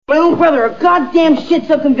brother, a goddamn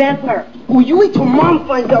shit-sucking vampire. Oh, you wait till Mom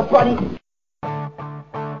finds out, buddy.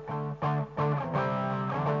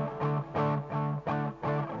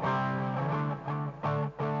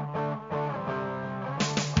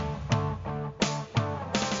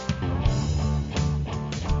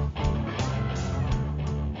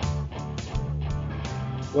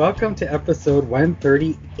 Welcome to episode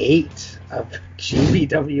 138 of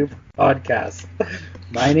GBW Podcast.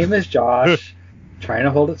 My name is Josh, trying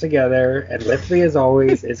to hold it together, and with me as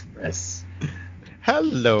always is Chris.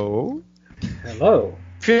 Hello. Hello.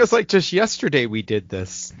 Feels like just yesterday we did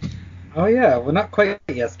this. Oh yeah, well not quite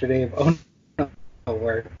yesterday. Oh no,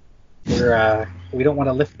 we don't want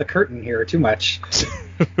to lift the curtain here too much.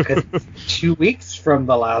 Because 2 weeks from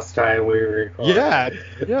the last time we recorded. Yeah,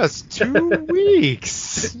 yes, 2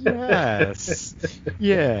 weeks. Yes.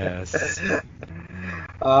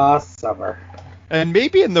 Summer. And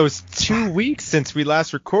maybe in those 2 weeks since we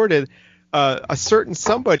last recorded, a certain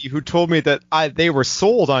somebody who told me that they were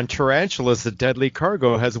sold on Tarantulas, the Deadly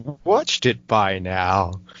Cargo, has watched it by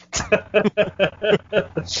now.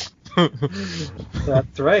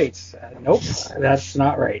 That's right. Nope, that's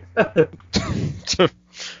not right.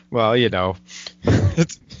 Well, you know.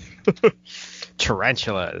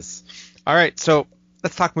 Tarantulas. All right, so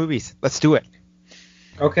let's talk movies. Let's do it.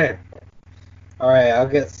 Okay. All right, I'll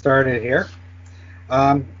get started here.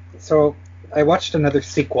 So I watched another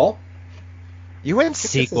sequel. You went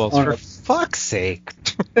sequels, for fuck's sake.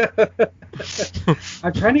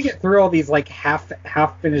 I'm trying to get through all these like half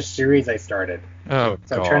finished series I started. Oh,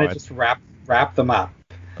 so God. I'm trying to just wrap them up.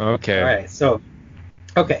 Okay. All right. So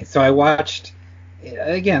I watched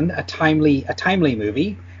again a timely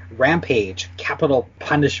movie, Rampage: Capital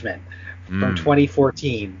Punishment from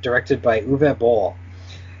 2014, directed by Uwe Boll.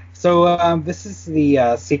 So this is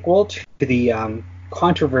the sequel to the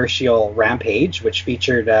controversial Rampage, which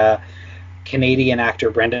featured Canadian actor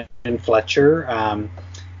Brendan Fletcher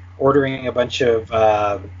ordering a bunch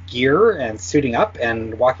of gear and suiting up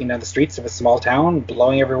and walking down the streets of a small town,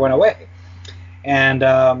 blowing everyone away. And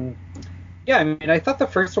yeah, I mean, I thought the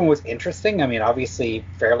first one was interesting. I mean, obviously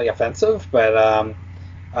fairly offensive, but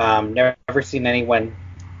never seen anyone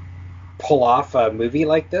pull off a movie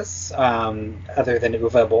like this other than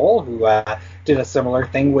Uwe Boll, who did a similar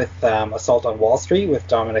thing with Assault on Wall Street with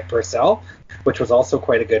Dominic Purcell, which was also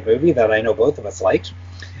quite a good movie that I know both of us liked.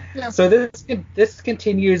 Yeah. So this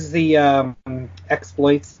continues the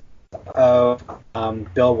exploits of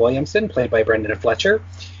Bill Williamson, played by Brendan Fletcher,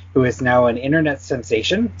 who is now an internet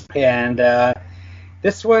sensation. And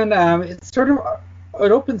this one, it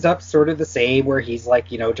opens up sort of the same, where he's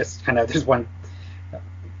like, you know, just kind of, there's one,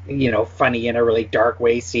 you know, funny in a really dark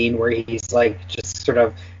way scene where he's like just sort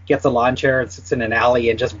of gets a lawn chair and sits in an alley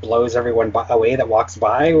and just blows everyone away that walks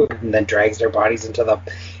by, and then drags their bodies into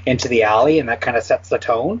the alley, and that kind of sets the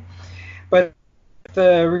tone. But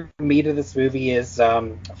the meat of this movie is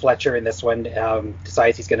Fletcher in this one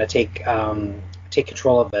decides he's going to take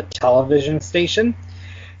control of a television station.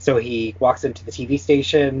 So he walks into the TV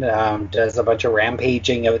station, does a bunch of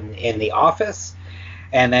rampaging in the office,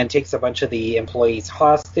 and then takes a bunch of the employees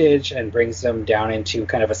hostage and brings them down into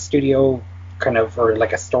kind of a studio, kind of, or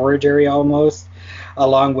like a storage area almost,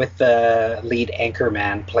 along with the lead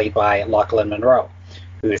anchorman played by Lachlan Monroe,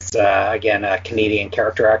 who's again a Canadian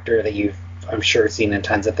character actor that you've, I'm sure, seen in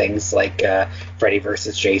tons of things like Freddy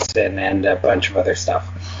vs. Jason and a bunch of other stuff.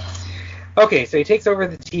 Okay, so he takes over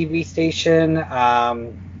the TV station,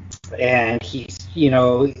 and he's, you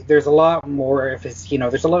know, there's a lot more of his, you know,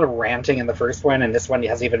 there's a lot of ranting in the first one, and this one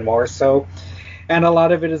has even more so. And a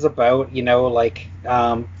lot of it is about, you know, like,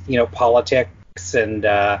 you know, politics and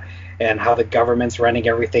how the government's running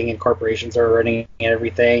everything and corporations are running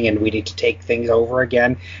everything, and we need to take things over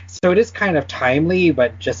again. So it is kind of timely,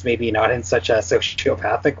 but just maybe not in such a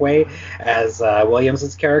sociopathic way as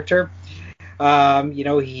Williamson's character. You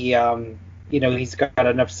know, he's got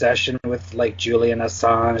an obsession with like Julian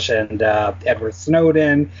Assange and Edward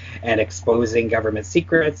Snowden and exposing government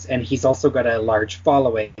secrets, and he's also got a large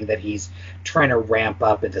following that he's trying to ramp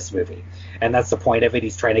up in this movie, and that's the point of it.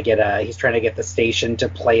 He's trying to get the station to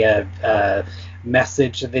play a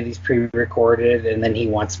message that he's pre-recorded, and then he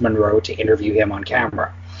wants Monroe to interview him on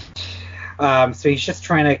camera. So he's just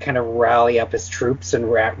trying to kind of rally up his troops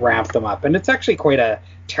and ramp them up, and it's actually quite a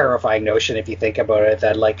terrifying notion if you think about it,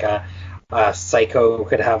 that like a psycho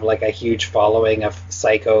could have like a huge following of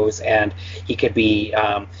psychos, and he could be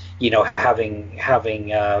you know, having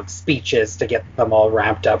speeches to get them all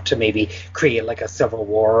ramped up to maybe create like a civil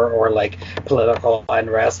war or like political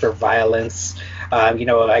unrest or violence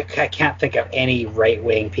I can't think of any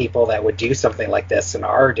right-wing people that would do something like this in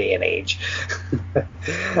our day and age.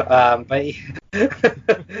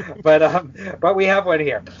 But we have one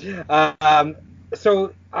here.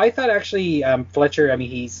 So I thought actually Fletcher, I mean,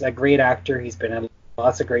 he's a great actor. He's been in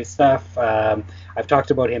lots of great stuff. I've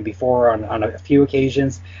talked about him before on a few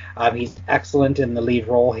occasions. He's excellent in the lead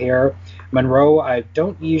role here. Monroe, I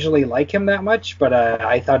don't usually like him that much, but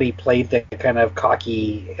I thought he played the kind of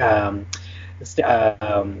cocky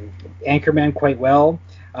anchorman quite well.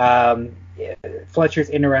 Fletcher's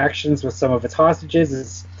interactions with some of his hostages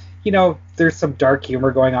is, there's some dark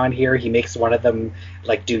humor going on here. He makes one of them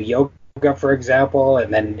like do yoga, for example,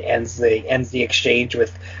 and then ends the exchange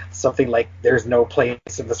with something like "There's no place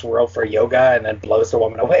in this world for yoga," and then blows the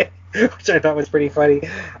woman away, which I thought was pretty funny.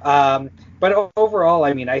 But overall,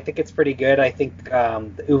 I mean, I think it's pretty good. I think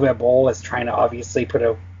Uwe Boll is trying to obviously put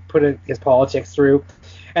his politics through.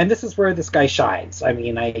 And this is where this guy shines. I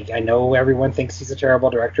mean, I know everyone thinks he's a terrible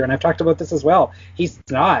director, and I've talked about this as well. He's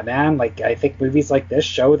not, man. Like, I think movies like this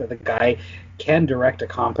show that the guy can direct a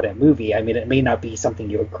competent movie. I mean, it may not be something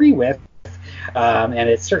you agree with, and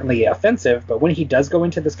it's certainly offensive, but when he does go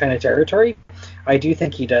into this kind of territory, I do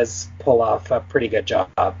think he does pull off a pretty good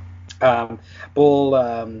job. Bull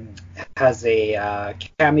has a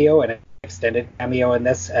cameo and an extended cameo in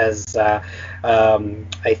this as I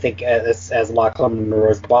think as Lachlan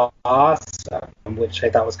Monroe's boss, which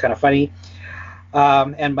I thought was kind of funny.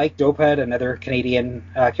 And Mike Dopad, another Canadian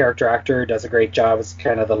character actor, does a great job as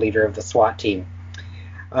kind of the leader of the SWAT team.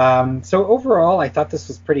 So overall, I thought this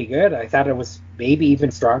was pretty good. I thought it was maybe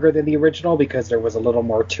even stronger than the original because there was a little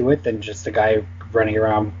more to it than just a guy running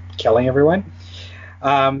around killing everyone.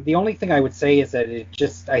 The only thing I would say is that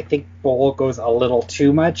I think Boll goes a little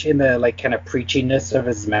too much in the like kind of preachiness of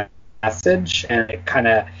his message, and it kind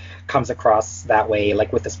of comes across that way,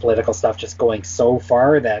 like with this political stuff just going so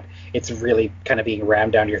far that it's really kind of being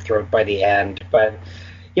rammed down your throat by the end. But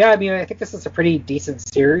yeah, I mean, I think this is a pretty decent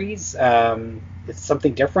series. It's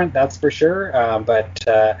something different, that's for sure, but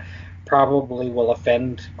probably will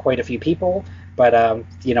offend quite a few people. But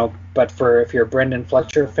if you're a Brendan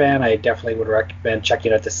Fletcher fan, I definitely would recommend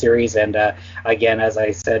checking out the series. And again, as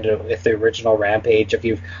I said, if the original Rampage, if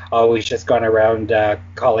you've always just gone around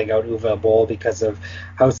calling out Uwe Boll because of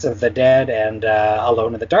House of the Dead and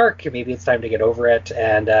Alone in the Dark, maybe it's time to get over it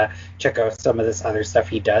and check out some of this other stuff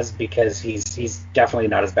he does, because he's definitely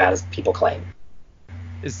not as bad as people claim.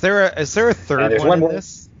 Is there a third there's one in more,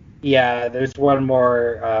 this? Yeah, there's one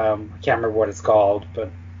more. I can't remember what it's called, but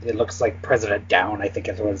it looks like President Down, I think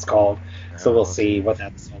is what it's called. So we'll see what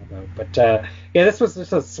that's all about. But yeah, this was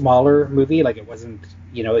just a smaller movie. Like, it wasn't,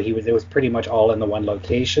 it was pretty much all in the one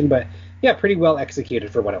location. But yeah, pretty well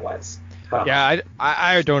executed for what it was. Yeah,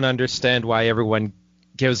 I don't understand why everyone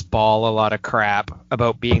gives Ball a lot of crap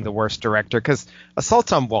about being the worst director, because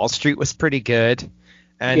Assault on Wall Street was pretty good,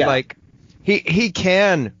 and like he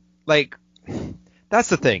can, like, that's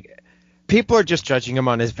the thing. People are just judging him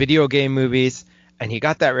on his video game movies. And he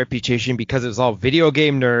got that reputation because it was all video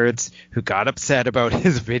game nerds who got upset about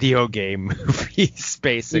his video game movies,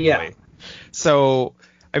 basically. Yeah. So,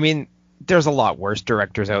 I mean, there's a lot worse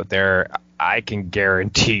directors out there. I can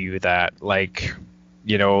guarantee you that. Like,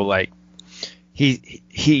 he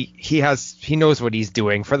knows what he's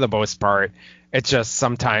doing for the most part. It's just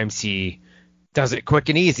sometimes he does it quick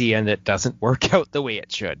and easy, and it doesn't work out the way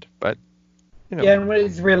it should. But yeah, and when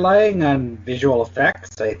he's relying on visual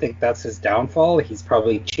effects, I think that's his downfall. He's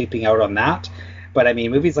probably cheaping out on that. But I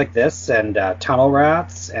mean, movies like this and Tunnel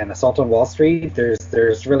Rats and Assault on Wall Street,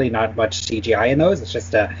 there's really not much CGI in those. It's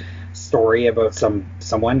just a story about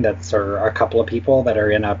someone or a couple of people that are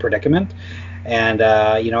in a predicament. And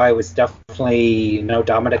I was definitely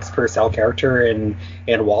Dominic's Purcell character in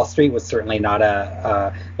Wall Street was certainly not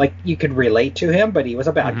like you could relate to him, but he was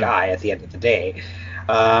a bad guy at the end of the day.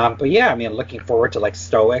 But yeah, I mean, looking forward to like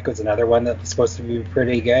Stoic was another one that was supposed to be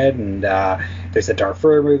pretty good, and there's a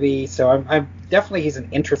Darfur movie, so I'm definitely, he's an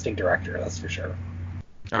interesting director, that's for sure.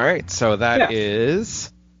 All right, so that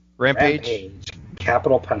is Rampage,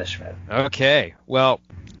 Capital Punishment. Okay, well,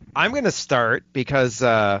 I'm going to start because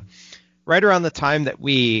right around the time that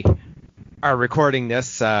we are recording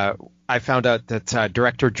this, I found out that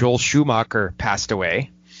director Joel Schumacher passed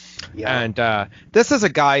away. Yeah. And this is a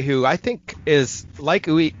guy who I think is like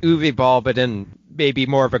Uwe Boll, but in maybe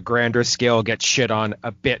more of a grander scale, gets shit on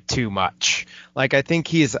a bit too much. Like, I think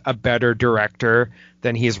he's a better director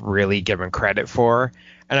than he's really given credit for.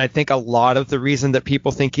 And I think a lot of the reason that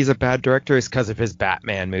people think he's a bad director is because of his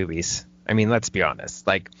Batman movies. I mean, let's be honest.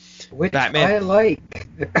 Like, which Batman, I like.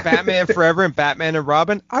 Batman Forever and Batman and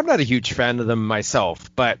Robin, I'm not a huge fan of them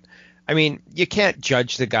myself, but I mean, you can't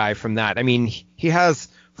judge the guy from that. I mean, he has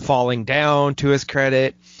Falling Down to his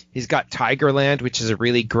credit. He's got Tigerland, which is a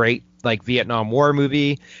really great like Vietnam War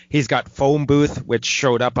movie. He's got Phone Booth, which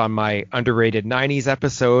showed up on my underrated 90s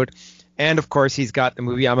episode. And of course, he's got the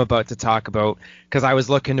movie I'm about to talk about, because I was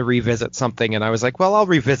looking to revisit something and I was like, well, I'll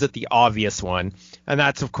revisit the obvious one. And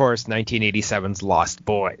that's, of course, 1987's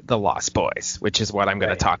The Lost Boys, which is what I'm going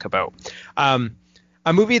to talk about.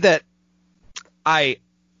 A movie that I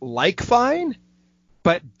like fine,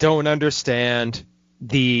 but don't understand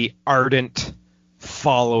the ardent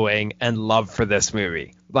following and love for this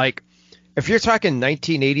movie. Like, if you're talking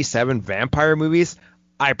 1987 vampire movies,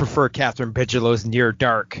 I prefer Catherine Bigelow's Near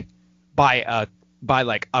Dark by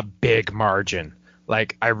like a big margin.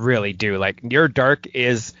 Like, I really do. Like, Near Dark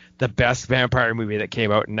is the best vampire movie that came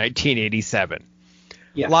out in 1987.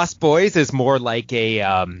 Yeah. Lost Boys is more like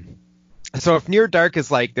a so if Near Dark is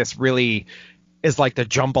like this really is like the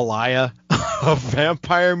jambalaya of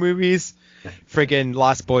vampire movies, friggin'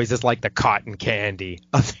 Lost Boys is like the cotton candy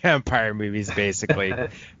of vampire movies, basically.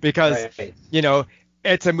 Because, you know,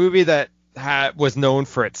 it's a movie that was known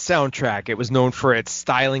for its soundtrack. It was known for its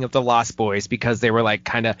styling of the Lost Boys, because they were like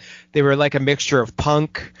a mixture of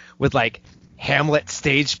punk with like Hamlet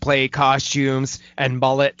stage play costumes and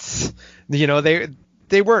mullets. You know,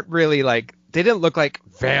 they weren't really like, they didn't look like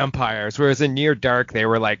vampires, whereas in Near Dark they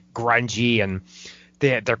were like grungy and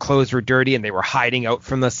their clothes were dirty and they were hiding out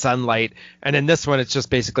from the sunlight. And in this one, it's just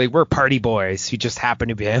basically we're party boys who just happen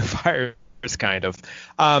to be vampires, kind of.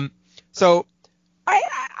 So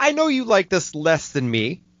I know you like this less than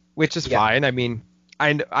me, which is fine. I mean,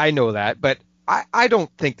 I know that, but I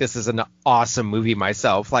don't think this is an awesome movie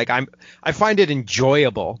myself. Like, I find it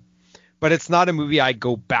enjoyable, but it's not a movie I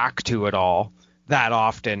go back to at all that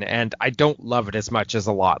often, and I don't love it as much as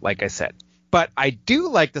a lot, like I said. But I do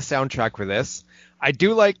like the soundtrack for this. I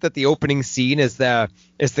do like that the opening scene is the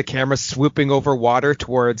camera swooping over water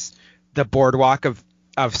towards the boardwalk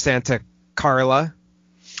of Santa Carla,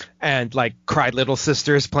 and like Cry Little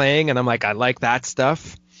Sister is playing, and I'm like, I like that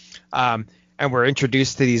stuff. And we're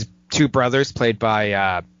introduced to these two brothers played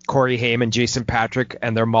by Corey Haim and Jason Patric,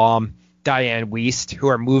 and their mom Diane Wiest, who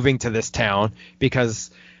are moving to this town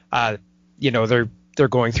because you know, they're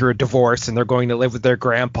going through a divorce and they're going to live with their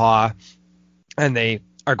grandpa, and they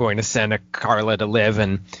are going to Santa Carla to live.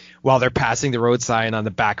 And while they're passing the road sign, on the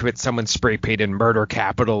back of it, someone spray painted "Murder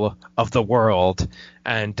Capital of the World."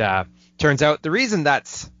 And turns out the reason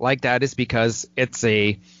that's like that is because it's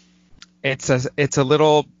a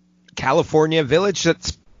little California village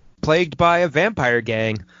that's plagued by a vampire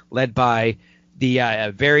gang led by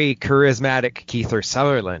the very charismatic Kiefer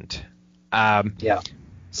Sutherland.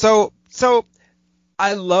 So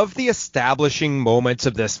I love the establishing moments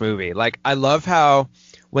of this movie. Like, I love how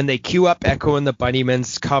when they cue up Echo and the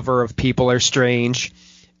Bunnymen's cover of People Are Strange,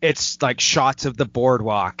 it's like shots of the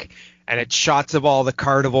boardwalk, and it's shots of all the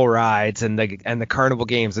carnival rides and the carnival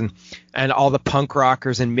games and all the punk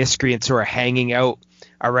rockers and miscreants who are hanging out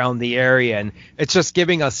around the area. And it's just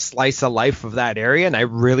giving a slice of life of that area, and I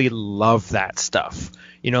really love that stuff.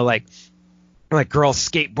 You know, like girls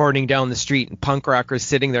skateboarding down the street and punk rockers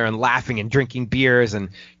sitting there and laughing and drinking beers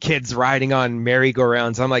and kids riding on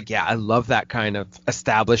merry-go-rounds. I'm like, yeah, I love that kind of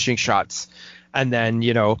establishing shots. And then,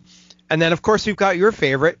 you know, of course we've got your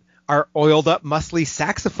favorite, our oiled up muscly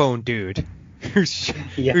saxophone dude who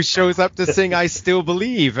shows up to sing I Still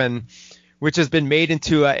Believe, and which has been made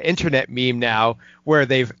into an internet meme now where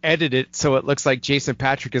they've edited it so it looks like Jason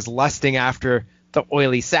Patric is lusting after the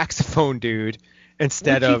oily saxophone dude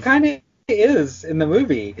instead of... is in the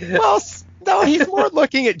movie. Well, no, he's more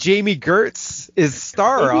looking at Jamie Gertz, his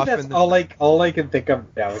star. Maybe off. That's all I can think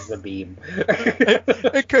of now is the meme.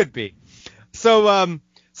 it could be. So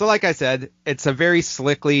like I said, it's a very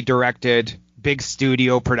slickly directed, big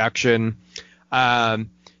studio production.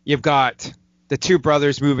 You've got the two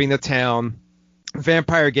brothers moving to town,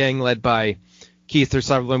 vampire gang led by Kiefer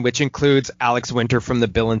Sutherland, which includes Alex Winter from the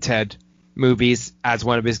Bill and Ted movies as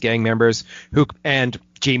one of his gang members, and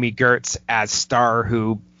Jamie Gertz as Star,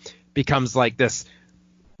 who becomes like this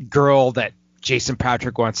girl that Jason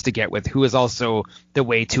Patric wants to get with, who is also the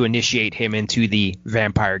way to initiate him into the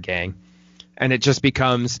vampire gang. And it just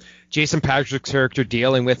becomes Jason Patric's character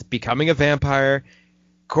dealing with becoming a vampire,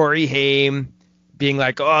 Corey Haim being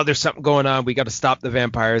like, oh, there's something going on, we got to stop the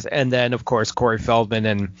vampires, and then of course Corey Feldman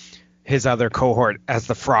and his other cohort as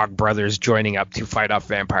the Frog Brothers joining up to fight off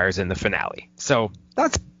vampires in the finale. So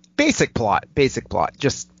that's basic plot,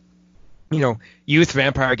 just, you know, youth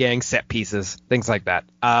vampire gang set pieces, things like that.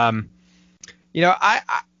 You know, I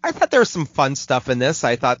thought there was some fun stuff in this.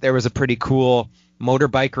 I thought there was a pretty cool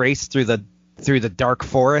motorbike race through the through the dark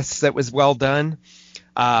forests that was well done.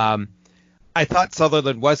 I thought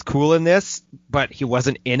Sutherland was cool in this, but he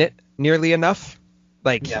wasn't in it nearly enough.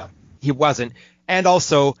 He wasn't. And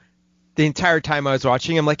also, the entire time I was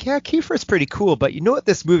watching, I'm like, yeah, Kiefer's pretty cool, but you know what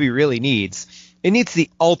this movie really needs? It needs the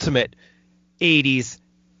ultimate 80s,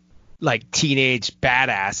 teenage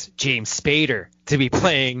badass James Spader to be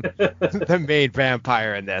playing the main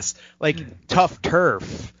vampire in this. Tough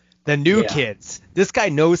Turf, the new kids. This guy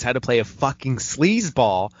knows how to play a fucking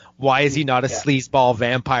sleazeball. Why is he not a sleazeball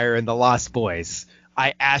vampire in The Lost Boys?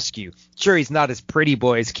 I ask you. Sure, he's not as pretty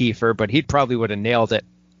boy as Kiefer, but he probably would have nailed it.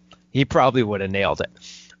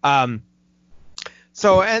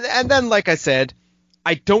 So, and then, like I said,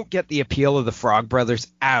 I don't get the appeal of the Frog Brothers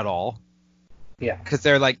at all. Yeah. Because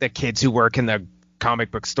they're like the kids who work in the comic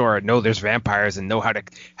book store and know there's vampires and know how to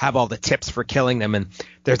have all the tips for killing them. And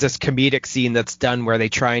there's this comedic scene that's done where they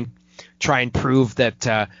try and prove that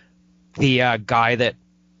the guy that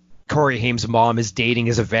Corey Haim's mom is dating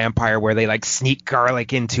is a vampire, where they sneak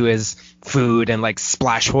garlic into his food and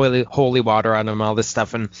splash holy water on him, all this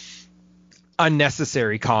stuff. And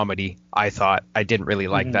unnecessary comedy, I thought. I didn't really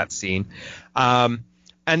like that scene.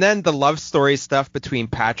 And then the love story stuff between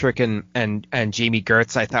Patrick and Jamie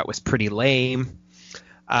Gertz I thought was pretty lame.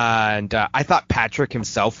 And I thought Patrick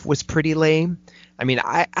himself was pretty lame. I mean,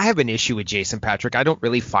 I have an issue with Jason Patrick. I don't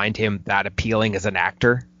really find him that appealing as an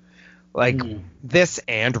actor. This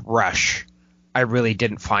and Rush, I really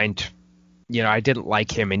didn't find, I didn't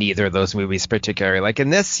like him in either of those movies particularly. In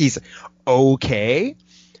this, he's okay,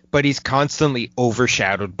 but he's constantly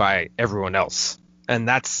overshadowed by everyone else. And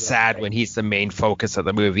that's sad when he's the main focus of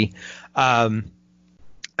the movie. And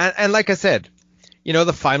like I said,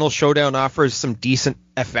 the final showdown offers some decent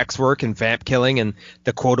FX work and vamp killing and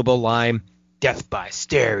the quotable line, "Death by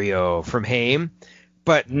stereo" from Haim.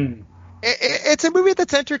 But it's a movie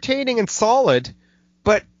that's entertaining and solid.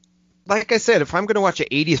 But like I said, if I'm going to watch an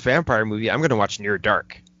 80s vampire movie, I'm going to watch Near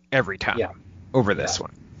Dark every time over this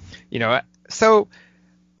one. So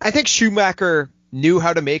I think Schumacher knew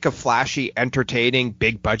how to make a flashy, entertaining,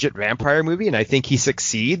 big budget vampire movie, and I think he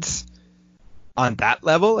succeeds on that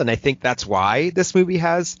level, and I think that's why this movie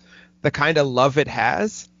has the kind of love it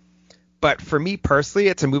has. But for me personally,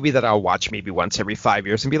 it's a movie that I'll watch maybe once every 5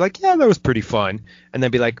 years and be like, yeah, that was pretty fun, and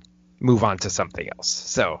then be like, move on to something else.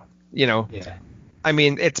 So, I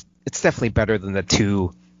mean, it's definitely better than the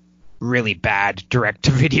two really bad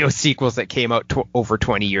direct-to-video sequels that came out over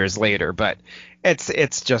 20 years later, but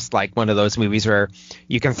it's just like one of those movies where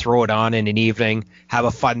you can throw it on in an evening, have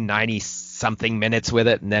a fun 90-something minutes with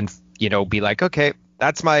it, and then, be like, okay,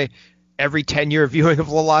 that's my every 10-year viewing of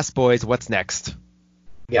The Lost Boys. What's next?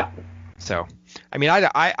 Yeah. So, I mean,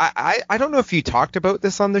 I don't know if you talked about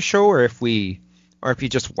this on the show or if you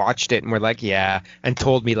just watched it and were like, yeah, and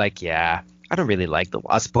told me I don't really like The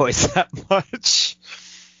Lost Boys that much.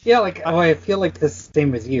 Yeah, I feel like the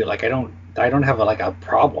same with you. I don't have a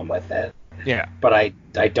problem with it. Yeah. But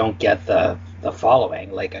I don't get the following.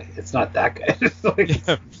 It's not that good.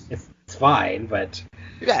 It's fine, but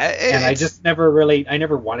and I just never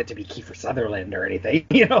wanted to be Kiefer Sutherland or anything.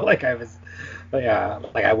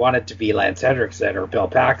 I wanted to be Lance Henriksen or Bill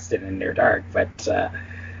Paxton in Near Dark, but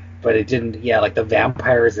it didn't. Yeah, the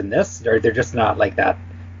vampires in this, they're just not like that.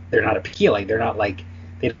 They're not appealing. They're not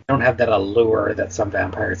they don't have that allure that some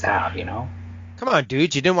vampires have. Come on,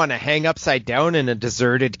 dude. You didn't want to hang upside down in a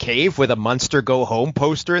deserted cave with a Munster Go Home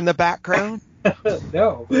poster in the background?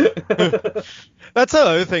 No. That's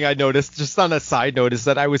another thing I noticed, just on a side note, is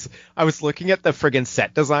that I was looking at the friggin'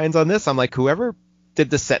 set designs on this. I'm like, whoever did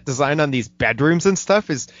the set design on these bedrooms and stuff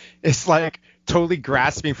is totally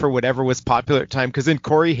grasping for whatever was popular at the time. Because in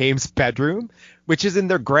Corey Haim's bedroom, which is in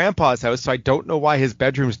their grandpa's house, so I don't know why his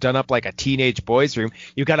bedroom's done up like a teenage boy's room.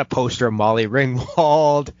 You've got a poster of Molly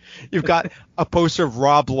Ringwald. You've got a poster of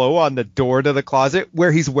Rob Lowe on the door to the closet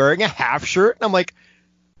where he's wearing a half shirt. And I'm like,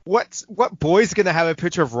 what boy's going to have a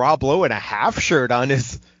picture of Rob Lowe in a half shirt on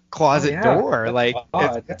his closet door?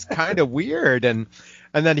 It's kind of weird. And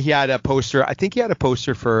then he had a poster. I think he had a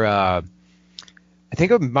poster for I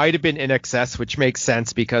think it might have been In Excess, which makes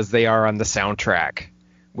sense because they are on the soundtrack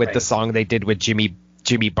with the song they did with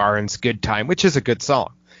Jimmy Barnes, Good Time, which is a good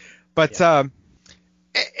song. But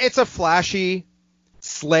it's a flashy,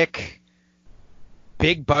 slick,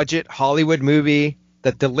 big budget Hollywood movie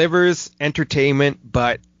that delivers entertainment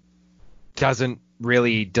but doesn't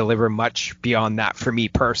really deliver much beyond that for me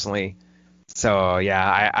personally. So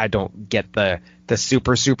yeah, I don't get the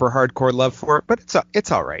super hardcore love for it, but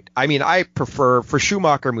it's all right. I mean, I prefer, for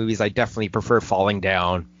Schumacher movies, I definitely prefer Falling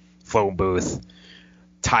Down, Phone Booth,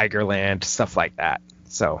 Tigerland, stuff like that.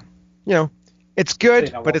 So, it's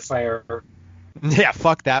good, but it's fire. Yeah,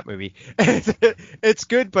 fuck that movie. It's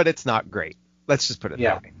good, but it's not great. Let's just put it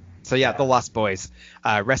that way. So yeah, The Lost Boys.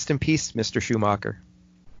 Rest in peace, Mr. Schumacher.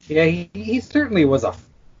 Yeah, he certainly was a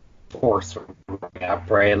force growing up,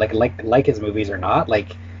 right? Like his movies or not,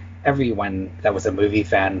 like everyone that was a movie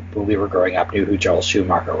fan when we were growing up knew who Joel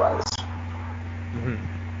Schumacher was.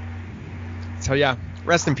 Mm-hmm. So yeah,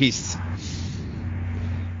 rest in peace.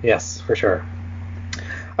 Yes, for sure.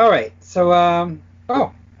 All right, so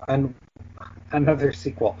another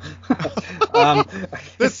sequel.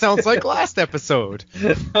 This sounds like last episode.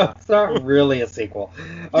 It's not really a sequel.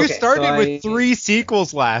 You started with 3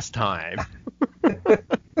 sequels last time.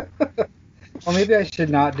 Well, maybe I should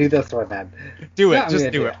not do this one then. Do it.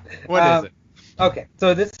 Just do it. What is it? Okay,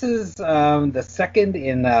 so this is the second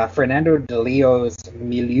in Fernando de Leo's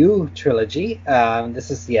Milieu trilogy. This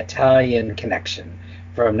is The Italian Connection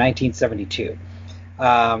from 1972.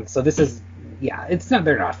 So this is,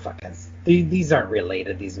 they're not fucking, these aren't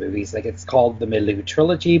related, these movies. Like, it's called the Milieu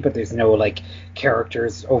trilogy, but there's no, like,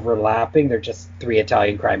 characters overlapping. They're just 3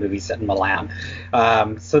 Italian crime movies set in Milan.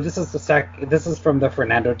 So this is this is from the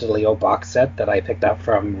Fernando de Leo box set that I picked up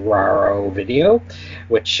from Raro Video,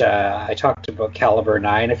 which I talked about Caliber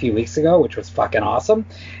 9 a few weeks ago, which was fucking awesome.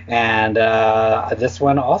 And this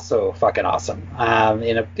one also fucking awesome,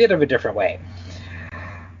 in a bit of a different way.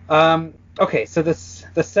 Okay, so the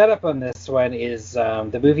setup on this one is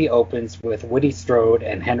the movie opens with Woody Strode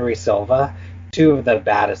and Henry Silva, 2 of the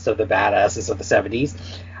baddest of the badasses of the 70s.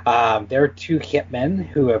 They're 2 hitmen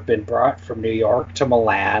who have been brought from New York to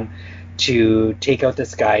Milan to take out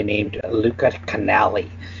this guy named Luca Canali,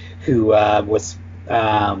 who was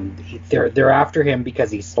they're after him because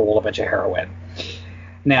he stole a bunch of heroin.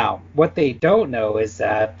 Now, what they don't know is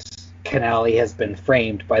that Canali has been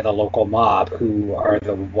framed by the local mob, who are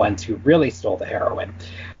the ones who really stole the heroin.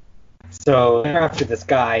 So they're after this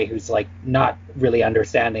guy who's like not really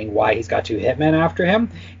understanding why he's got 2 hitmen after him.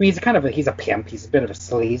 I mean, he's a pimp, he's a bit of a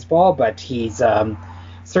sleazeball, but he's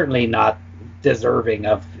certainly not deserving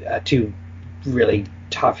of 2 really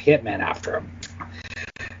tough hitmen after him.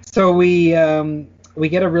 So we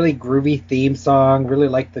get a really groovy theme song. Really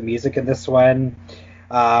like the music in this one.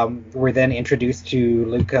 We're then introduced to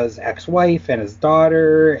Luca's ex-wife and his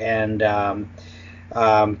daughter, and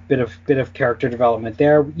bit of character development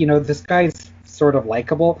there. You know, this guy's sort of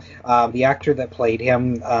likable. The actor that played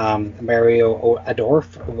him, Mario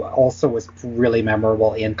Adorf, also was really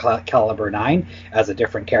memorable in Caliber 9 as a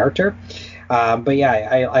different character. But yeah,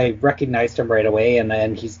 I recognized him right away,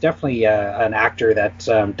 and he's definitely an actor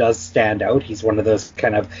that does stand out. He's one of those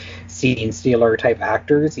kind of scene stealer type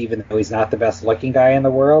actors, even though he's not the best looking guy in the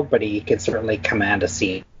world, but he can certainly command a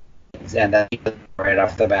scene, and that right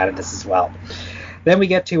off the bat in this as well. Then we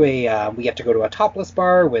get to go to a topless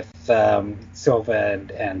bar with Silva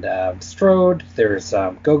and Strode. There's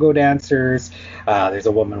go-go dancers. There's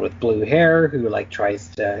a woman with blue hair who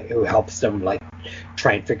who helps them like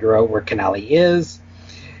try and figure out where Canali is.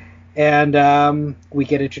 And we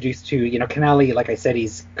get introduced to, Canali, like I said,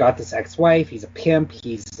 he's got this ex-wife. He's a pimp.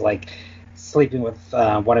 He's like sleeping with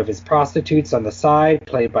one of his prostitutes on the side,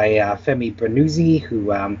 played by Femi Bernuzzi,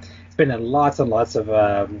 who has been in lots and lots of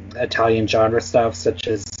Italian genre stuff, such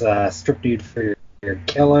as Strip Nude for Your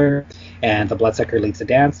Killer and The Bloodsucker Leads the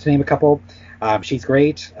Dance, to name a couple. She's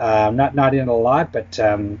great. Not in a lot, but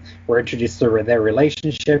we're introduced to their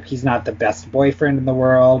relationship. He's not the best boyfriend in the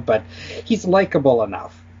world, but he's likable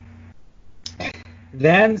enough.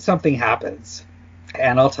 Then something happens,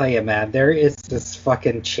 and I'll tell you, man, there is this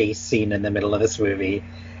fucking chase scene in the middle of this movie,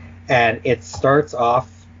 and it starts off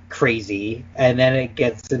crazy, and then it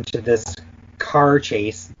gets into this car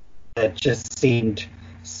chase that just seemed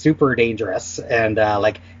super dangerous, and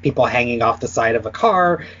like people hanging off the side of a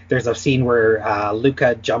car. There's a scene where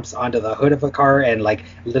Luca jumps onto the hood of a car and like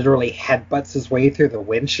literally headbutts his way through the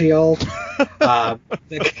windshield.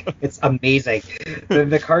 It's amazing. Then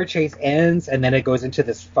the car chase ends, and then it goes into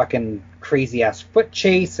this fucking crazy ass foot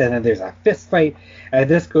chase, and then there's a fist fight, and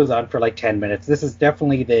this goes on for like 10 minutes. This is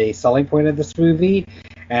definitely the selling point of this movie,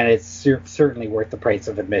 and it's certainly worth the price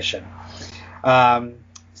of admission.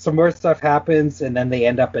 Some more stuff happens, and then they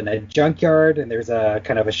end up in a junkyard, and there's a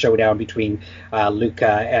kind of a showdown between Luca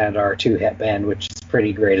and our 2 hitmen, which is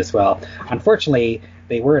pretty great as well. Unfortunately,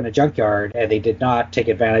 they were in a junkyard, and they did not take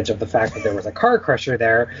advantage of the fact that there was a car crusher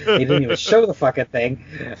there. They didn't even show the fucking thing.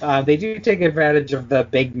 They do take advantage of the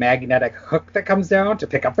big magnetic hook that comes down to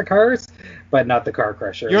pick up the cars, but not the car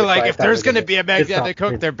crusher. You're like, if there's going to be a magnetic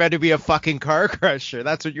hook, there better be a fucking car crusher.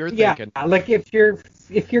 That's what you're thinking. Yeah, like if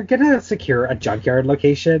you're gonna secure a junkyard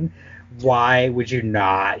location, why would you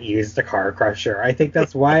not use the car crusher? I think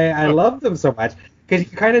that's why I love them so much, Because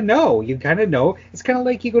you kind of know. It's kind of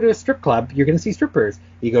like you go to a strip club, you're going to see strippers.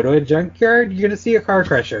 You go to a junkyard, you're going to see a car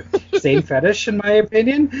crusher. Same fetish, in my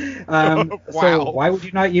opinion. Wow. So why would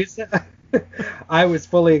you not use it? I was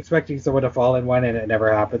fully expecting someone to fall in one, and it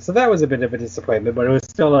never happened. So that was a bit of a disappointment, but it was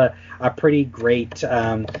still a pretty great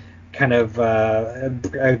kind of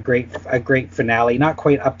a great finale. Not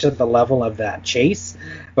quite up to the level of that chase,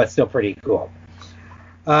 but still pretty cool.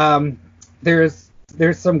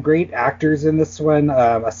 There's some great actors in this one,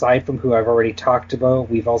 aside from who I've already talked about.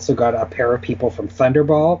 We've also got a pair of people from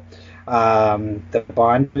Thunderball, the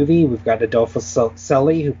Bond movie. We've got Adolfo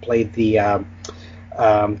Celi, who played the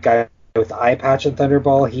guy with the eye patch in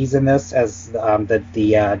Thunderball. He's in this as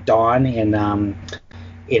the Don in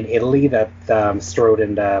Italy that Strode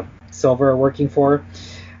and Silva are working for.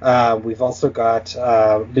 We've also got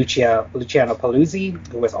Luciano Paluzzi,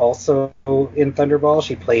 who was also in Thunderball.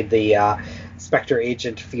 She played the Spectre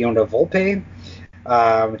agent Fiona Volpe.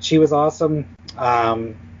 She was awesome.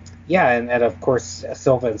 And of course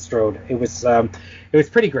Silva and Strode. It was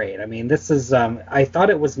pretty great. I mean, this is I thought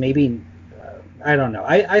it was maybe I don't know.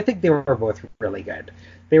 I think they were both really good.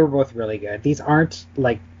 These aren't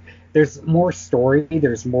like, there's more story,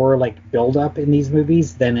 there's more like build up in these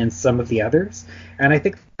movies than in some of the others, and I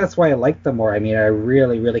think that's why I like them more. I mean, I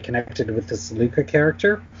really connected with this Luca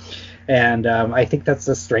character, and I think that's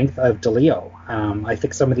the strength of DeLeo. I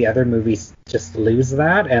think some of the other movies just lose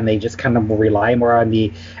that, and they just kind of rely more on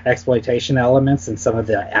the exploitation elements and some of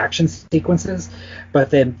the action sequences.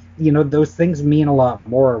 But then, those things mean a lot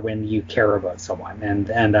more when you care about someone.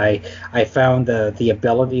 And I found the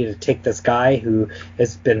ability to take this guy who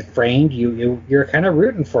has been framed, you're kind of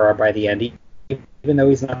rooting for him by the end, even though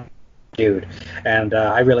he's not a dude. And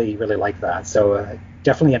I really like that. So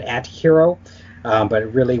definitely an anti-hero.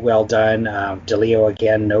 But really well done. DeLeo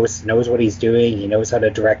again knows what he's doing. He knows how to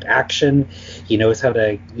direct action. He knows how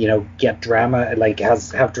to get drama, like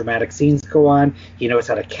have dramatic scenes go on. He knows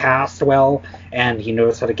how to cast well, and he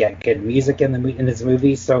knows how to get good music in his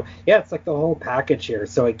movies. So yeah, it's like the whole package here.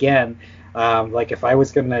 So again, like if I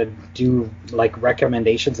was gonna do like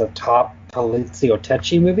recommendations of top Maurizio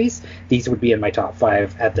Tecci movies, these would be in my top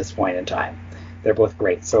 5 at this point in time. They're both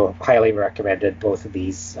great, so highly recommended both of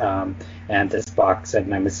these and this box.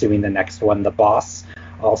 And I'm assuming the next one, The Boss,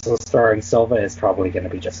 also starring Silva, is probably going to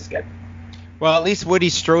be just as good. Well, at least Woody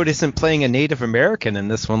Strode isn't playing a Native American in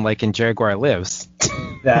this one, like in Jaguar Lives.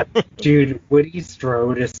 That dude, Woody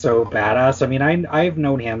Strode is so badass. I mean, I've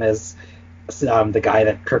known him as the guy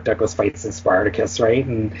that Kirk Douglas fights in Spartacus, right?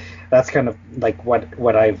 And that's kind of like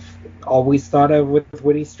what I've always thought of with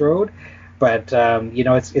Woody Strode. But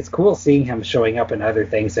it's cool seeing him showing up in other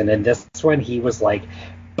things, and in this one he was like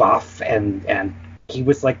buff, and he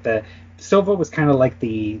was like Silva was kind of like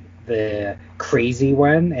the crazy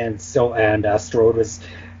one, and Strode was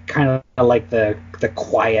kind of like the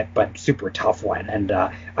quiet but super tough one, and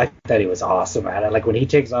I thought he was awesome at it. Like when he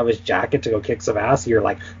takes off his jacket to go kick some ass, you're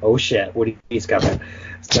like, oh shit, Woody's coming.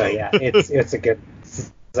 So yeah, it's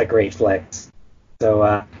a great flick.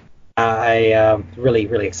 So. I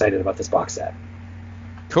really excited about this box set.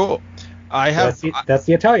 Cool. That's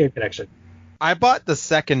the Italian connection. I bought the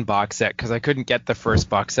second box set because I couldn't get the first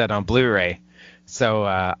box set on Blu-ray. So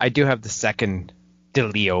I do have the second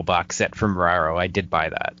DeLeo box set from Raro. I did buy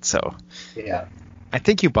that. So yeah. I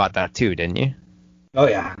think you bought that too, didn't you? Oh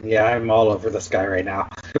yeah. Yeah, I'm all over this guy right now.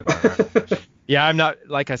 Yeah, I'm not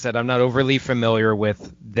overly familiar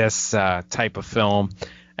with this type of film.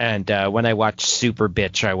 And when I watched Super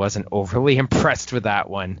Bitch, I wasn't overly impressed with that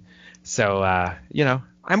one. So,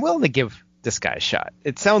 I'm willing to give this guy a shot.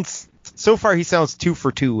 So far he sounds 2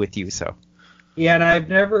 for 2 with you, so. Yeah, and I've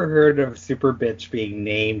never heard of Super Bitch being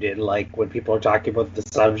named in, like, when people are talking about the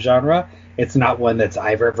subgenre. It's not one that's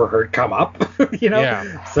I've ever heard come up,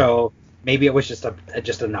 Yeah. So maybe it was just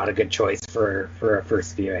a not a good choice for a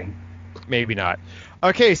first viewing. Maybe not.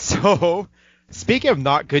 Okay, so speaking of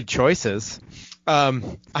not good choices,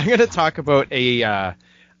 I'm going to talk about a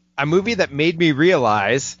movie that made me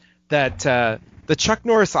realize that the Chuck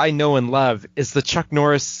Norris I know and love is the Chuck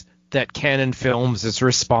Norris that Cannon Films is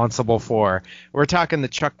responsible for. We're talking the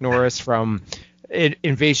Chuck Norris from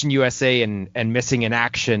Invasion USA and Missing in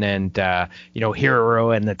Action and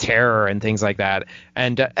Hero and The Terror and things like that,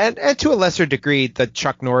 and to a lesser degree the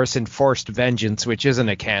Chuck Norris in Forced Vengeance, which isn't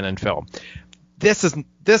a Cannon film.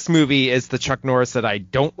 This movie is the Chuck Norris that I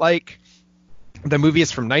don't like. The movie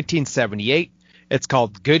is from 1978. It's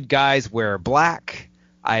called Good Guys Wear Black.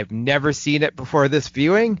 I've never seen it before this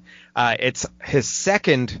viewing. It's his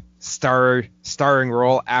second starring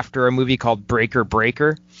role after a movie called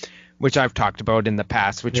Breaker, which I've talked about in the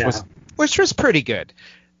past, which was pretty good.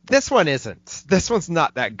 this one isn't. This one's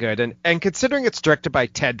not that good. And considering it's directed by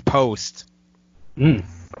Ted Post,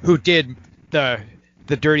 who did the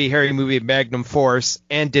Dirty Harry movie Magnum Force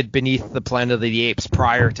and did Beneath the Planet of the Apes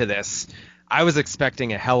prior to this, I was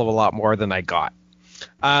expecting a hell of a lot more than I got.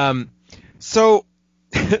 So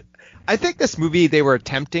I think this movie, they were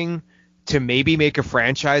attempting to maybe make a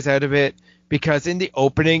franchise out of it, because in the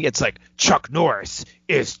opening, it's like, Chuck Norris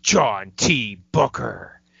is John T.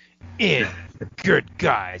 Booker in Good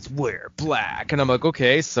Guys Wear Black. And I'm like,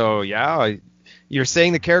 okay, so yeah, you're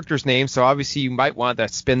saying the character's name, so obviously you might want to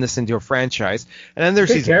spin this into a franchise. And then there's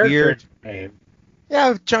these weird name.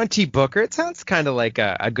 Yeah, John T. Booker. It sounds kind of like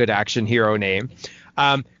a good action hero name.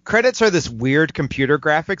 Credits are this weird computer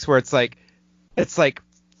graphics where it's like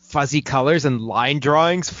fuzzy colors and line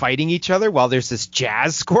drawings fighting each other while there's this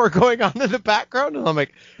jazz score going on in the background. And I'm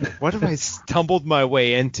like, what have I stumbled my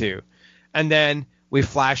way into? And then we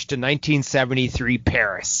flash to 1973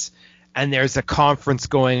 Paris, and there's a conference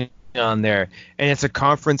going on there. And it's a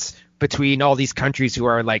conference between all these countries who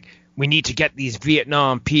are like, we need to get these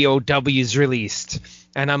Vietnam POWs released.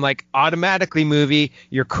 And I'm like, automatically, movie,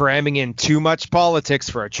 you're cramming in too much politics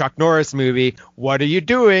for a Chuck Norris movie. What are you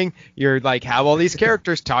doing? You're like, have all these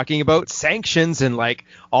characters talking about sanctions and like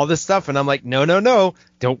all this stuff. And I'm like, no,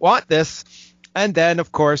 don't want this. And then,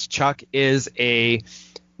 of course, Chuck is a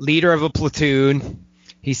leader of a platoon.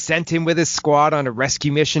 He's sent in with his squad on a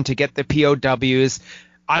rescue mission to get the POWs.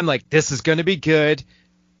 I'm like, this is going to be good.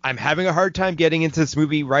 I'm having a hard time getting into this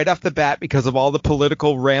movie right off the bat because of all the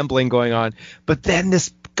political rambling going on. But then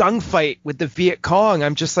this gunfight with the Viet Cong,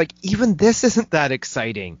 I'm just like, even this isn't that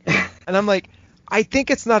exciting. And I'm like, I think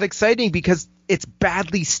it's not exciting because it's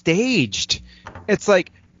badly staged. It's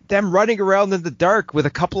like them running around in the dark with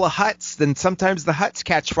a couple of huts. Then sometimes the huts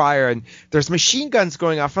catch fire and there's machine guns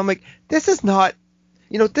going off. I'm like, this is not,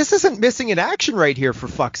 this isn't missing in action right here, for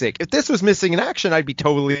fuck's sake. If this was missing in action, I'd be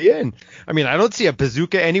totally in. I mean, I don't see a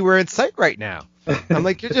bazooka anywhere in sight right now. I'm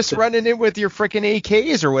like, you're just running in with your freaking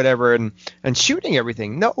AKs or whatever and shooting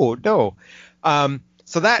everything. No.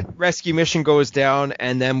 So that rescue mission goes down,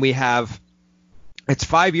 and then it's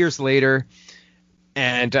 5 years later,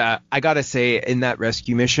 and I got to say, in that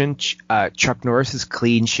rescue mission, Chuck Norris is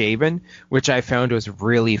clean shaven, which I found was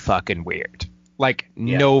really fucking weird. Like,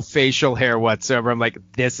 no facial hair whatsoever. I'm like,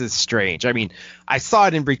 this is strange. I mean, I saw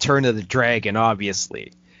it in Return of the Dragon,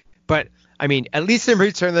 obviously. But, I mean, at least in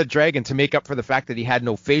Return of the Dragon, to make up for the fact that he had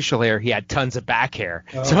no facial hair, he had tons of back hair.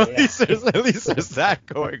 So at least there's that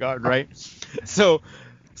going on, right? So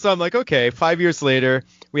I'm like, okay, 5 years later,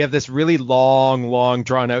 we have this really long,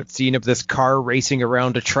 drawn-out scene of this car racing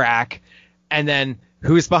around a track. And then,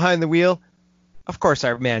 who's behind the wheel? Of course,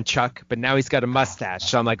 our man Chuck, but now he's got a mustache.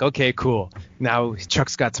 So I'm like, okay, cool. Now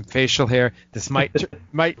Chuck's got some facial hair. This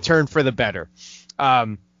might turn for the better.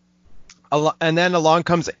 And then along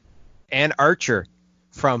comes Anne Archer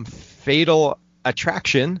from Fatal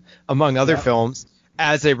Attraction, among other films,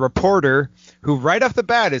 as a reporter who right off the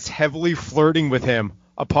bat is heavily flirting with him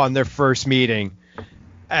upon their first meeting.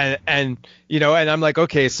 And I'm like,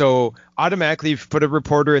 okay, so automatically you've put a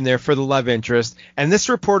reporter in there for the love interest. And this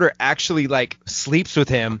reporter actually like sleeps with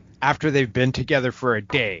him after they've been together for a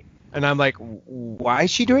day. And I'm like, why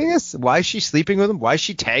is she doing this? Why is she sleeping with him? Why is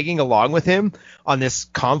she tagging along with him on this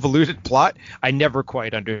convoluted plot? I never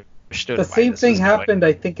quite understood. The same thing happened,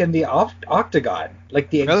 I think, in the Octagon. Like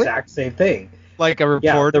the exact same thing. Like a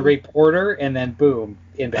reporter? Yeah, the reporter, and then boom,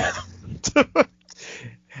 in bed.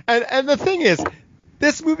 And the thing is,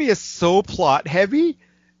 this movie is so plot heavy,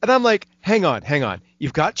 and I'm like, hang on.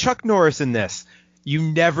 You've got Chuck Norris in this. You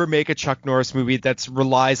never make a Chuck Norris movie that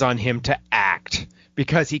relies on him to act,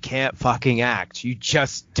 because he can't fucking act. You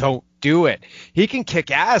just don't do it. He can kick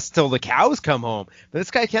ass till the cows come home, but this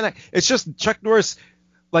guy can't act. It's just Chuck Norris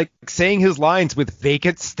like saying his lines with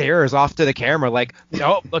vacant stares off to the camera, like,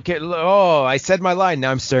 oh, I said my line, now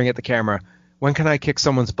I'm staring at the camera. When can I kick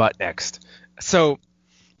someone's butt next? So,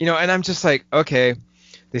 and I'm just like, okay.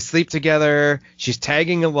 They sleep together. She's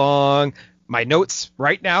tagging along. My notes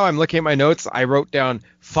right now, I'm looking at my notes. I wrote down,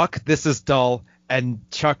 fuck, this is dull. And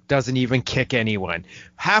Chuck doesn't even kick anyone.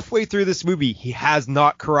 Halfway through this movie, he has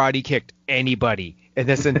not karate kicked anybody in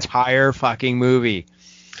this entire fucking movie.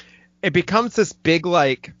 It becomes this big,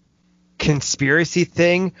 like, conspiracy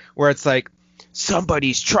thing where it's like,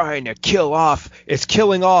 somebody's trying to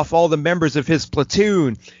killing off all the members of his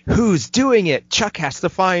platoon. Who's doing it? Chuck has to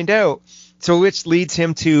find out. So which leads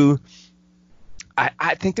him to,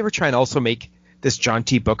 I think they were trying to also make this John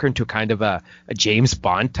T. Booker into kind of a James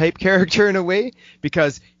Bond type character in a way,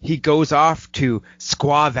 because he goes off to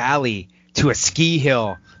Squaw Valley to a ski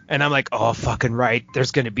hill And I'm like, oh, fucking right.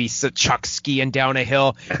 There's going to be Chuck skiing down a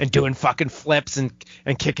hill and doing fucking flips and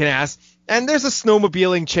kicking ass. And there's a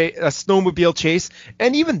snowmobile chase.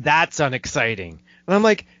 And even that's unexciting. And I'm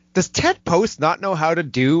like, does Ted Post not know how to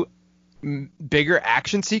do bigger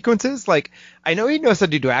action sequences? Like, I know he knows how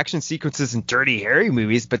to do action sequences in Dirty Harry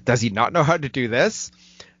movies, but does he not know how to do this?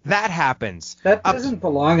 That happens. That doesn't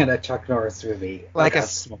belong in a Chuck Norris movie. Like a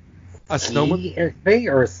snowmobile thing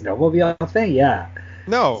or a snowmobile thing? Yeah.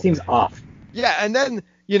 No. It seems off. Yeah, and then,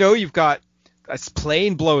 you've got a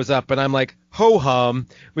plane blows up, and I'm like, ho hum.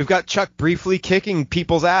 We've got Chuck briefly kicking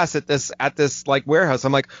people's ass at this like warehouse.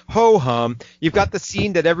 I'm like, ho hum. You've got the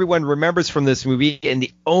scene that everyone remembers from this movie, and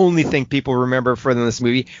the only thing people remember from this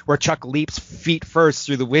movie, where Chuck leaps feet first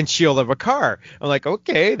through the windshield of a car. I'm like,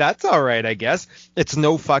 okay, that's all right, I guess. It's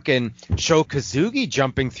no fucking Sho Kosugi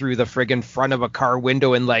jumping through the friggin' front of a car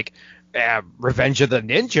window in like Revenge of the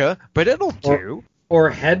Ninja, but it'll do. Or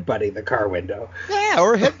headbutting the car window. Yeah,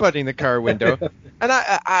 or headbutting the car window. And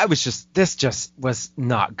I was just, this just was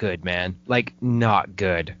not good, man. Like, not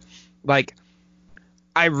good. Like,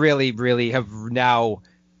 I really, really have now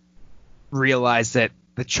realized that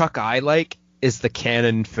the Chuck I like is the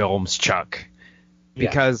Canon Films Chuck.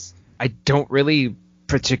 Because I don't really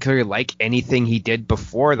particularly like anything he did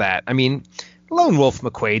before that. I mean, Lone Wolf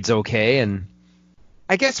McQuade's okay, and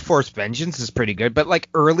I guess Force Vengeance is pretty good, but like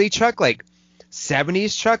early Chuck, like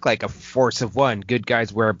 70s Chuck, like A Force of One, Good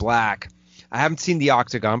Guys Wear Black. I haven't seen The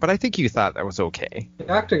Octagon, but I think you thought that was okay. The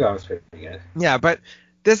Octagon was pretty good. Yeah, but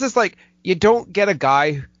this is like, you don't get a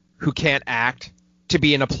guy who can't act to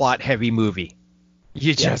be in a plot-heavy movie.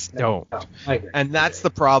 You just don't. No, I agree. And that's the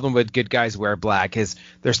problem with Good Guys Wear Black, is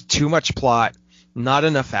there's too much plot, not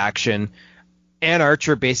enough action. Ann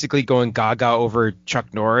Archer basically going gaga over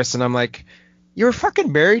Chuck Norris, and I'm like, you're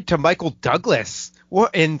fucking married to Michael Douglas.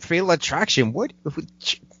 What in Fatal Attraction? What?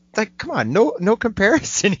 Like, come on, no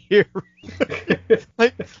comparison here.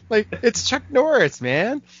 like it's Chuck Norris,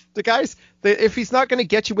 man. The guy's, if he's not going to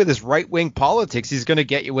get you with his right wing politics, he's going to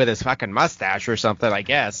get you with his fucking mustache or something. I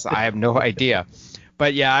guess. I have no idea.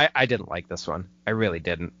 But yeah, I didn't like this one. I really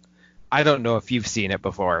didn't. I don't know if you've seen it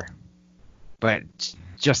before, but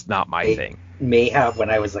just not my thing. May have when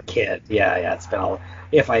I was a kid. Yeah. It's been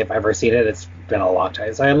if I've ever seen it, it's been a long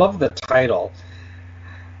time. So I love the title.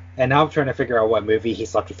 And now I'm trying to figure out what movie he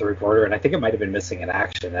slept with the reporter, and I think it might have been Missing in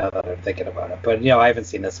Action now that I'm thinking about it. But, I haven't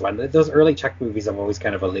seen this one. Those early Chuck movies have always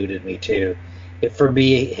kind of eluded me, too. For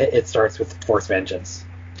me, it starts with Force Vengeance.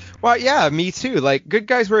 Well, yeah, me too. Like, Good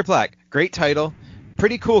Guys Wear Black. Great title.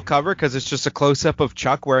 Pretty cool cover because it's just a close-up of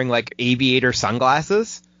Chuck wearing, like, aviator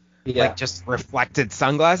sunglasses. Yeah. Like, just reflected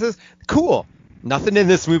sunglasses. Cool. Nothing in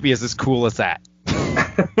this movie is as cool as that.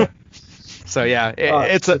 So, yeah,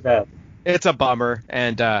 it's a bummer,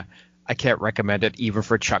 and I can't recommend it even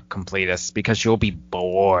for Chuck completists because you'll be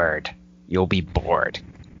bored. You'll be bored.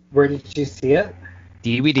 Where did you see it?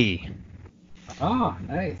 DVD. Oh,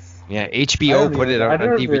 nice. Yeah, HBO put it out on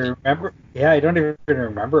DVD. I don't even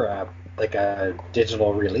remember a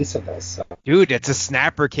digital release of this. So. Dude, it's a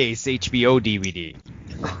snapper case HBO DVD.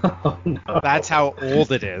 Oh, no. That's how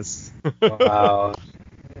old it is. Wow.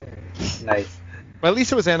 Nice. Well, at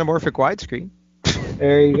least it was anamorphic widescreen.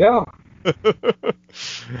 There you go.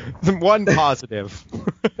 One positive.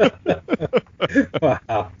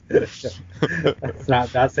 Wow. That's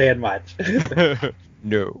not saying much.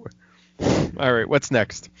 No. All right, what's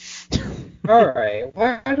next? All right,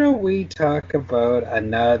 why don't we talk about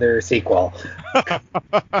another sequel?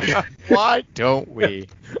 Why don't we?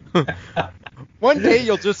 One day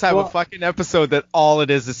you'll just have a fucking episode that all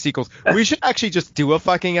it is sequels. We should actually just do a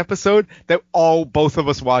fucking episode that both of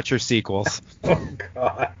us watch are sequels. Oh,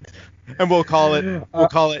 God. And we'll call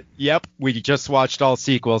it, yep, we just watched all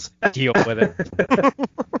sequels. Deal with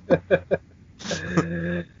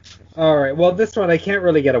it. All right. Well, this one I can't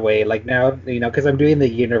really get away. Like now, because I'm doing the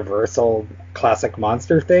Universal Classic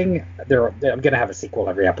Monster thing. I'm going to have a sequel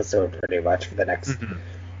every episode pretty much for the next,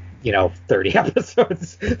 30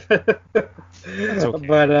 episodes. That's okay.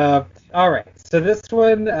 But all right. So this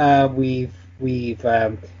one, we've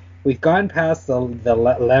gone past the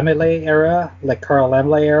Laemmle era, like Carl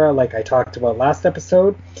Laemmle era, like I talked about last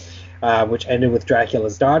episode, which ended with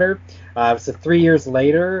Dracula's Daughter. So 3 years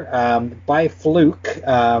later, by fluke,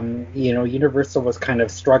 Universal was kind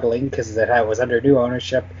of struggling because it was under new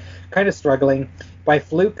ownership, kind of struggling. By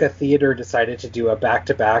fluke, a theater decided to do a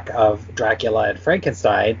back-to-back of Dracula and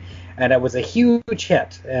Frankenstein, and it was a huge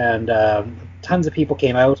hit. And tons of people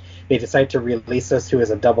came out. They decided to release those two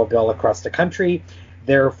as a double bill across the country,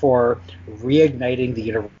 therefore reigniting the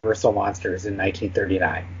Universal monsters in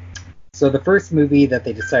 1939. So the first movie that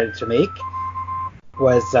they decided to make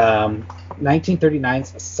was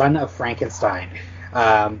 1939's Son of Frankenstein,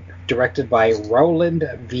 directed by Roland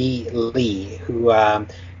V. Lee, who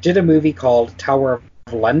did a movie called Tower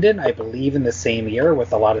of London, I believe, in the same year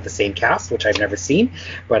with a lot of the same cast, which I've never seen,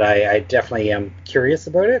 but I definitely am curious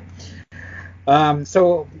about it.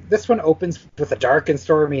 So this one opens with a dark and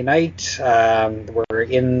stormy night. We're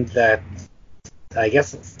in the, I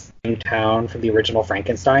guess it's the same town from the original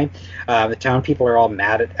Frankenstein. The town people are all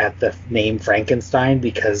mad at the name Frankenstein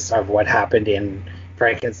because of what happened in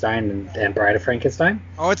Frankenstein and Bride of Frankenstein.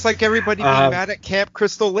 Oh, it's like everybody being mad at Camp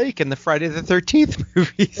Crystal Lake in the Friday the 13th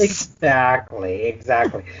movies. Exactly.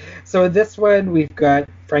 So in this one, we've got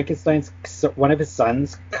Frankenstein's, one of his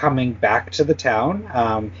sons, coming back to the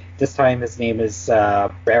town. This time his name is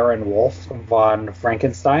Baron Wolf von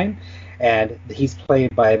Frankenstein, and he's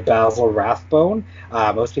played by Basil Rathbone.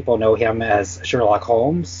 Most people know him as Sherlock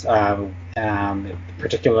Holmes,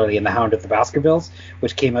 particularly in The Hound of the Baskervilles,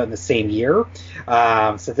 which came out in the same year.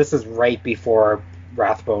 So this is right before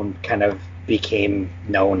Rathbone kind of became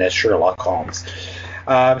known as Sherlock Holmes.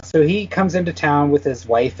 So he comes into town with his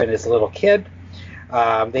wife and his little kid.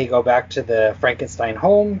 They go back to the Frankenstein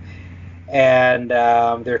home, and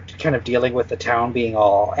they're kind of dealing with the town being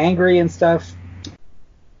all angry and stuff.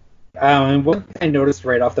 And one thing I noticed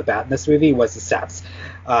right off the bat in this movie was the sets.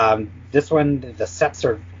 This one, the sets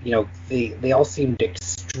are, they all seemed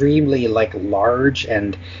extremely large,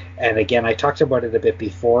 and again, I talked about it a bit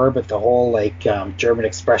before, but the whole German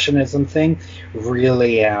expressionism thing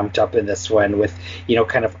really amped up in this one with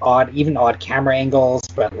kind of odd camera angles,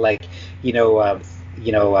 but there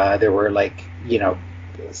were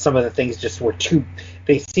some of the things just were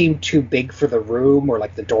they seemed too big for the room, or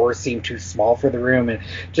the door seemed too small for the room, and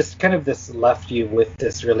just kind of this left you with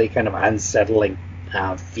this really kind of unsettling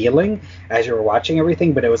feeling as you were watching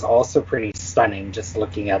everything. But it was also pretty stunning just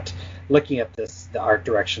looking at the art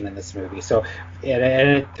direction in this movie. So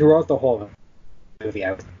and throughout the whole movie,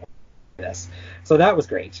 I was this. So that was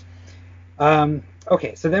great.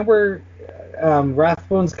 Okay, so then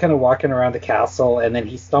Rathbone's kind of walking around the castle, and then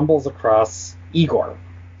he stumbles across Igor,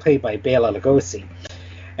 played by Bela Lugosi.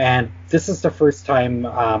 And this is the first time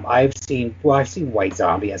I've seen White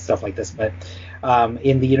Zombie and stuff like this, but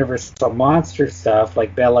in the Universal Monster stuff,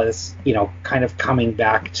 Bela is, kind of coming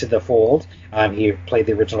back to the fold. He played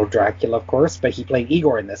the original Dracula, of course, but he played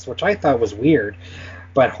Igor in this, which I thought was weird.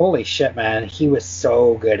 But holy shit, man, he was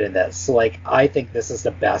so good in this. I think this is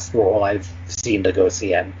the best role I've seen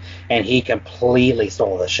Lugosi in. And he completely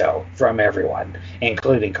stole the show from everyone,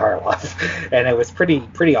 including Karloff. And it was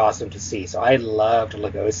pretty awesome to see. So I loved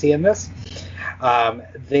Lugosi in this.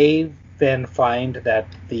 They then find that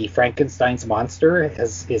the Frankenstein's monster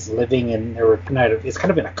is living in, or is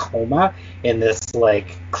kind of in a coma in this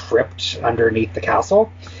crypt underneath the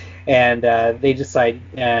castle. And they decide,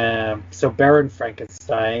 so Baron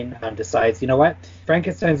Frankenstein decides, you know what,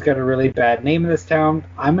 Frankenstein's got a really bad name in this town.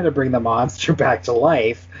 I'm going to bring the monster back to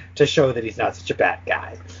life to show that he's not such a bad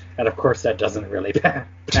guy. And of course that doesn't really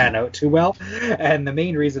pan out too well. And the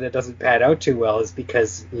main reason it doesn't pan out too well is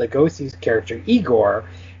because Lugosi's character Igor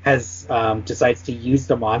decides to use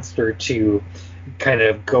the monster to kind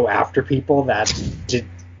of go after people that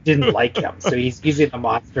didn't like him. So he's using the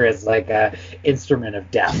monster as a instrument of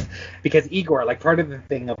death. Because Igor, part of the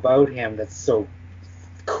thing about him that's so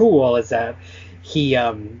cool is that he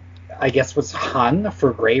I guess was hung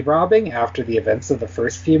for grave robbing after the events of the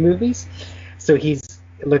first few movies. So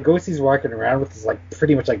Lugosi's walking around with this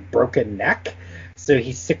pretty much broken neck. So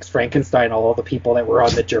he sicks Frankenstein all the people that were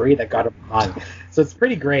on the jury that got him hung. So it's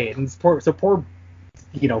pretty great. And poor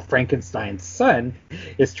Frankenstein's son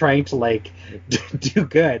is trying to do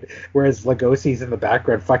good, whereas Lugosi's in the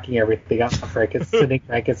background fucking everything up, sending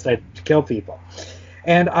Frankenstein to kill people.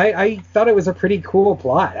 And I thought it was a pretty cool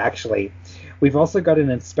plot, actually. We've also got an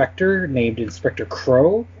inspector named Inspector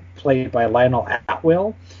Crow, played by Lionel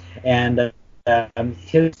Atwill, and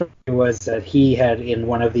his story was that he had in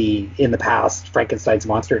the past, Frankenstein's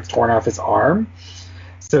monster had torn off his arm,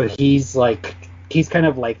 so he's kind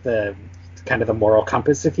of the moral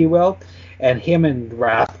compass, if you will, and him and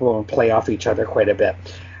Rathbone play off each other quite a bit.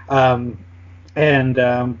 But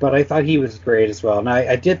I thought he was great as well. And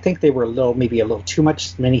I did think they were maybe a little too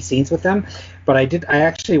many scenes with them, but I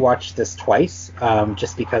actually watched this twice,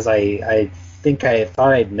 just because I think I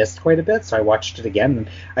thought I'd missed quite a bit, so I watched it again, and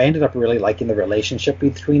I ended up really liking the relationship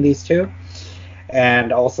between these two.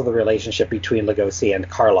 And also the relationship between Lugosi and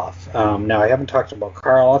Karloff. Now, I haven't talked about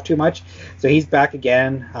Karloff too much, so he's back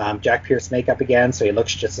again. Jack Pierce makeup again, so he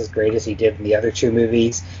looks just as great as he did in the other two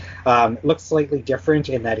movies. Looks slightly different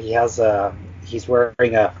in that he's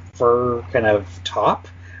wearing a fur kind of top,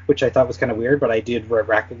 which I thought was kind of weird, but I did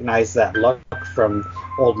recognize that look from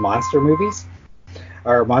old monster movies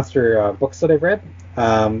or monster books that I've read.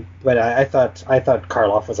 But I thought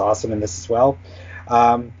Karloff was awesome in this as well.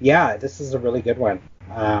 Yeah, this is a really good one.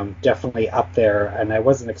 Definitely up there, and I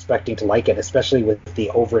wasn't expecting to like it, especially with the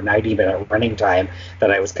over 90-minute running time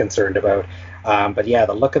that I was concerned about. But yeah,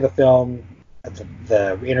 the look of the film,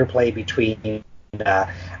 the interplay between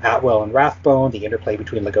Atwell and Rathbone, the interplay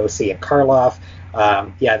between Lugosi and Karloff.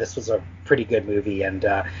 Yeah, this was a pretty good movie, and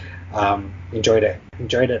enjoyed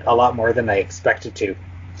it a lot more than I expected to.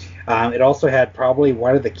 It also had probably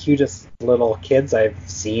one of the cutest little kids I've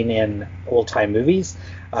seen in old-time movies.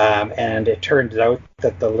 And it turned out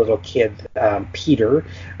that the little kid, Peter,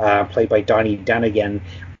 played by Donnie Dunnigan,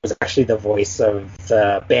 was actually the voice of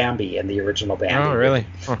Bambi in the original Bambi. Oh, really?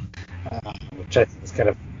 Huh. Which I think is kind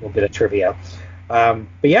of a little bit of trivia. But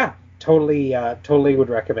yeah, totally would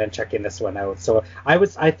recommend checking this one out. So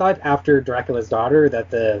I thought after Dracula's Daughter that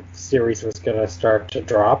the series was going to start to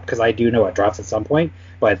drop, because I do know it drops at some point,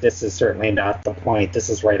 but this is certainly not the point. This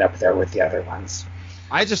is right up there with the other ones.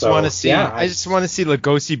 I just want to see. Yeah, I just want to see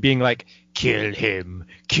Lugosi being like, kill him.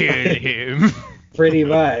 Pretty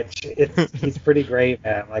much. He's pretty great,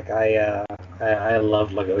 man. Like I love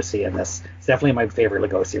Lugosi in this. It's definitely my favorite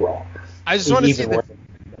Lugosi role. I just want to see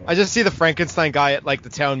I just see the Frankenstein guy at like the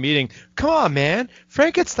town meeting. Come on, man.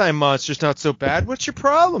 Frankenstein monster's not so bad. What's your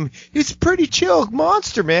problem? He's a pretty chill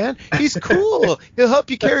monster, man. He's cool. He'll help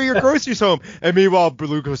you carry your groceries home. And meanwhile,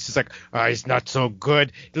 Beluga's just like, oh, he's not so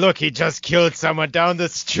good. Look, he just killed someone down the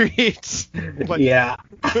street. Like, yeah.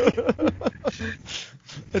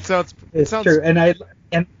 It sounds true.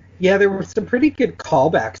 And yeah, there were some pretty good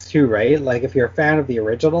callbacks too, right? Like if you're a fan of the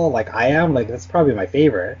original, like I am, like that's probably my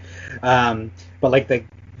favorite. But like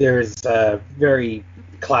there's a very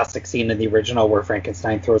classic scene in the original where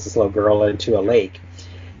Frankenstein throws this little girl into a lake,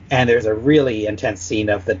 and there's a really intense scene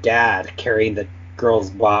of the dad carrying the girl's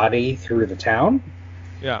body through the town.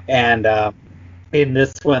 Yeah. And in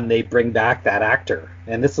this one, they bring back that actor,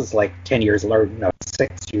 and this is like 7 years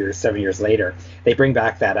later. They bring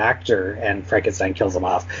back that actor, and Frankenstein kills him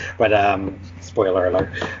off. But spoiler alert.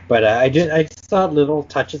 But I just thought little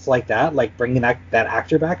touches like that, like bringing that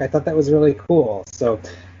actor back. I thought that was really cool. So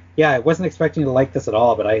yeah, I wasn't expecting to like this at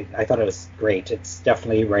all, but I thought it was great. It's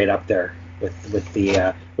definitely right up there with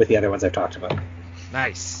the other ones I've talked about.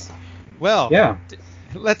 Nice. Well, yeah.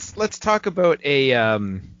 Let's talk about a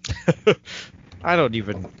I don't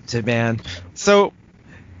even man. So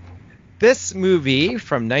this movie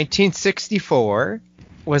from 1964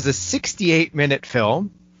 was a 68-minute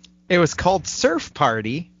film. It was called Surf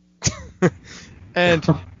Party, and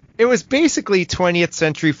it was basically 20th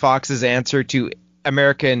Century Fox's answer to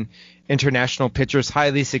American International Pictures'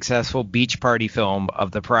 highly successful Beach Party film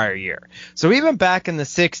of the prior year. So even back in the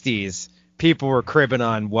 60s, people were cribbing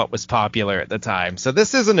on what was popular at the time. So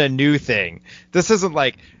this isn't a new thing. This isn't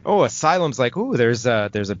like, oh, Asylum's like, oh, there's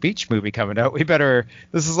a beach movie coming out.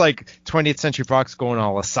 This is like 20th Century Fox going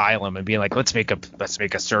all Asylum and being like, let's make a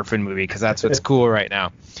surfing movie because that's what's cool right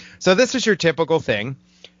now. So this is your typical thing.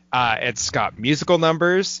 It's got musical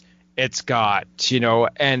numbers. It's got,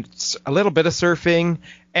 and a little bit of surfing,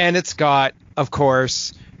 and it's got, of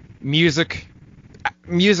course, music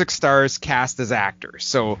stars cast as actors.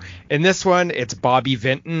 So in this one, it's Bobby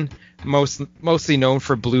Vinton, mostly known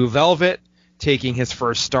for Blue Velvet, taking his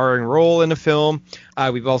first starring role in a film.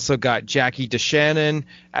 We've also got Jackie DeShannon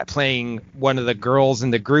playing one of the girls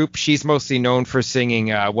in the group. She's mostly known for singing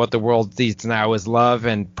What the World Needs Now Is Love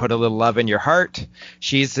and Put a Little Love in Your Heart.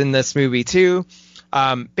 She's in this movie too.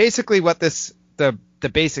 Basically what the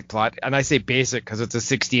basic plot, and I say basic because it's a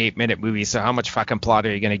 68-minute movie, so how much fucking plot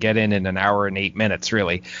are you going to get in an hour and 8 minutes,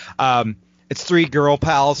 really? It's three girl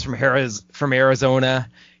pals from Arizona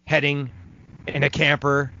heading in a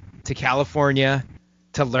camper to California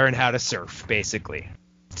to learn how to surf, basically.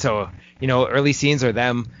 So, early scenes are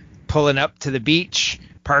them pulling up to the beach,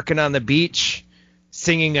 parking on the beach,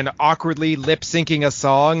 singing and awkwardly lip-syncing a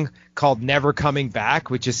song called Never Coming Back,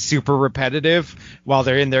 which is super repetitive while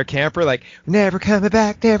they're in their camper, like, never coming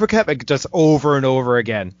back, just over and over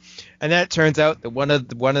again. And then it turns out that one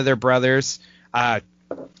of their brothers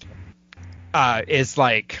is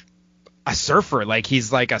like a surfer, like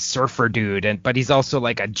he's like a surfer dude, but he's also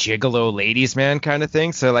like a gigolo ladies man kind of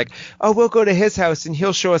thing. So like, oh, we'll go to his house and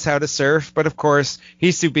he'll show us how to surf, but of course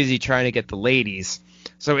he's too busy trying to get the ladies.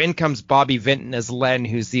 So in comes Bobby Vinton as Len,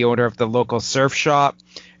 who's the owner of the local surf shop,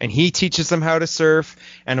 and he teaches them how to surf.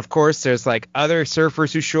 And of course, there's like other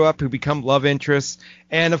surfers who show up who become love interests.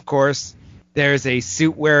 And of course, there's a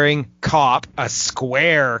suit-wearing cop, a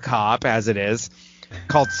square cop as it is,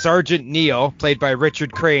 called Sergeant Neil, played by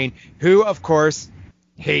Richard Crane, who, of course,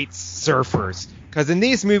 hates surfers. Because in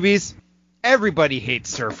these movies, everybody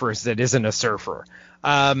hates surfers that isn't a surfer.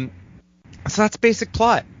 So that's basic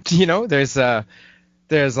plot. You know, there's a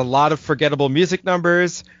lot of forgettable music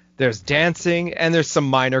numbers, there's dancing, and there's some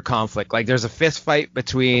minor conflict. Like there's a fist fight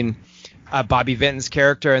between Bobby Vinton's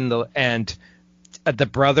character and the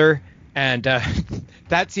brother, and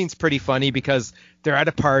that scene's pretty funny because they're at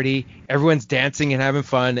a party, everyone's dancing and having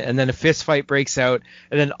fun, and then a fist fight breaks out,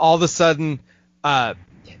 and then all of a sudden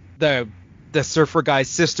the surfer guy's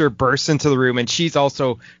sister bursts into the room, and she's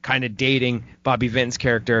also kind of dating Bobby Vinton's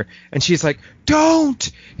character, and she's like,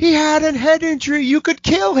 "Don't! He had a head injury. You could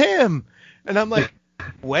kill him." And I'm like,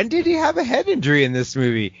 when did he have a head injury in this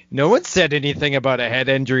movie? No one said anything about a head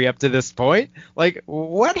injury up to this point. Like,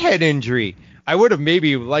 what head injury? I would have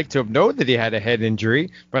maybe liked to have known that he had a head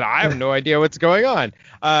injury, but I have no idea what's going on.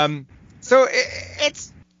 So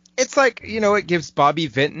it's like, you know, it gives Bobby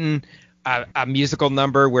Vinton a musical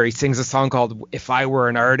number where he sings a song called If I Were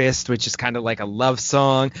an Artist, which is kind of like a love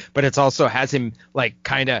song, but it also has him like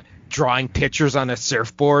kind of drawing pictures on a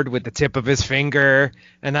surfboard with the tip of his finger.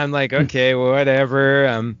 And I'm like, okay, whatever.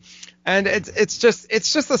 And it's just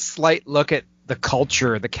a slight look at the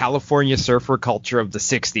culture, the California surfer culture of the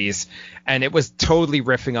 60s. And it was totally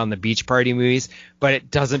riffing on the Beach Party movies, but it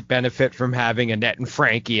doesn't benefit from having Annette and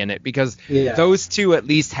Frankie in it because those two at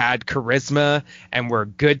least had charisma and were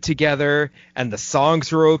good together, and the songs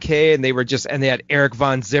were okay, and they had Eric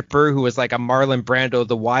Von Zipper, who was like a Marlon Brando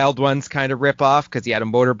The Wild Ones kind of ripoff because he had a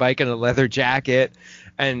motorbike and a leather jacket.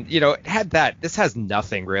 And, you know, it had that. This has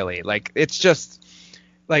nothing really. Like, it's just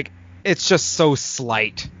so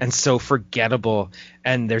slight and so forgettable,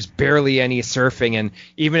 and there's barely any surfing, and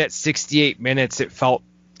even at 68 minutes it felt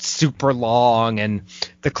super long, and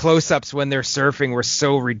the close-ups when they're surfing were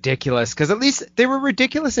so ridiculous, because at least they were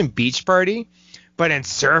ridiculous in Beach Party, but in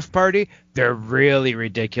Surf Party they're really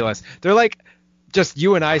ridiculous. They're like just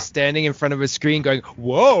you and I standing in front of a screen going,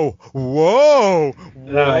 whoa, whoa,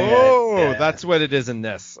 whoa. Yeah. That's what it is in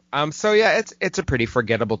this. So yeah, it's a pretty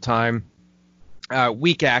forgettable time.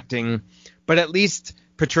 Weak acting, but at least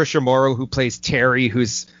Patricia Morrow, who plays Terry,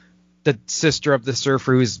 who's the sister of the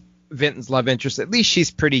surfer, who's Vinton's love interest, at least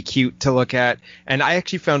she's pretty cute to look at. And I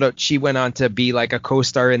actually found out she went on to be like a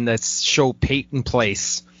co-star in the show Peyton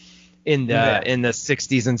Place in the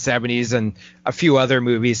 60s and 70s, and a few other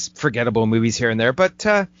movies, forgettable movies here and there. But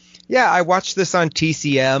yeah, I watched this on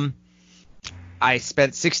TCM. I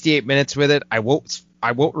spent 68 minutes with it. I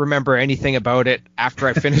won't remember anything about it after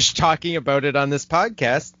I finish talking about it on this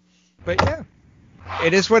podcast. But yeah,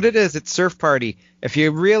 it is what it is. It's Surf Party. If you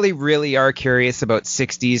really, really are curious about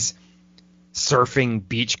 60s surfing,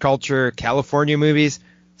 beach culture, California movies,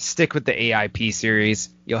 stick with the AIP series.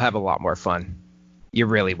 You'll have a lot more fun. You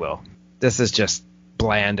really will. This is just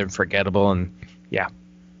bland and forgettable, and yeah.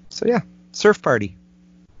 So yeah, Surf Party.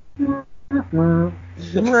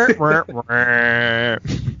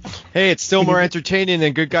 Hey, it's still more entertaining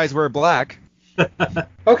than Good Guys Wear Black.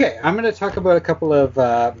 Okay, I'm going to talk about a couple of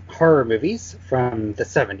horror movies from the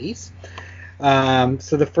 70s.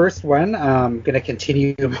 So the first one, I'm going to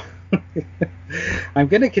continue. I'm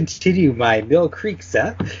going to continue my Mill Creek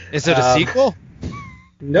set. Is it a sequel?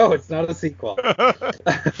 No, it's not a sequel.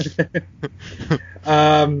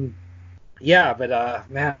 Yeah, but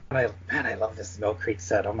man, I love this Mill Creek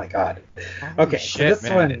set. Oh my god. Okay, shit, so this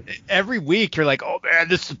man. one, every week you're like, oh man,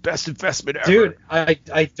 this is the best investment ever. Dude,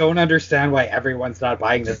 I don't understand why everyone's not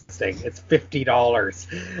buying this thing. It's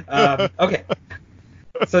 $50. Okay,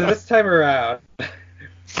 so this time around,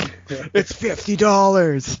 it's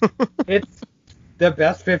 $50. It's the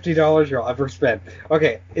best $50 you'll ever spend.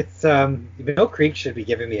 Okay, it's Mill Creek should be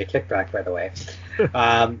giving me a kickback, by the way.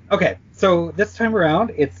 Okay, so this time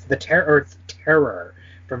around, it's Terror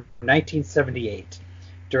from 1978,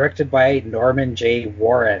 directed by Norman J.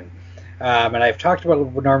 Warren. And I've talked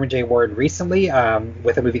about Norman J. Warren recently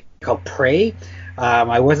with a movie called Prey.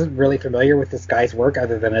 I wasn't really familiar with this guy's work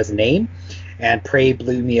other than his name, and Prey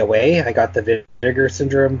blew me away. I got the Vinegar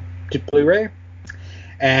Syndrome Blu-ray,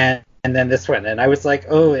 and then this one, and I was like,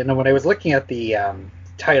 oh, and when I was looking at the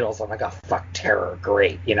titles, I'm like, oh fuck, Terror,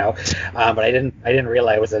 great, you know. But I didn't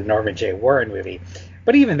realize it was a Norman J. Warren movie.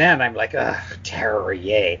 But even then, I'm like, ugh, Terror,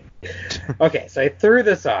 yay. Okay, so I threw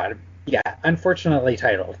this on. Yeah, unfortunately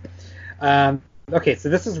titled. Okay, so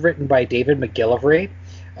this is written by David McGillivray,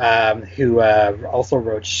 who also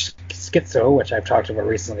wrote Schizo, which I've talked about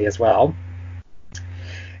recently as well.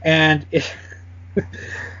 And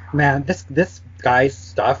man, this guy's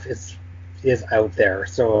stuff is out there,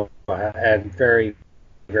 so and very,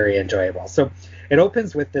 very enjoyable. So it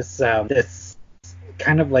opens with this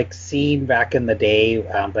kind of like seen back in the day,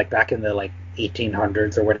 like back in the like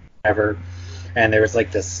 1800s or whatever. And there was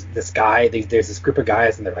like this guy. There's this group of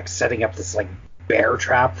guys, and they're like setting up this like bear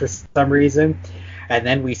trap for some reason. And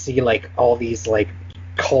then we see like all these like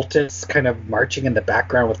cultists kind of marching in the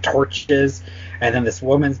background with torches, and then this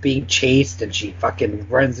woman's being chased, and she fucking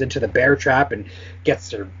runs into the bear trap and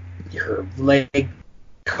gets her leg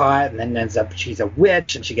caught, and then ends up she's a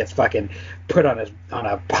witch, and she gets fucking put on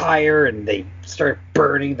a pyre, and they start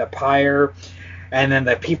burning the pyre. And then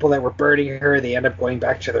the people that were burning her, they end up going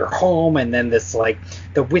back to their home, and then this like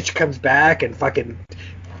the witch comes back and fucking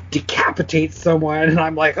decapitates someone, and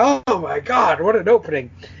I'm like, oh my god, what an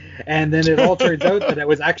opening! And then it all turns out that it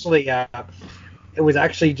was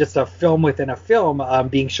actually just a film within a film,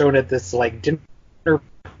 being shown at this like dinner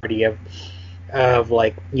party of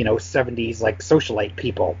like 70s like socialite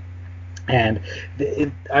people. And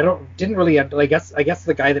I guess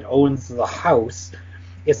the guy that owns the house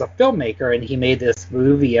is a filmmaker, and he made this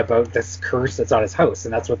movie about this curse that's on his house,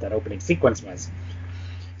 and that's what that opening sequence was.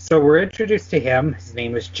 So we're introduced to him. His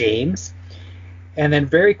name is James, and then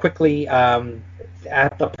very quickly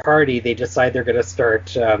at the party they decide they're going to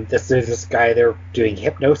start there's this guy there doing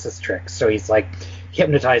hypnosis tricks, so he's like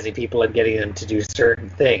hypnotizing people and getting them to do certain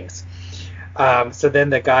things. So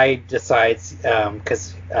then the guy decides,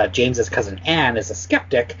 because James's cousin Anne is a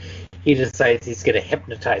skeptic, he decides he's going to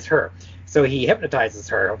hypnotize her. So he hypnotizes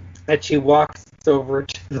her, and she walks over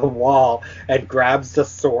to the wall and grabs the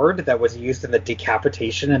sword that was used in the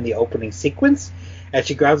decapitation in the opening sequence. And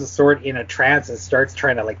she grabs the sword in a trance and starts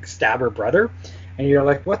trying to like stab her brother. And you're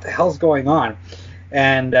like, what the hell's going on?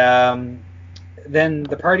 And then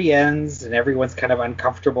the party ends, and everyone's kind of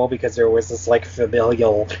uncomfortable because there was this like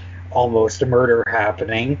familial almost murder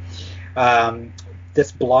happening.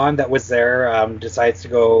 This blonde that was there decides to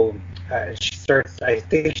go. I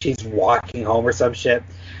think she's walking home or some shit.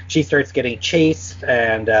 She starts getting chased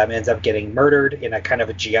and ends up getting murdered in a kind of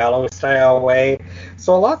a giallo style way.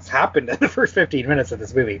 So a lot's happened in the first 15 minutes of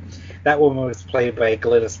this movie. That woman was played by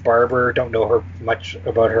Glynis Barber. Don't know her much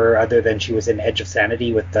about her other than she was in Edge of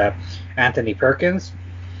Sanity with Anthony Perkins.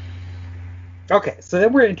 Okay, so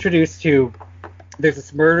then we're introduced to, there's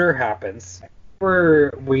this murder happens,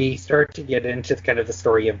 where we start to get into kind of the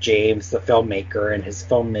story of James, the filmmaker, and his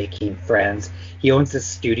filmmaking friends. He owns this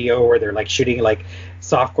studio where they're like shooting like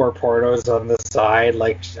softcore pornos on the side,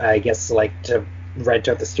 like I guess like to rent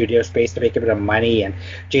out the studio space to make a bit of money. And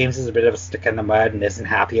James is a bit of a stick in the mud and isn't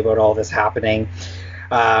happy about all this happening.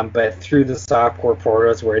 But through the softcore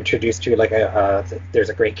pornos, we're introduced to like there's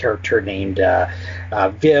a great character named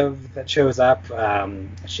Viv that shows up.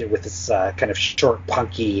 She with this kind of short,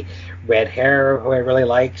 punky red hair, who I really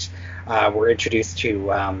liked. We're introduced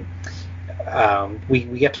to we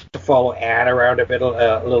get to follow Anne around a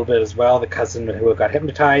little bit as well, the cousin who got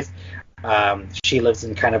hypnotized. She lives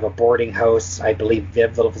in kind of a boarding house. I believe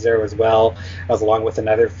Viv lives there as well, as along with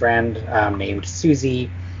another friend named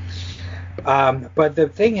Susie. But the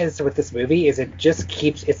thing is with this movie is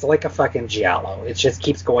it's like a fucking giallo. It just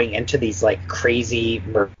keeps going into these like crazy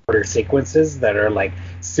murder sequences that are like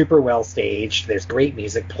super well staged. There's great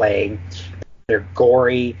music playing. They're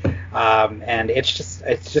gory. And it's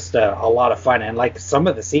just a lot of fun. And like some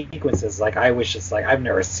of the sequences, like I was just like, I've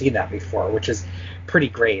never seen that before, which is pretty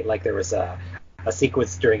great. Like there was a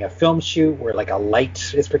sequence during a film shoot where like a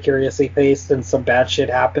light is precariously placed and some bad shit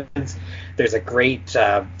happens. There's a great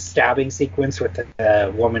stabbing sequence with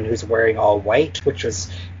a woman who's wearing all white, which was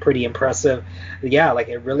pretty impressive. Yeah, like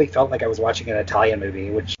it really felt like I was watching an Italian movie,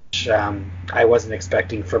 which I wasn't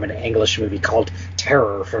expecting from an English movie called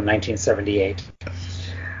Terror from 1978.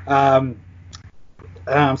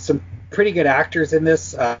 Some pretty good actors in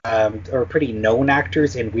this, or pretty known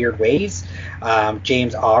actors in weird ways.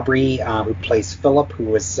 James Aubrey, who plays Philip, who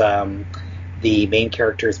was the main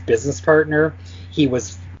character's business partner. He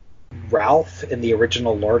was Ralph in the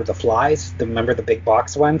original Lord of the Flies. Remember the big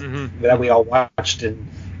box one that we all watched in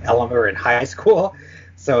elementary and high school?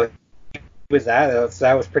 So he was that. So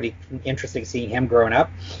that was pretty interesting seeing him growing up.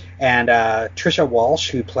 And Trisha Walsh,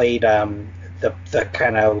 who played the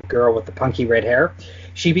kind of girl with the punky red hair.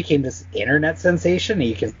 She became this internet sensation.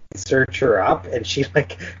 You can search her up, and she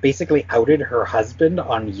like basically outed her husband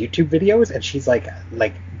on YouTube videos, and she's like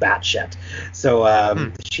batshit.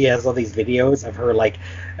 So she has all these videos of her like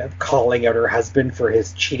calling out her husband for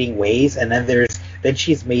his cheating ways, and then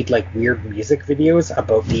she's made like weird music videos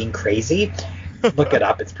about being crazy. Look it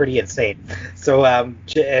up; it's pretty insane. So and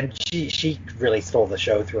she really stole the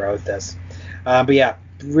show throughout this. But yeah.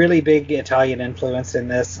 Really big Italian influence in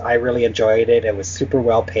this. I really enjoyed it. It was super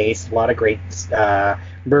well paced, a lot of great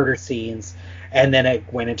murder scenes, and then it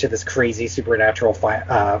went into this crazy supernatural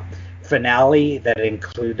finale that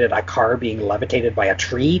included a car being levitated by a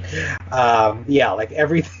tree. Yeah, like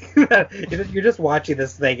everything. You're just watching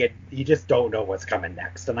this thing and you just don't know what's coming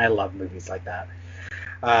next, and I love movies like that.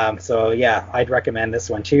 So yeah, I'd recommend this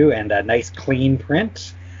one too, and a nice clean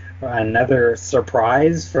print. Another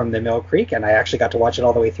surprise from the Mill Creek, and I actually got to watch it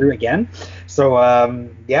all the way through again. So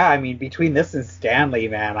yeah, I mean, between this and Stanley,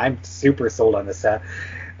 man, I'm super sold on this set.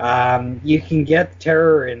 You can get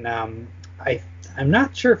Terror in I'm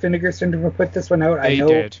not sure if Vinegar Syndrome will put this one out. I know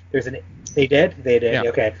did. They did. Yeah.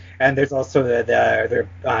 Okay. And there's also the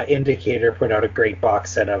Indicator put out a great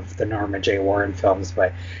box set of the Norman J. Warren films.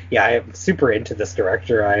 But yeah, I'm super into this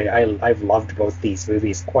director. I've loved both these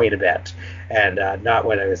movies quite a bit, and not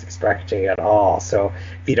what I was expecting at all. So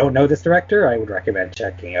if you don't know this director, I would recommend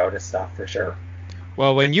checking out his stuff for sure.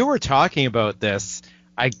 Well, when you were talking about this,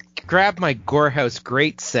 I grabbed my Gorehouse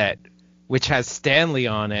Great set, which has Stanley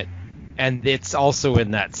on it, and it's also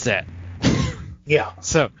in that set. Yeah.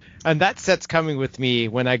 And that set's coming with me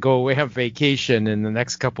when I go away on vacation in the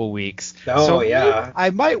next couple weeks. Oh, so yeah.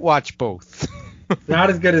 I might watch both.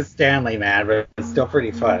 Not as good as Stanley, man, but it's still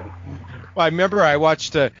pretty fun. Well, I remember I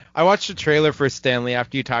watched a trailer for Stanley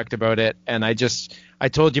after you talked about it, and I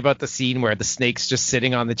told you about the scene where the snake's just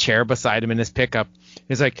sitting on the chair beside him in his pickup.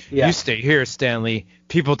 He's like, Yeah. You stay here, Stanley.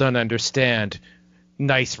 People don't understand.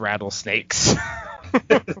 Nice rattlesnakes.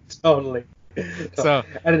 Totally. So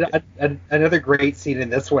and another great scene in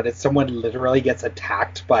this one is someone literally gets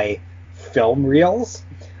attacked by film reels,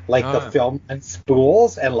 like the film and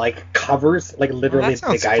spools, and like covers, like literally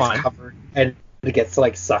the guy's fun. covered and it gets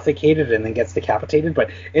like suffocated and then gets decapitated. But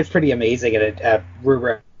it's pretty amazing, and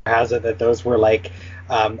rumor has it that those were like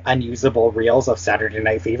unusable reels of Saturday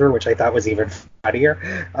Night Fever, which I thought was even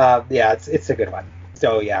funnier. Yeah, it's a good one.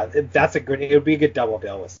 So yeah, it would be a good double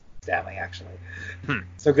bill with Stanley, actually.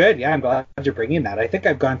 So good. Yeah, I'm glad you're bringing that. I think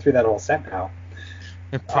I've gone through that whole set now.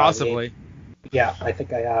 Possibly. Yeah, I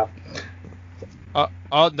think I have.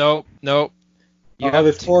 No.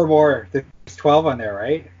 There's 4 more. There's 12 on there,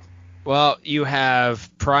 right? Well, you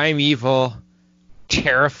have Primeval,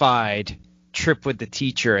 Terrified, Trip with the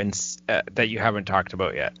Teacher, and that you haven't talked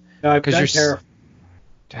about yet. No, I've done Terrified.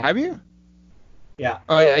 Have you? Yeah.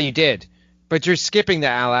 Oh, yeah, you did. But you're skipping the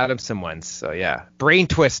Al Adamson ones, so yeah. Brain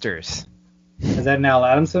Twisters. Is that an Al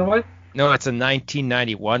Adamson one? No, it's a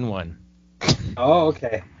 1991 one. Oh,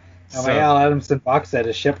 okay. Now, my Al Adamson box set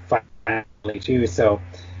is shipped finally, too, so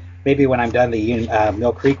maybe when I'm done the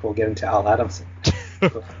Mill Creek, we'll get into Al Adamson.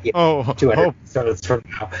 Yeah, 200 episodes from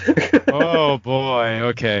now. Oh, boy.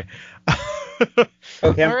 Okay.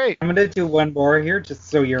 Okay, All right. I'm going to do one more here, just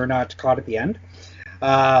so you're not caught at the end.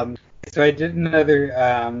 So I did another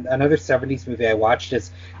 70s movie I watched.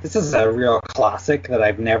 This is a real classic that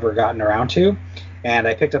I've never gotten around to, and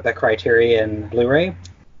I picked up that Criterion Blu-ray.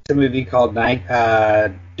 It's a movie called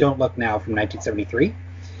Don't Look Now from 1973,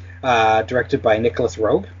 directed by Nicholas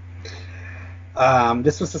Roeg.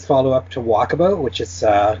 This was his follow-up to Walkabout, which is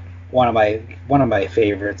one of my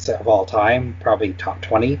favorites of all time, probably top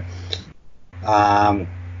 20. Have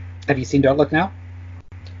you seen Don't Look Now?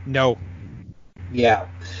 No.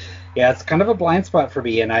 Yeah, it's kind of a blind spot for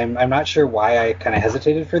me, and I'm not sure why I kind of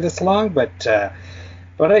hesitated for this long, but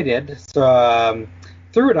I did. So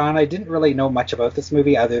threw it on. I didn't really know much about this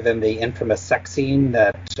movie other than the infamous sex scene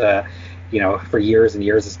that for years and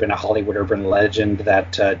years has been a Hollywood urban legend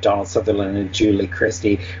that Donald Sutherland and Julie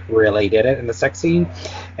Christie really did it in the sex scene,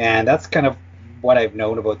 and that's kind of what I've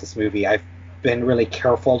known about this movie. I've been really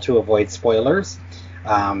careful to avoid spoilers.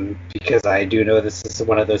 Because I do know this is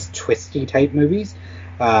one of those twisty type movies,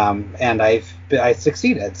 and I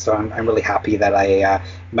succeeded. So I'm really happy that I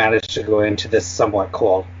managed to go into this somewhat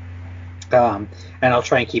cold, and I'll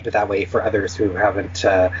try and keep it that way for others who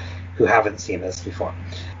haven't seen this before.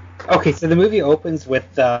 Okay, so the movie opens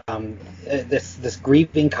with this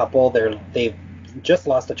grieving couple. They've just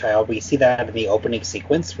lost a child. We see that in the opening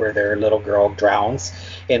sequence where their little girl drowns,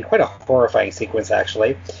 in quite a horrifying sequence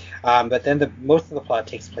actually. But then most of the plot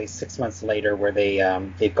takes place 6 months later, where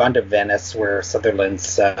they've gone to Venice, where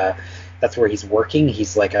Sutherland's that's where he's working.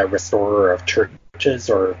 He's like a restorer of churches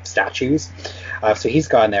or statues, so he's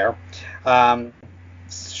gone there.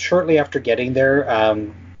 Shortly after getting there,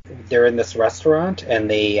 they're in this restaurant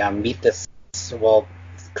and they meet this. Well,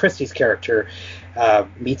 Christie's character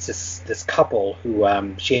meets this couple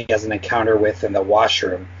who she has an encounter with in the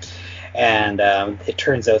washroom, and it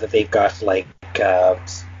turns out that they've got like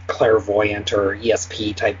clairvoyant or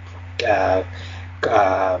ESP type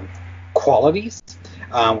qualities,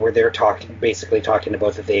 where they're basically talking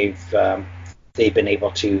about that they've they've been able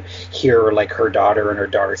to hear like her daughter and her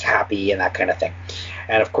daughter's happy and that kind of thing.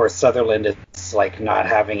 And of course, Sutherland is like not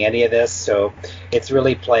having any of this, so it's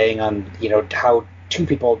really playing on, you know, how two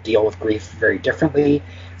people deal with grief very differently.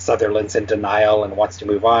 Sutherland's in denial and wants to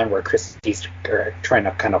move on, where Christie's trying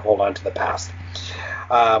to kind of hold on to the past.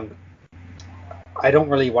 I don't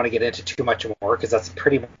really want to get into too much more because that's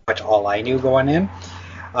pretty much all I knew going in.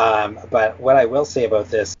 But what I will say about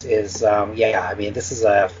this is, I mean, this is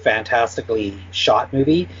a fantastically shot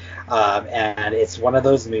movie, and it's one of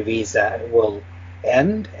those movies that will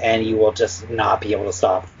end and you will just not be able to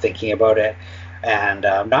stop thinking about it, and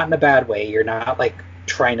not in a bad way. You're not like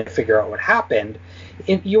trying to figure out what happened.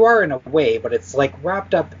 You are in a way, but it's like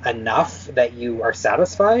wrapped up enough that you are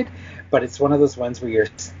satisfied. But it's one of those ones where you're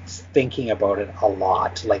thinking about it a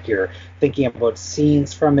lot. Like you're thinking about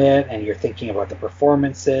scenes from it, and you're thinking about the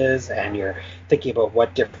performances, and you're thinking about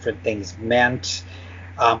what different things meant,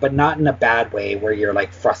 but not in a bad way where you're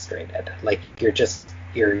like frustrated. Like you're just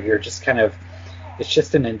kind of, it's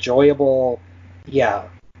just an enjoyable,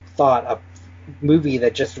 thought, a movie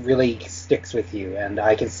that just really sticks with you. And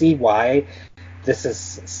I can see why this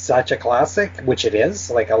is such a classic, which it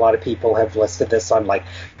is. Like a lot of people have listed this on like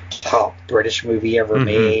top British movie ever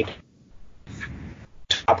made,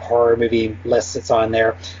 top horror movie lists. It's on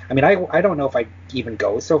there. I mean, I don't know if I even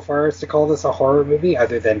go so far as to call this a horror movie,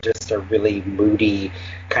 other than just a really moody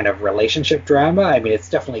kind of relationship drama. I mean, it's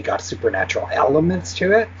definitely got supernatural elements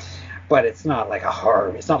to it, but it's not like a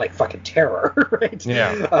horror. It's not like fucking Terror, right?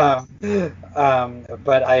 Yeah.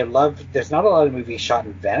 But I love. There's not a lot of movies shot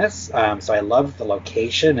in Venice, so I love the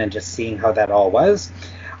location and just seeing how that all was.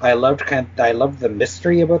 I loved the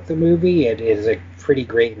mystery about the movie. It is a pretty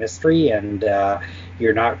great mystery, and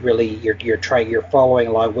you're not really you're following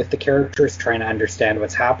along with the characters, trying to understand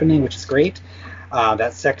what's happening, which is great.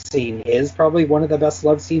 That sex scene is probably one of the best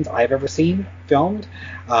love scenes I've ever seen filmed.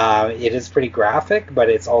 It is pretty graphic, but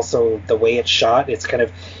it's also the way it's shot. It's kind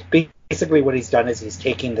of basically what he's done is he's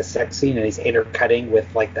taking the sex scene and he's intercutting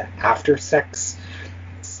with like the after sex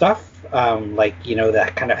stuff, like, you know,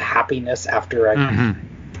 that kind of happiness after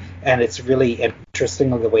and it's really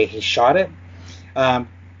interesting the way he shot it.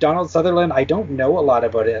 Donald Sutherland, I don't know a lot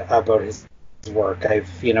about his work.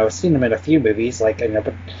 I've, you know, seen him in a few movies, like,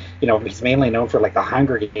 but, you know, he's mainly known for like the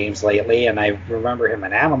Hunger Games lately, and I remember him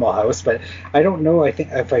in Animal House, but I don't know. I think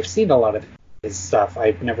if I've seen a lot of his stuff,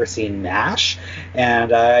 I've never seen MASH,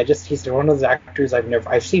 and he's one of those actors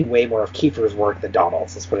I've seen way more of Kiefer's work than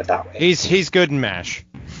Donald's. Let's put it that way. He's good in MASH.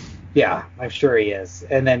 Yeah, I'm sure he is.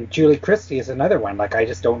 And then Julie Christie is another one. Like, I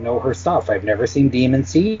just don't know her stuff. I've never seen Demon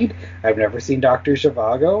Seed. I've never seen Dr.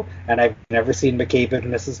 Zhivago. And I've never seen McCabe and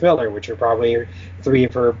Mrs. Miller, which are probably three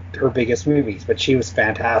of her biggest movies. But she was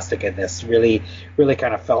fantastic in this. Really, really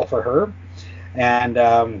kind of fell for her. And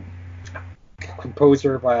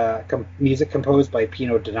music composed by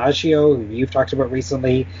Pino Donaggio, who you've talked about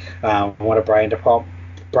recently. One of Brian De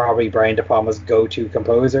Palma's go-to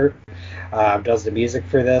composer. Does the music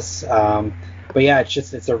for this. But yeah,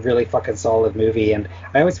 it's a really fucking solid movie, and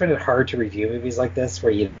I always find it hard to review movies like this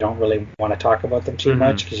where you don't really want to talk about them too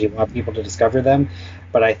much because you want people to discover them.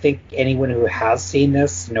 But I think anyone who has seen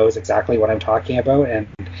this knows exactly what I'm talking about and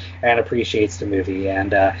appreciates the movie.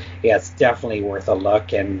 And it's definitely worth a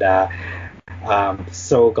look, and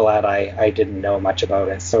so glad I didn't know much about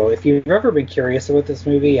it. So if you've ever been curious about this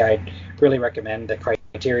movie, I'd really recommend the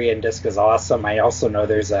Criterion disc. Is awesome. I also know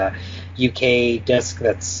there's a UK disc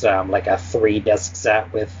that's like a 3-disc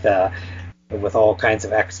set with all kinds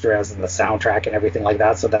of extras and the soundtrack and everything like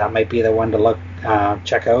that. So that might be the one to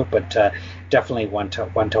check out. But definitely one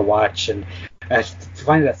to watch. And I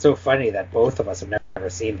find that so funny that both of us have never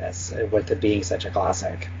seen this, with it being such a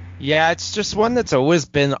classic. Yeah, it's just one that's always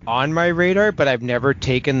been on my radar, but I've never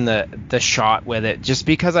taken the shot with it, just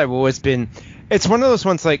because I've always been. It's one of those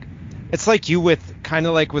ones, like, it's like you with kind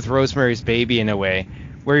of like with Rosemary's Baby in a way,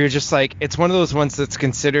 where you're just like, it's one of those ones that's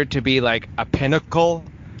considered to be like a pinnacle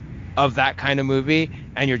of that kind of movie,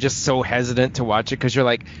 and you're just so hesitant to watch it because you're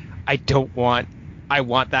like, I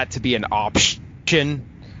want that to be an option.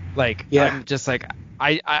 Like, yeah. I'm just like,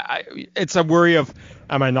 I it's a worry of,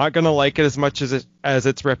 am I not gonna like it as much as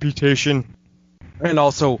its reputation? And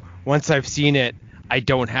also, once I've seen it, I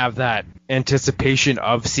don't have that anticipation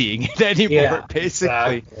of seeing it anymore,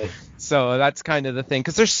 basically. Exactly. So that's kind of the thing,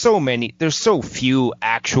 because there's so few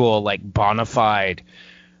actual like bona fide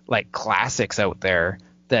like classics out there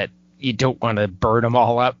that you don't want to burn them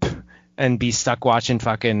all up and be stuck watching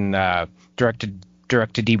fucking direct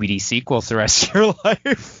to DVD sequels the rest of your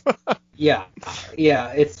life. Yeah,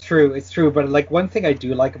 it's true. But like, one thing I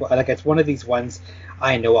do like about, like, it's one of these ones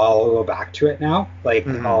I know I'll go back to it now. Like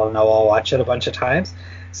I'll watch it a bunch of times.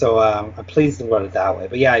 So I'm pleased about it that way.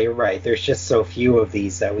 But yeah, you're right. There's just so few of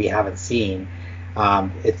these that we haven't seen.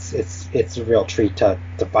 It's a real treat to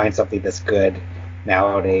find something that's good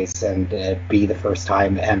nowadays and be the first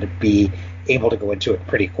time and be able to go into it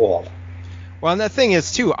pretty cold. Well, and the thing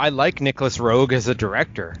is too, I like Nicholas Roeg as a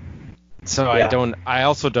director. So yeah. I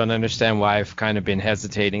also don't understand why I've kind of been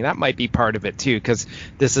hesitating. That might be part of it too, because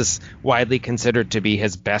this is widely considered to be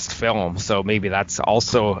his best film. So maybe that's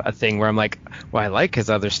also a thing where I'm like, well, I like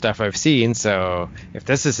his other stuff I've seen. So if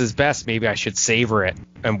this is his best, maybe I should savor it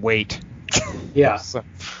and wait. Yeah. So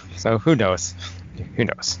who knows? Who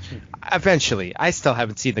knows? Eventually. I still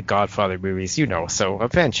haven't seen the Godfather movies, so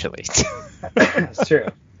eventually. It's true.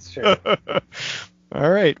 It's true. All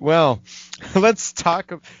right. Well, let's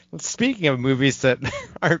talk. Speaking of movies that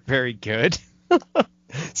aren't very good,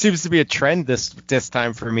 seems to be a trend this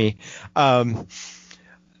time for me.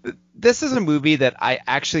 This is a movie that I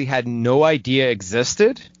actually had no idea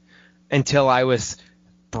existed until I was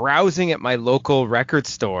browsing at my local record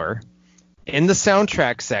store in the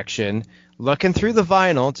soundtrack section, looking through the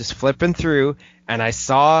vinyl, just flipping through, and I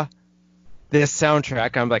saw this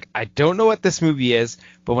soundtrack. I'm like, I don't know what this movie is,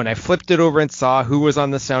 but when I flipped it over and saw who was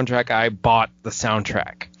on the soundtrack, I bought the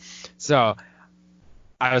soundtrack. So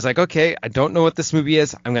I was like, okay, I don't know what this movie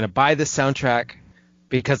is. I'm going to buy this soundtrack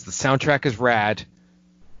because the soundtrack is rad.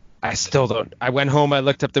 I still don't. I went home, I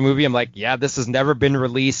looked up the movie. I'm like, yeah, this has never been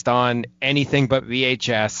released on anything but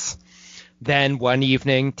VHS. Then one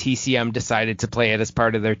evening, TCM decided to play it as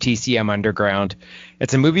part of their TCM Underground.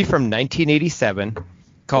 It's a movie from 1987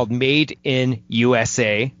 called Made in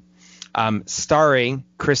USA, starring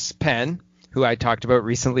Chris Penn, who I talked about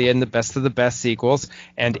recently in the Best of the Best sequels,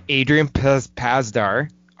 and Adrian Pasdar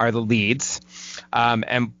are the leads.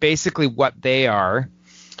 And basically what they are,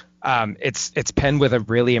 it's Penn with a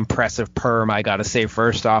really impressive perm, I gotta say,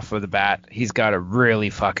 first off of the bat. He's got a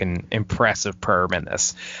really fucking impressive perm in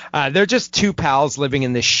this. They're just two pals living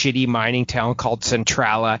in this shitty mining town called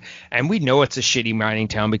Centrala, and we know it's a shitty mining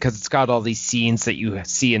town because it's got all these scenes that you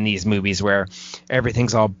see in these movies where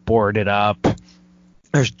everything's all boarded up.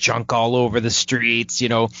 There's junk all over the streets.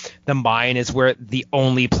 The mine is the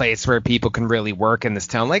only place where people can really work in this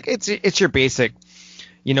town. Like it's your basic,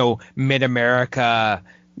 mid-America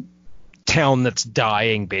town that's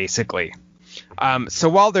dying, basically. So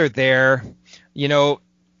while they're there, they're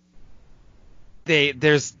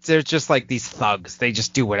just like these thugs. They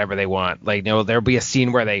just do whatever they want. Like, there'll be a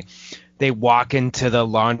scene where they walk into the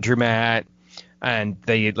laundromat and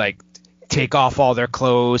they like take off all their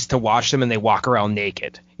clothes to wash them and they walk around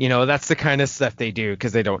naked. That's the kind of stuff they do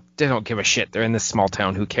because they don't give a shit. They're in this small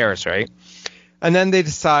town. Who cares, right? And then they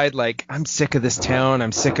decide, like, I'm sick of this town.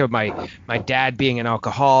 I'm sick of my dad being an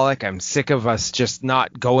alcoholic. I'm sick of us just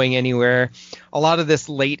not going anywhere. A lot of this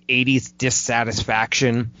late 80s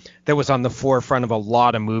dissatisfaction that was on the forefront of a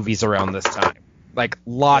lot of movies around this time. Like,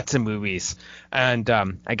 lots of movies. And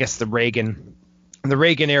I guess the Reagan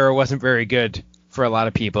era wasn't very good for a lot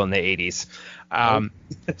of people in the 80s.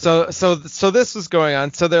 So this was going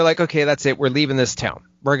on. So they're like, okay, that's it. We're leaving this town.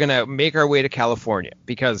 We're going to make our way to California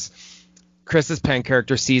because Chris's Penn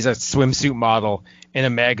character sees a swimsuit model in a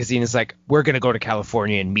magazine. Is like, we're going to go to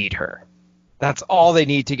California and meet her. That's all they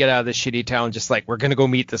need to get out of this shitty town. Just like, we're going to go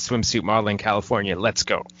meet the swimsuit model in California. Let's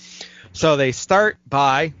go. So they start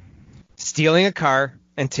by stealing a car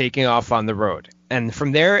and taking off on the road. And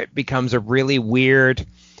from there, it becomes a really weird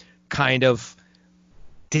kind of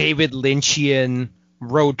David Lynchian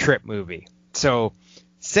road trip movie. So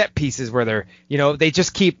set pieces where they're, they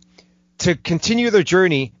just keep to continue their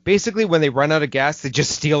journey. Basically, when they run out of gas, they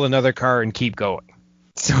just steal another car and keep going.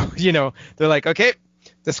 So, they're like, okay,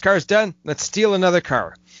 this car's done. Let's steal another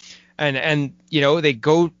car. And they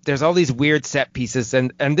go, there's all these weird set pieces.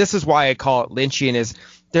 And this is why I call it Lynchian is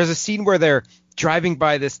there's a scene where they're driving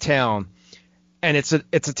by this town and it's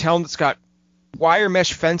a town that's got wire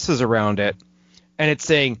mesh fences around it. And it's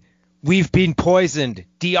saying, we've been poisoned,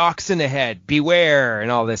 dioxin ahead, beware, and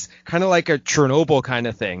all this, kind of like a Chernobyl kind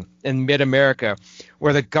of thing in mid-America,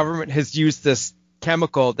 where the government has used this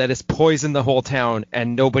chemical that has poisoned the whole town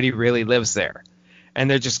and nobody really lives there. And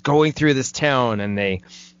they're just going through this town, and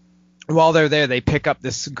while they're there, they pick up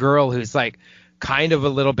this girl who's like kind of a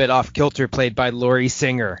little bit off kilter, played by Laurie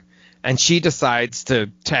Singer, and she decides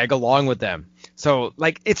to tag along with them. So,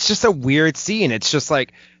 like, it's just a weird scene. It's just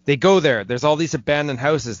like, they go there. There's all these abandoned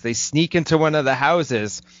houses. They sneak into one of the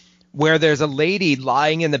houses where there's a lady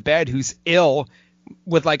lying in the bed who's ill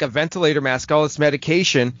with like a ventilator mask, all this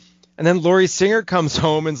medication. And then Laurie Singer comes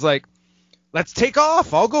home and's like, let's take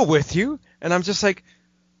off. I'll go with you. And I'm just like,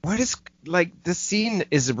 what is, like, this scene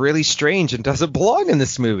is really strange and doesn't belong in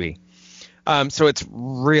this movie. So it's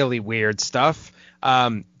really weird stuff.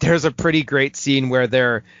 There's a pretty great scene where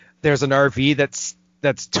there's an RV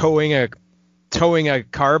that's towing a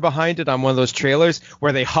car behind it on one of those trailers,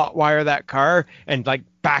 where they hotwire that car and like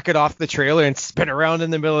back it off the trailer and spin around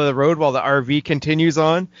in the middle of the road while the RV continues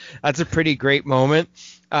on. That's a pretty great moment.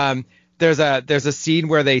 There's a scene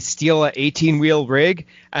where they steal a 18-wheel rig,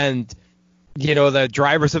 and the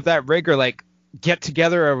drivers of that rig are like, get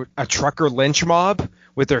together a trucker lynch mob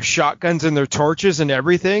with their shotguns and their torches and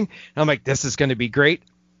everything. And I'm like, this is going to be great.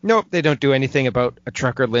 Nope, they don't do anything about a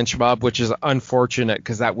trucker lynch mob, which is unfortunate,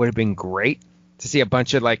 because that would have been great to see a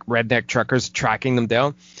bunch of like redneck truckers tracking them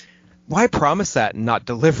down. Why promise that and not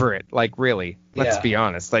deliver it? Like, really, let's be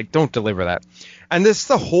honest. Like, don't deliver that. And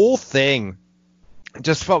the whole thing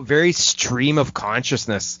just felt very stream of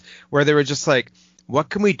consciousness, where they were just like, what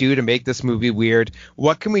can we do to make this movie weird?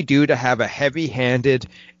 What can we do to have a heavy-handed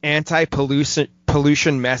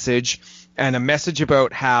anti-pollution message, and a message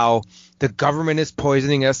about how the government is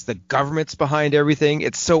poisoning us, the government's behind everything.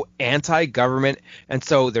 It's so anti-government, and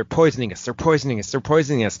so they're poisoning us,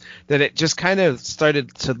 that it just kind of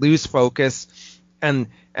started to lose focus, and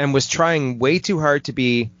was trying way too hard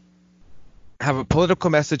to have a political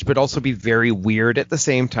message, but also be very weird at the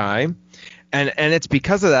same time. And it's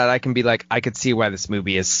because of that I can be like, I could see why this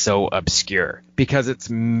movie is so obscure, because it's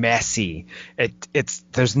messy.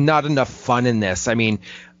 There's not enough fun in this. I mean,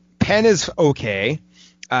 Penn is okay.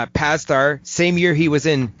 Pasdar, same year he was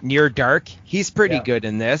in Near Dark, he's pretty good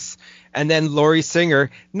in this. And then Laurie Singer,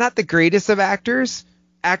 not the greatest of actresses,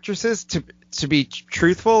 to be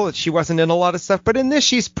truthful. She wasn't in a lot of stuff, but in this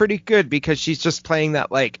she's pretty good, because she's just playing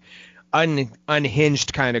that like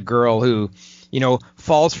unhinged kind of girl who,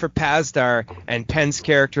 falls for Pasdar, and Penn's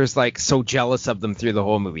character is like so jealous of them through the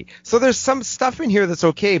whole movie. So there's some stuff in here that's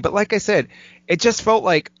okay, but like I said, it just felt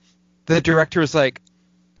like the director was like,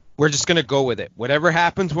 we're just going to go with it. Whatever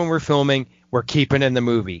happens when we're filming, we're keeping in the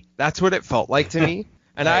movie. That's what it felt like to me.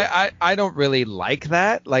 And I don't really like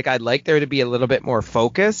that. Like, I'd like there to be a little bit more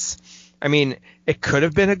focus. I mean, it could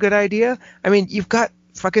have been a good idea. I mean, you've got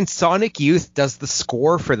fucking Sonic Youth does the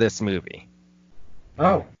score for this movie.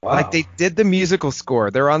 Oh, wow. Like, they did the musical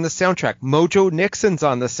score. They're on the soundtrack. Mojo Nixon's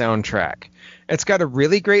on the soundtrack. It's got a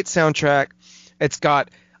really great soundtrack.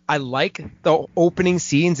 I like the opening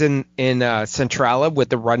scenes in Centrala with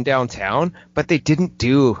the rundown town, but they didn't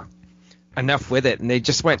do enough with it, and they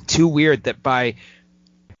just went too weird that by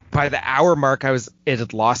the hour mark it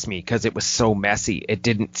had lost me, because it was so messy. It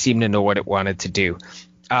didn't seem to know what it wanted to do.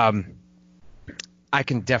 I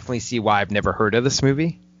can definitely see why I've never heard of this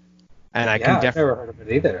movie. And I've never heard of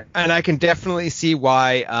it either. And I can definitely see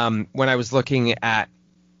why, when I was looking at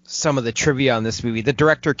some of the trivia on this movie, the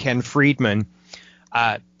director Ken Friedman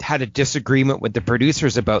had a disagreement with the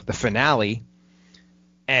producers about the finale,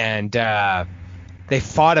 and they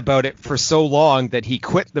fought about it for so long that he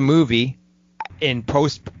quit the movie in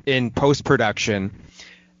post-production.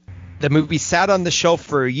 The movie sat on the shelf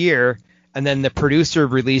for a year, and then the producer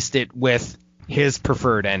released it with his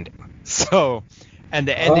preferred ending. So, and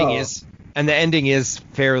the ending is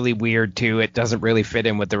fairly weird too. It doesn't really fit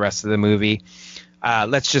in with the rest of the movie.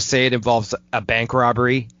 Let's just say it involves a bank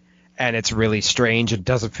robbery, and it's really strange. It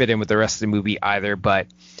doesn't fit in with the rest of the movie either, but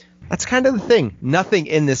that's kind of the thing. Nothing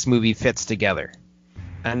in this movie fits together,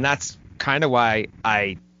 and that's kind of why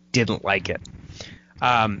I didn't like it.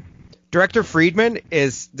 Director Friedman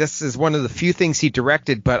this is one of the few things he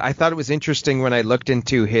directed, but I thought it was interesting when I looked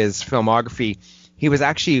into his filmography. He was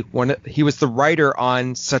actually he was the writer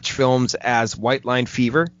on such films as White Line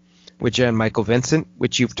Fever with Jan Michael Vincent,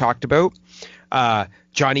 which you've talked about.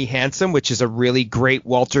 Johnny Handsome, which is a really great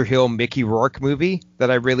Walter Hill, Mickey Rourke movie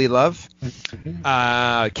that I really love.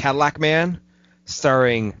 Cadillac Man,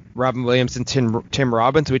 starring Robin Williams and Tim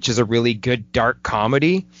Robbins, which is a really good dark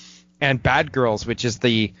comedy. And Bad Girls, which is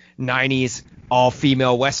the 90s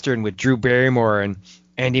all-female Western with Drew Barrymore and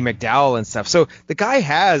Andie MacDowell and stuff. So the guy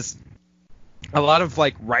has a lot of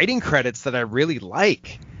like writing credits that I really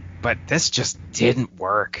like, but this just didn't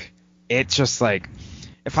work. It's just like,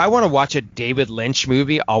 if I want to watch a David Lynch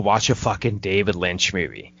movie, I'll watch a fucking David Lynch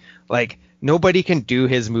movie. Like, nobody can do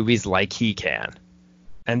his movies like he can.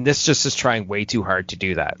 And this just is trying way too hard to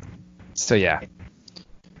do that. So yeah,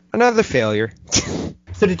 another failure.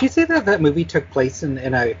 So did you say that movie took place in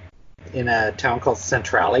a town called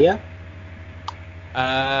Centralia?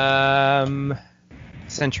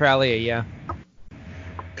 Centralia, yeah.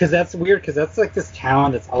 Because that's weird, because that's like this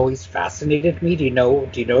town that's always fascinated me. Do you know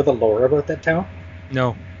the lore about that town?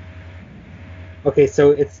 No. Okay,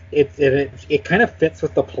 so it kind of fits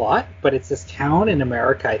with the plot, but it's this town in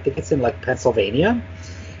America. I think it's in like Pennsylvania,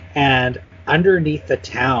 and underneath the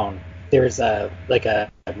town there's a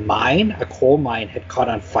mine, a coal mine had caught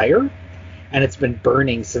on fire, and it's been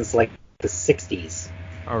burning since like the 60s.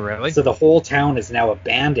 Oh, really? So the whole town is now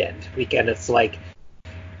abandoned. And it's like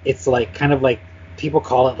kind of like people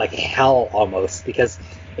call it like hell almost, because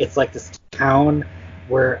it's like this town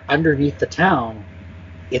where underneath the town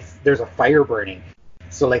there's a fire burning.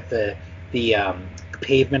 So like the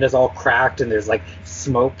pavement is all cracked and there's like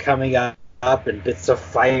smoke coming up and bits of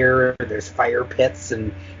fire, and there's fire pits,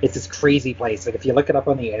 and it's this crazy place. Like if you look it up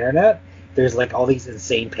on the internet, there's like all these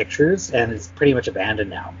insane pictures, and it's pretty much abandoned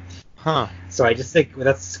now. Huh. So I just think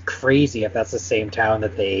that's crazy if that's the same town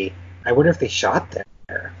that I wonder if they shot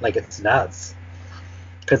there. Like it's nuts.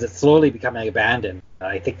 Because it's slowly becoming abandoned.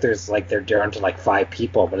 I think there's like they're down to like 5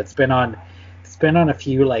 people, but it's been on a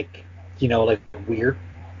few like, you know, like weird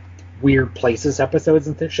places episodes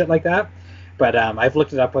and shit like that. But I've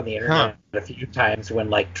looked it up on the internet a few times when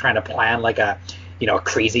like trying to plan like a, you know, a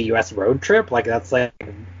crazy US road trip. Like that's like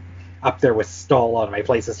up there with Stull on my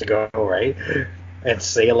places to go, right? And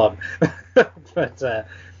Salem. But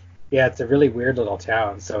yeah, it's a really weird little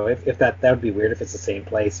town. So if that would be weird if it's the same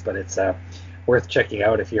place, but it's worth checking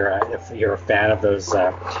out if you're a fan of those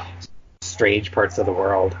strange parts of the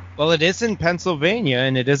world. Well, it is in Pennsylvania,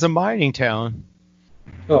 and it is a mining town.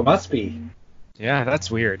 Oh, it must be. Yeah,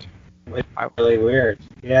 that's weird. It's really weird.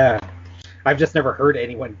 Yeah. I've just never heard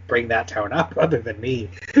anyone bring that town up other than me.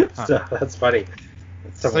 So that's funny.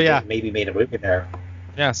 Someone maybe made a movie there.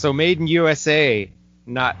 Yeah, so Made in USA,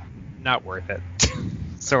 not worth it.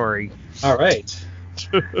 Sorry. All right.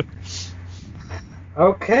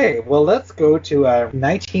 Okay, well, let's go to a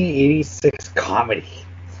 1986 comedy.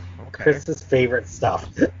 Okay. Chris's favorite stuff.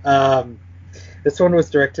 This one was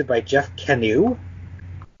directed by Jeff Canu.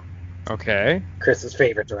 Okay. Chris's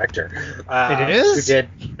favorite director. It is? Who did...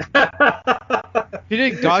 He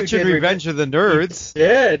did Gotcha and Revenge of the Nerds.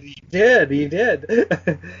 He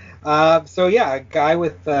did. So yeah, a guy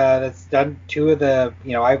with that's done 2 of the,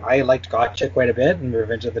 you know, I liked Gotcha quite a bit, and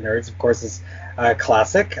Revenge of the Nerds, of course, is a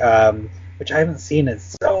classic, which I haven't seen in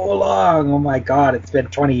so long. Oh my god, it's been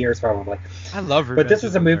 20 years probably. I love Revenge. But this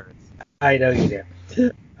is a movie. I know you do.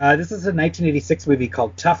 This is a 1986 movie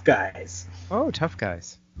called Tough Guys. Oh, Tough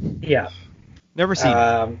Guys. Yeah. Never seen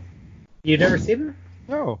it. You never seen it?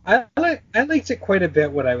 No. I liked it quite a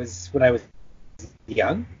bit when I was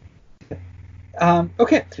young.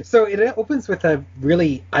 Okay, so it opens with a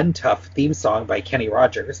really untough theme song by Kenny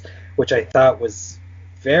Rogers, which I thought was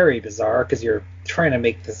very bizarre because you're trying to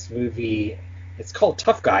make this movie. It's called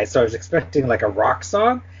Tough Guys, so I was expecting like a rock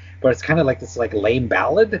song, but it's kind of like this like lame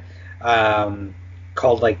ballad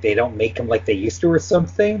called like They Don't Make Them Like They Used to or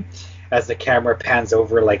something, as the camera pans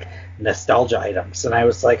over like nostalgia items, and I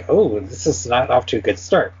was like, oh, this is not off to a good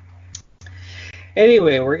start.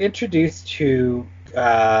 Anyway, we're introduced to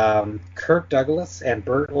Kirk Douglas and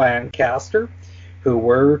Burt Lancaster, who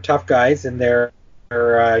were tough guys in their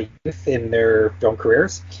youth, in their film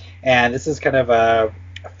careers, and this is kind of a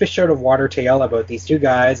fish out of water tale about these 2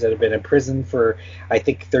 guys that have been in prison for I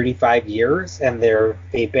think 35 years, and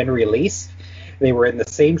they've been released. They were in the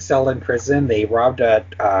same cell in prison. They robbed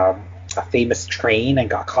a famous train and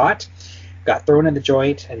got caught, got thrown in the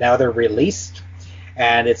joint, and now they're released.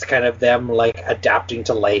 And it's kind of them like adapting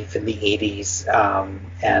to life in the 80s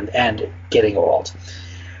and getting old.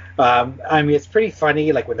 I mean, it's pretty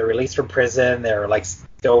funny. Like when they're released from prison, they're like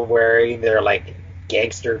still wearing their like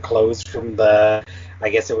gangster clothes from the, I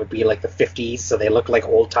guess it would be like the 50s. So they look like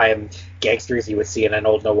old time gangsters you would see in an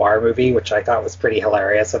old noir movie, which I thought was pretty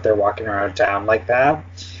hilarious that they're walking around town like that.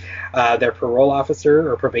 Their parole officer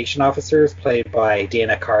or probation officer is played by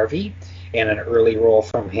Dana Carvey in an early role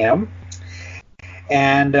from him.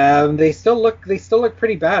 And they still look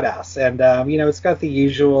pretty badass, and you know, it's got the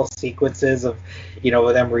usual sequences of, you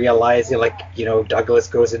know, them realizing, like, you know, Douglas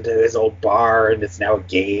goes into his old bar and it's now a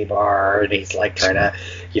gay bar, and he's like trying to,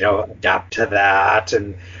 you know, adapt to that.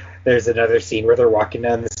 And there's another scene where they're walking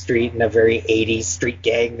down the street and a very 80s street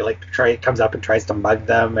gang like comes up and tries to mug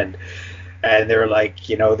them, and they're like,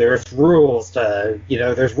 you know, there's rules to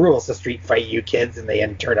street fight you kids, and they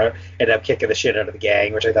end up kicking the shit out of the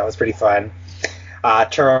gang, which I thought was pretty fun.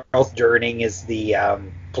 Charles Durning is the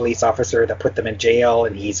police officer that put them in jail,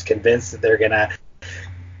 and he's convinced that they're going to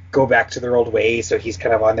go back to their old ways, so he's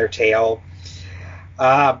kind of on their tail.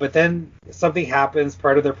 But then something happens.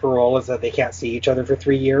 Part of their parole is that they can't see each other for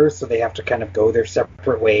 3 years, so they have to kind of go their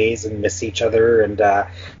separate ways and miss each other. And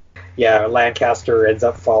Lancaster ends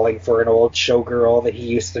up falling for an old showgirl that he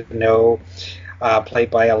used to know. played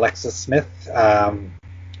by Alexis Smith,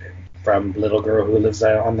 from Little Girl Who Lives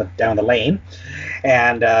down the lane.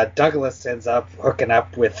 And Douglas ends up hooking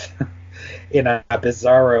up with, in a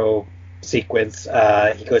bizarro sequence,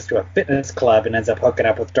 he goes to a fitness club and ends up hooking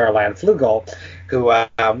up with Darlene Flugel, who,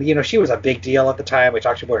 she was a big deal at the time. We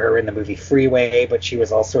talked about her in the movie Freeway, but she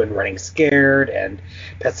was also in Running Scared and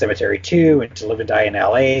Pet Sematary 2 and To Live and Die in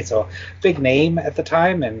L.A., so big name at the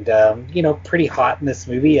time, and, pretty hot in this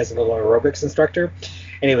movie as a little aerobics instructor.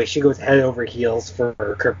 Anyway, she goes head over heels for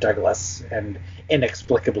Kirk Douglas, and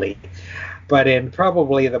inexplicably. But in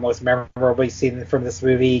probably the most memorable scene from this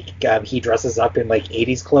movie, he dresses up in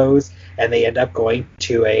 80s clothes, and they end up going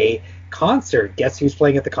to a concert. Guess who's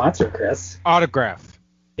playing at the concert, Chris? Autograph.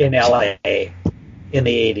 In LA in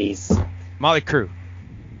the 80s. Motley Crue.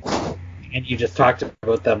 And you just talked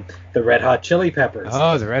about them, the Red Hot Chili Peppers.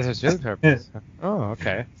 Oh, the Red Hot Chili Peppers. Oh,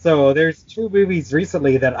 okay. So there's 2 movies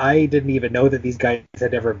recently that I didn't even know that these guys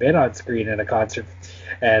had ever been on screen in a concert.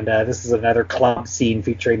 And this is another club scene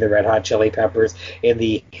featuring the Red Hot Chili Peppers in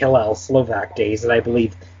the Hillel Slovak days. And I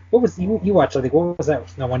believe, what was you watched? I think, what was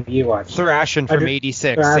that? No one you watched? Thrashin' from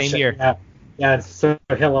 86, same year. Yeah. Yeah, and so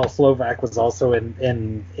Hillel Slovak was also in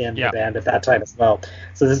the band at that time as well.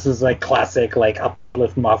 So this was classic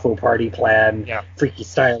uplift Mafo Party Plan, Freaky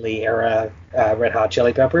Styley era Red Hot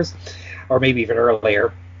Chili Peppers, or maybe even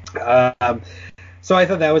earlier. So I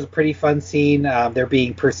thought that was a pretty fun scene. They're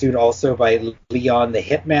being pursued also by Leon the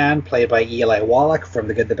Hitman, played by Eli Wallach from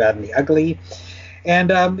The Good, the Bad, and the Ugly.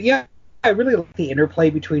 And I really like the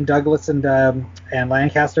interplay between Douglas and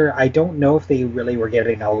Lancaster. I don't know if they really were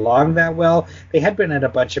getting along that well. They had been in a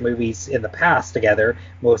bunch of movies in the past together,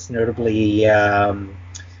 most notably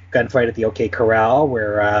Gunfight at the OK Corral,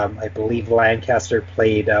 where I believe Lancaster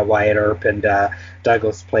played Wyatt Earp and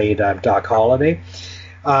Douglas played Doc Holliday.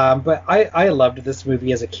 But I loved this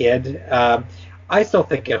movie as a kid. I still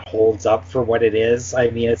think it holds up for what it is.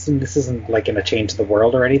 I mean, this isn't going to change the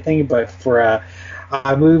world or anything, but for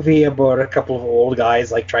a movie about a couple of old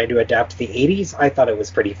guys trying to adapt to the 80s, I thought it was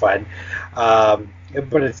pretty fun.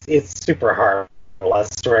 But it's super harmless,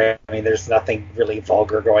 right? I mean, there's nothing really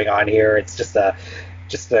vulgar going on here. It's just a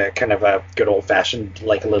kind of a good old-fashioned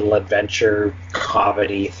little adventure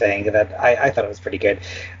comedy thing that I thought it was pretty good.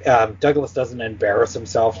 Douglas doesn't embarrass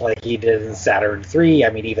himself like he did in Saturn 3.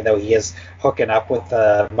 I mean, even though he is hooking up with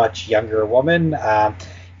a much younger woman,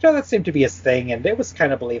 that seemed to be his thing, and it was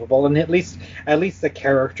kind of believable, and at least the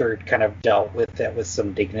character kind of dealt with it with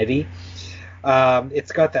some dignity.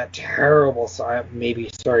 It's got that terrible song, maybe,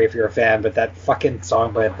 sorry if you're a fan, but that fucking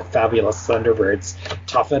song by the Fabulous Thunderbirds,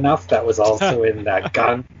 Tough Enough, that was also in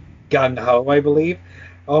Gung Ho, I believe.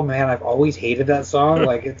 Oh man, I've always hated that song.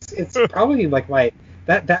 It's probably my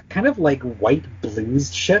that kind of white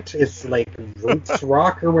blues shit. It's roots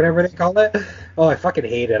rock or whatever they call it. Oh, I fucking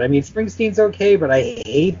hate it. I mean, Springsteen's okay, but I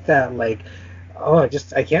hate that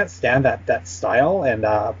I can't stand that style. And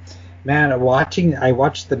man, I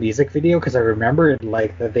watched the music video because I remembered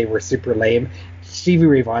that they were super lame. Stevie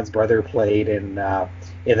Ray Vaughan's brother played in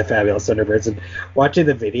the Fabulous Thunderbirds, and watching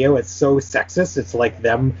the video, it's so sexist. It's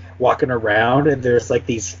them walking around, and there's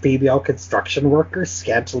these female construction workers,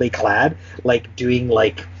 scantily clad, doing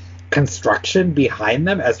construction behind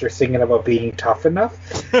them as they're singing about being tough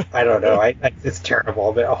enough. I don't know. It's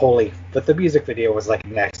terrible, but the music video was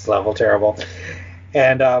next level terrible.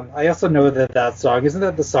 And I also know that song, isn't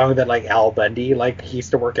that the song that Al Bundy he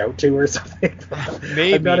used to work out to or something?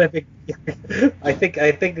 Maybe. I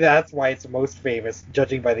think that's why it's most famous,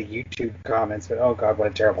 judging by the YouTube comments. But oh god, what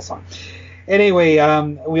a terrible song. Anyway,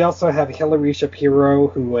 we also have Hilary Shapiro,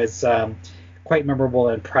 who was quite memorable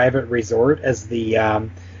in Private Resort as the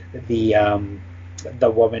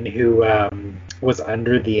woman who was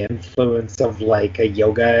under the influence of a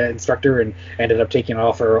yoga instructor and ended up taking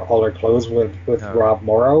off all her clothes with Rob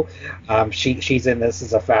Morrow. She's in this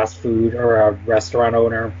as a fast food or a restaurant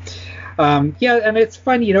owner. And it's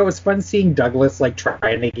fun, it was fun seeing Douglas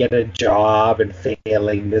trying to get a job and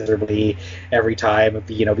failing miserably every time,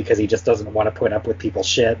 because he just doesn't want to put up with people's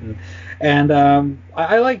shit. And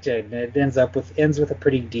I liked it. And it ends with a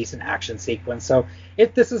pretty decent action sequence. So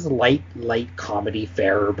this is light comedy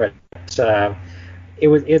fare, but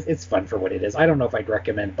it's fun for what it is. I don't know if I'd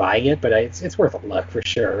recommend buying it, but it's worth a look for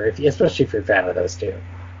sure, especially if you're a fan of those two.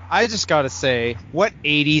 I just gotta say, what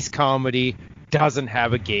 80s comedy doesn't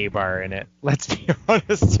have a gay bar in it? Let's be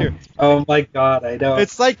honest here. Oh my god, I know.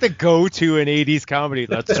 It's the go-to in 80s comedy.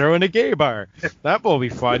 Let's throw in a gay bar. That will be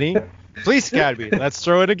funny. Police Academy, let's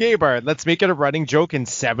throw in a gay bar. Let's make it a running joke in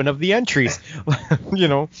 7 of the entries.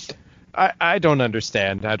 I don't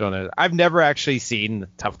understand. I've never actually seen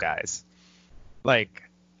Tough Guys.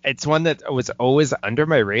 it's one that was always under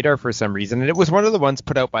my radar for some reason, and it was one of the ones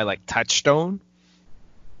put out by like Touchstone,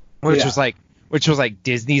 which was like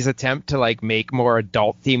Disney's attempt to like make more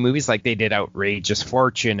adult theme movies. Like they did Outrageous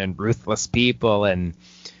Fortune and Ruthless People and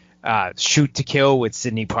Shoot to Kill with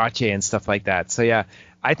Sidney Poitier and stuff like that. So yeah,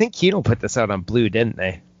 I think Kino put this out on Blue, didn't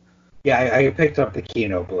they? Yeah, I picked up the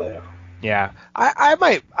Kino Blue. Yeah, I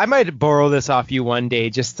might borrow this off you one day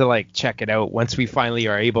just to like check it out once we finally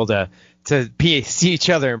are able to see each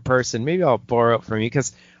other in person. Maybe I'll borrow it from you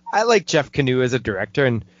because I like Jeff Canoe as a director,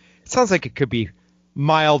 and it sounds like it could be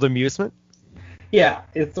mild amusement. Yeah,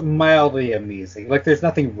 it's mildly amusing. Like, there's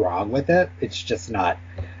nothing wrong with it. It's just not.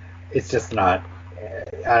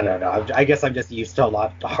 I don't know. I guess I'm just used to a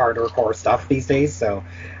lot of harder core stuff these days. So,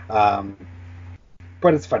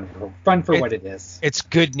 but it's fun for what it is. It's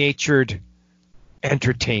good-natured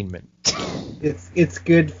entertainment. It's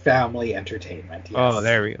good family entertainment. Yes. Oh,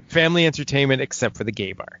 there we go. Family entertainment, except for the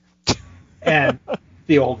gay bar. And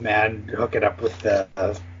the old man hooking up with the.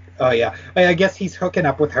 Oh yeah, I guess he's hooking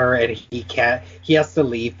up with her, and he has to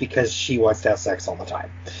leave because she wants to have sex all the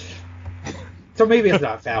time. So maybe it's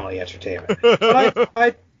not family entertainment.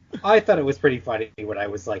 But I thought it was pretty funny when I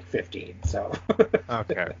was like 15. So.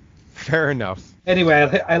 Okay, fair enough.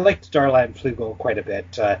 Anyway, I liked Darla Flugel quite a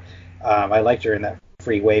bit. I liked her in that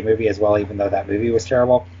Freeway movie as well, even though that movie was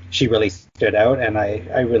terrible. She really stood out, and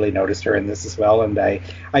I really noticed her in this as well. And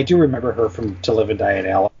I do remember her from To Live and Die in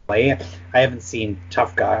L.A. I haven't seen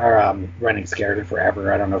Tough Guy or Running Scared in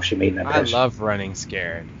forever. I don't know if she made an impression. I love Running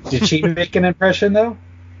Scared. Did she make an impression though?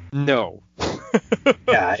 No.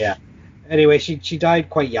 Yeah. Anyway, she died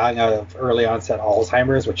quite young of early onset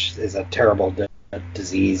Alzheimer's, which is a terrible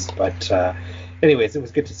disease. But anyways, it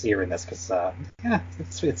was good to see her in this because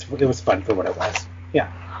it was fun for what it was.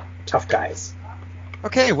 Yeah, Tough Guys.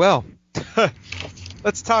 Okay, well,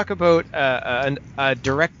 let's talk about a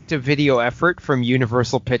direct-to-video effort from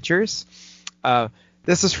Universal Pictures.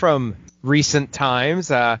 This is from recent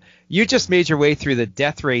times. You just made your way through the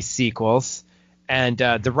Death Race sequels, and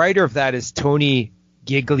the writer of that is Tony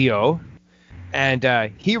Giglio,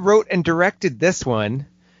 and he wrote and directed this one,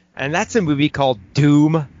 and that's a movie called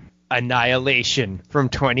Doom Annihilation from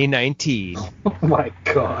 2019. Oh my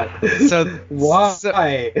god. So why?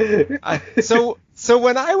 So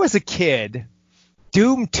when I was a kid,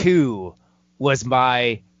 Doom 2 was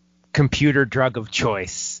my computer drug of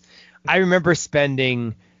choice. I remember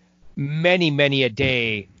spending many a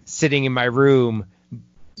day sitting in my room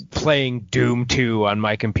playing Doom 2 on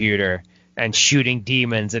my computer and shooting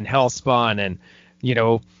demons and Hellspawn and,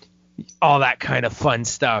 all that kind of fun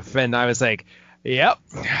stuff. And I was like, yep,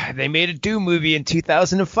 they made a Doom movie in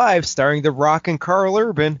 2005 starring The Rock and Carl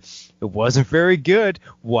Urban. It wasn't very good.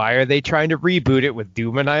 Why are they trying to reboot it with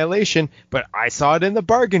Doom Annihilation? But I saw it in the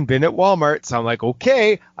bargain bin at Walmart, so I'm like,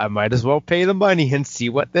 okay, I might as well pay the money and see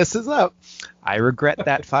what this is up. I regret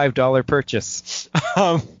that $5 purchase.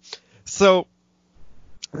 So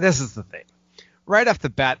this is the thing. Right off the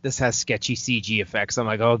bat, this has sketchy CG effects. I'm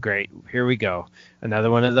like, oh, great. Here we go. Another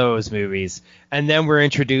one of those movies. And then we're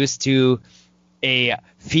introduced to a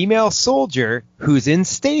female soldier who's in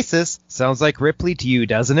stasis. Sounds like Ripley to you,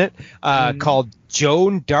 doesn't it? Called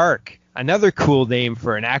Joan Dark. Another cool name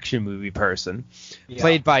for an action movie person. Yeah.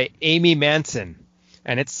 Played by Amy Manson.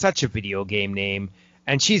 And it's such a video game name.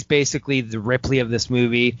 And she's basically the Ripley of this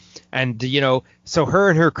movie. And, so her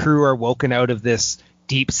and her crew are woken out of this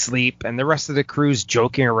deep sleep, and the rest of the crew's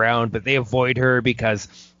joking around, but they avoid her because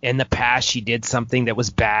in the past she did something that was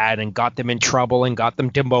bad and got them in trouble and got them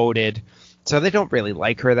demoted. So they don't really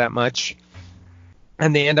like her that much.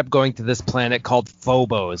 And they end up going to this planet called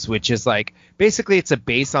Phobos, which is like, basically it's a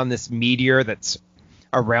base on this meteor that's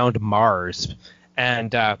around Mars.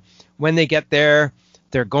 And when they get there,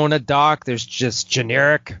 they're going to dock. There's just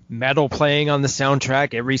generic metal playing on the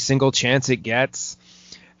soundtrack every single chance it gets.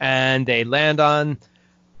 And they land on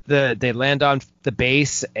the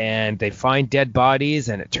base, and they find dead bodies,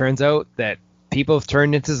 and it turns out that people have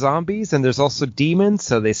turned into zombies, and there's also demons.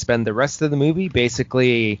 So they spend the rest of the movie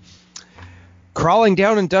basically crawling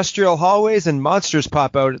down industrial hallways, and monsters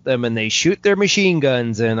pop out at them, and they shoot their machine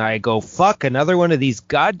guns. And I go, fuck, another one of these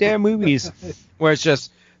goddamn movies where it's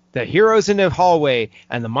just the heroes in the hallway,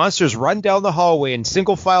 and the monsters run down the hallway in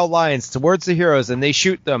single file lines towards the heroes, and they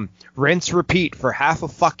shoot them. Rinse, repeat for half a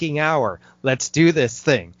fucking hour. Let's do this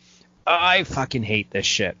thing. I fucking hate this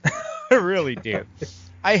shit. I really do.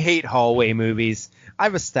 I hate hallway movies.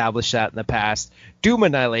 I've established that in the past. Doom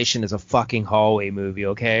Annihilation is a fucking hallway movie,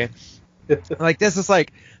 okay? Like, this is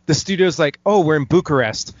like the studio's like, oh, we're in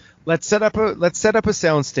Bucharest. Let's set up a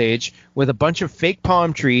soundstage with a bunch of fake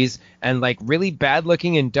palm trees and like really bad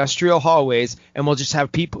looking industrial hallways, and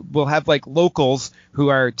we'll have like locals who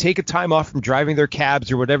are taking time off from driving their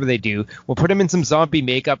cabs or whatever they do. We'll put them in some zombie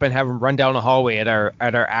makeup and have them run down a hallway at our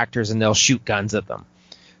actors, and they'll shoot guns at them.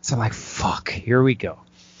 So I'm like, fuck, here we go.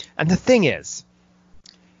 And the thing is,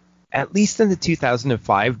 at least in the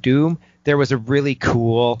 2005 Doom, there was a really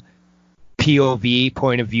cool POV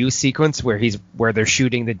point of view sequence where they're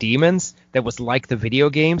shooting the demons that was like the video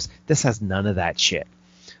games. This has none of that shit.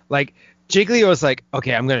 Like, Giglio was like,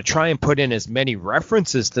 okay, I'm going to try and put in as many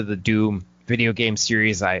references to the Doom video game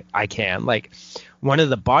series I can. Like, one of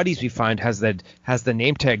the bodies we find has the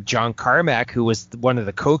name tag John Carmack, who was one of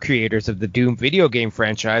the co-creators of the Doom video game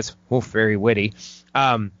franchise. Oh, very witty.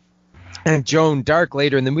 And Joan Dark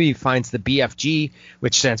later in the movie finds the BFG,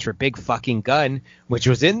 which stands for Big Fucking Gun, which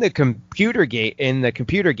was in the computer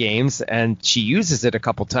games, and she uses it a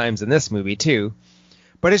couple times in this movie too.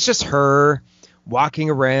 But it's just her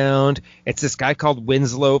walking around. It's this guy called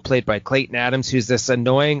Winslow, played by Clayton Adams, who's this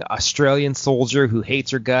annoying Australian soldier who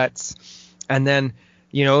hates her guts. And then,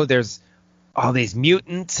 you know, there's all these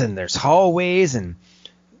mutants, and there's hallways, and,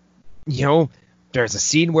 you know, there's a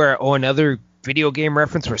scene where, another video game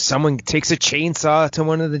reference where someone takes a chainsaw to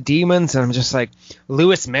one of the demons, and I'm just like,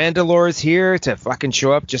 Louis Mandalore's here to fucking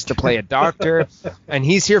show up just to play a doctor, and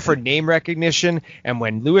he's here for name recognition, and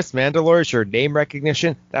when Louis Mandalore is your name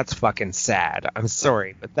recognition, that's fucking sad. I'm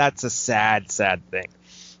sorry, but that's a sad thing.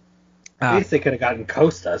 At least they could have gotten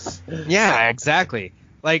Costas. Yeah, exactly.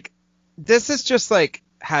 Like, this is just like,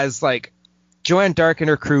 has like Joanne Dark and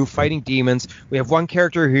her crew fighting demons. We have one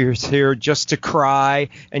character who's here just to cry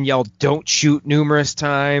and yell, "Don't shoot," numerous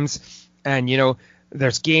times. And, you know,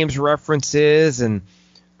 there's games references, and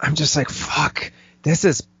I'm just like, fuck, this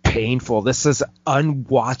is painful. This is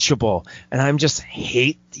unwatchable. And I'm just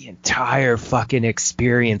hate the entire fucking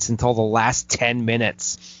experience until the last 10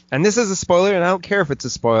 minutes. And this is a spoiler, and I don't care if it's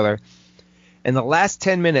a spoiler. In the last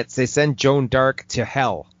 10 minutes, they send Joan Dark to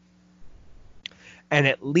hell. And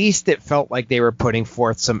at least it felt like they were putting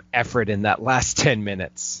forth some effort in that last 10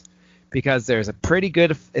 minutes, because it's a pretty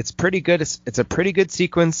good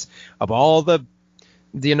sequence of all the,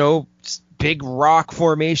 you know, big rock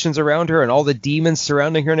formations around her and all the demons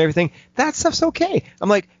surrounding her and everything. That stuff's okay. I'm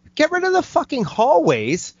like, get rid of the fucking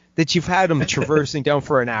hallways that you've had them traversing down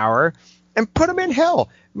for an hour and put them in hell.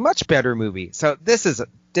 Much better movie. So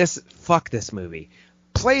fuck this movie.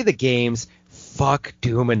 Play the games. Fuck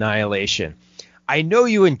Doom Annihilation. I know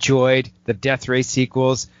you enjoyed the Death Race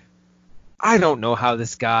sequels. I don't know how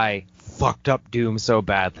this guy fucked up Doom so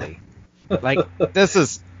badly. Like, this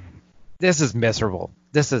is miserable.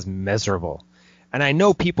 This is miserable. And I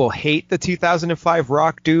know people hate the 2005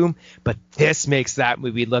 Rock Doom, but this makes that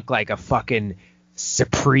movie look like a fucking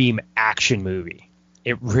supreme action movie.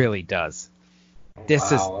 It really does.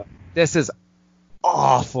 This is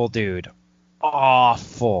awful, dude.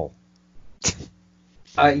 Awful.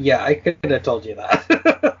 Yeah, I could have told you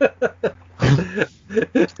that.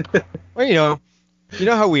 Well, you know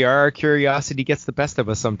how we are. Our curiosity gets the best of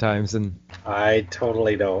us sometimes, and I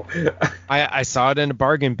totally know. I saw it in a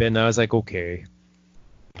bargain bin, and I was like, okay,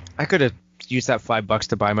 I could have used that $5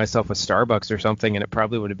 to buy myself a Starbucks or something, and it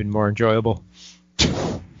probably would have been more enjoyable.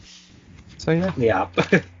 So yeah.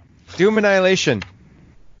 Doom Annihilation.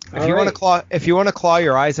 If you want to claw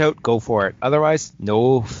your eyes out, go for it. Otherwise,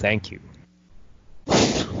 no, thank you.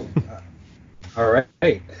 All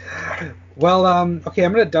right. Well, okay,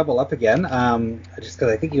 I'm going to double up again, just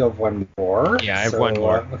because I think you have one more. Yeah, I have one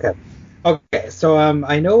more. Okay, so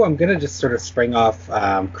I know I'm going to just sort of spring off.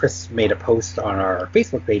 Chris made a post on our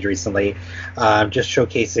Facebook page recently, just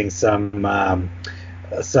showcasing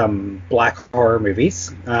some black horror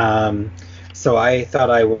movies. So I thought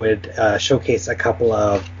I would showcase a couple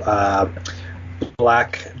of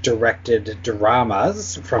black directed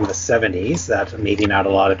dramas from the 70s that maybe not a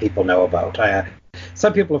lot of people know about.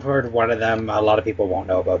 Some people have heard of one of them. A lot of people won't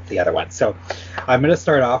know about the other one. So I'm going to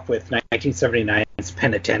start off with 1979's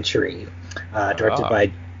Penitentiary, directed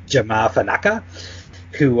by Jamal Fanaka,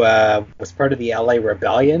 who was part of the LA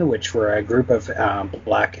Rebellion, which were a group of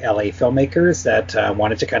black LA filmmakers that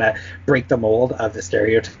wanted to kind of break the mold of the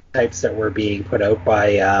stereotypes that were being put out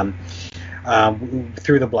by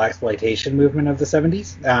through the blaxploitation movement of the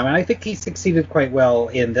 70s. And I think he succeeded quite well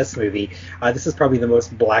in this movie. This is probably the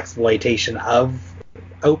most blaxploitation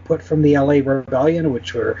output from the LA Rebellion,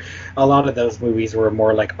 which were a lot of those movies were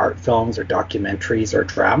more like art films or documentaries or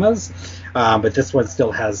dramas. But this one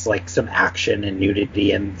still has like some action and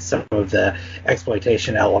nudity and some of the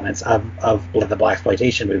exploitation elements of the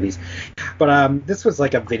blaxploitation movies. But this was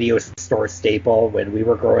like a video store staple when we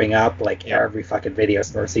were growing up. Like every fucking video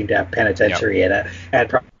store seemed to have Penitentiary in it, and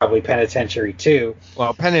probably Penitentiary 2.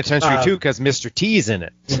 Well, Penitentiary 2 because Mr. T's in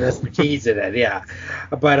it. Mr. T's in it, yeah.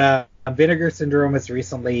 But Vinegar Syndrome has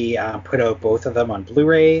recently put out both of them on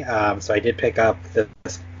Blu-ray. So I did pick up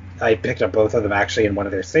I picked up both of them actually in one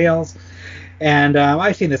of their sales. And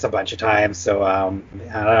I've seen this a bunch of times, so I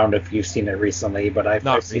don't know if you've seen it recently, but I've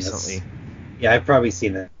seen recently. This. Yeah, I've probably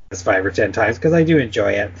seen this 5 or 10 times because I do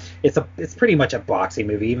enjoy it. It's pretty much a boxing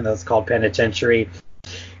movie, even though it's called Penitentiary.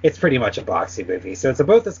 It's pretty much a boxing movie. So it's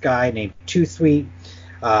about this guy named Too Sweet,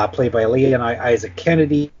 played by Leon Isaac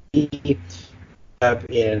Kennedy,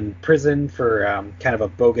 in prison for kind of a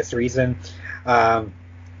bogus reason.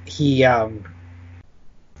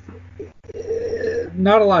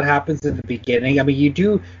 Not a lot happens in the beginning. I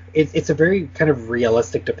mean, it's a very kind of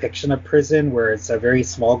realistic depiction of prison where it's a very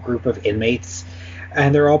small group of inmates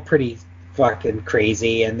and they're all pretty fucking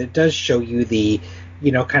crazy, and it does show you the,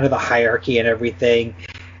 kind of the hierarchy and everything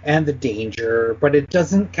and the danger, but it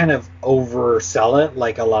doesn't kind of oversell it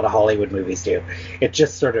like a lot of Hollywood movies do. It's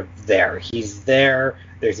just sort of there. He's there.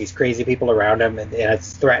 There's these crazy people around him, and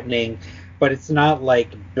it's threatening, but it's not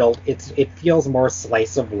like built. It feels more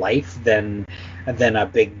slice of life than a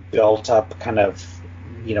big built up kind of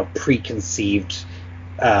preconceived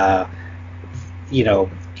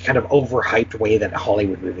kind of overhyped way that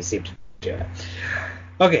Hollywood movies seem to do it.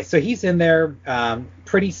 Okay, so he's in there.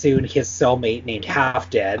 Pretty soon, his cellmate named Half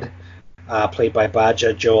Dead, played by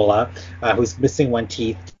Baja Jola, who's missing one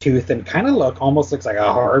tooth and kind of almost looks like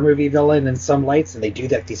a horror movie villain in some lights, and they do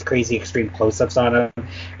these crazy extreme close-ups on him,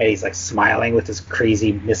 and he's like smiling with his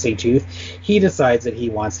crazy missing tooth. He decides that he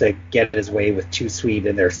wants to get his way with Too Sweet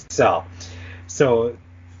in their cell. So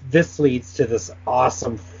this leads to this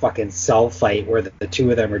awesome fucking cell fight where the two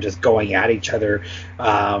of them are just going at each other,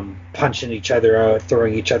 punching each other out,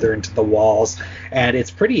 throwing each other into the walls, and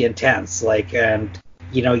it's pretty intense, and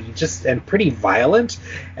pretty violent.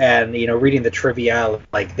 And reading the trivia,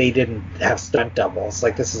 like, they didn't have stunt doubles.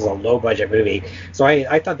 Like, this is a low budget movie, so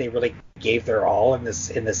I thought they really gave their all in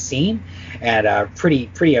this scene, and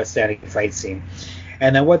pretty outstanding fight scene.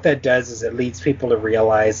 And then what that does is it leads people to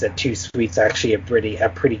realize that Too Sweet's actually a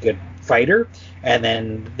pretty good fighter, and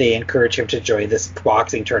then they encourage him to join this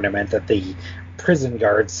boxing tournament that the prison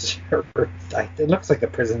guards, it looks like the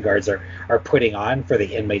prison guards are putting on for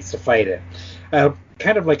the inmates to fight in.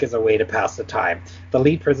 Kind of like as a way to pass the time. The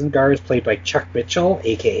lead prison guard is played by Chuck Mitchell,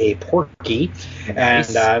 aka Porky,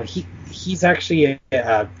 nice. And he's actually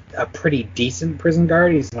a pretty decent prison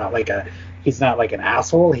guard. He's not like an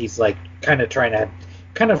asshole. He's like kind of trying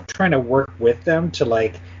to work with them to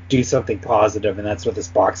like do something positive, and that's what this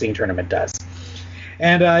boxing tournament does.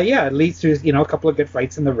 And it leads to a couple of good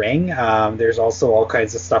fights in the ring. There's also all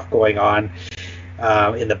kinds of stuff going on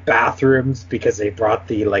in the bathrooms because they brought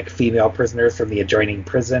the like female prisoners from the adjoining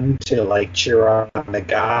prison to like cheer on the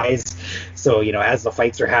guys. So as the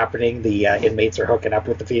fights are happening, the inmates are hooking up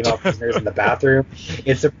with the female prisoners in the bathroom.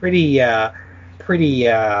 It's a pretty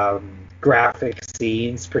graphic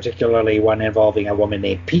scenes, particularly one involving a woman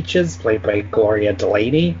named Peaches, played by Gloria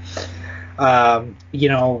Delaney.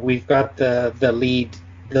 We've got the lead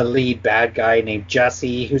bad guy named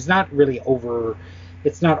Jesse, who's not really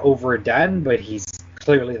it's not overdone, but he's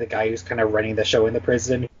clearly the guy who's kind of running the show in the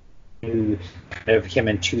prison, who kind of him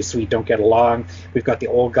and Too Sweet don't get along. We've got the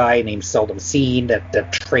old guy named Seldom Seen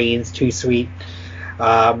that trains Too Sweet.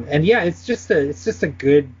 It's just a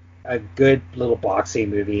good little boxing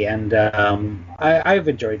movie, and I've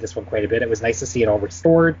enjoyed this one quite a bit. It was nice to see it all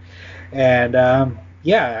restored, and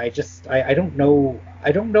I don't know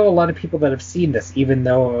a lot of people that have seen this, even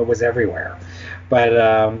though it was everywhere. But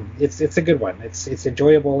it's a good one. It's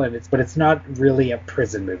enjoyable, but it's not really a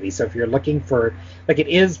prison movie. So if you're looking for, like, it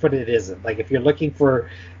is, but it isn't. Like, if you're looking for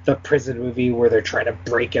the prison movie where they're trying to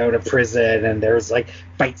break out of prison and there's like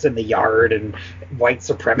fights in the yard and white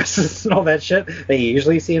supremacists and all that shit that you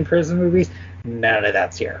usually see in prison movies, none of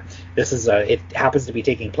that's here. This is it happens to be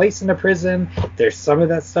taking place in a prison. There's some of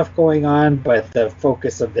that stuff going on, but the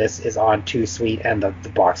focus of this is on Too Sweet and the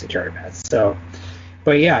boxing tournament. So,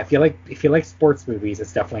 but yeah, if you like sports movies,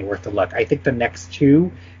 it's definitely worth a look. I think the next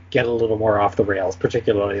two get a little more off the rails,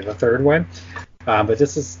 particularly the third one. But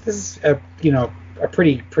this is a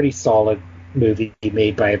pretty solid movie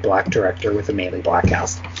made by a black director with a mainly black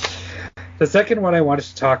cast. The second one I wanted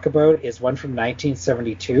to talk about is one from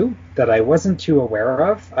 1972 that I wasn't too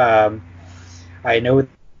aware of. I know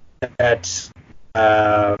that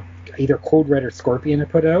either Code Red or Scorpion had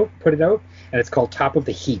put it out, and it's called Top of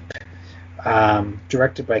the Heap,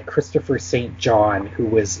 directed by Christopher St. John, who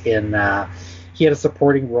was in. He had a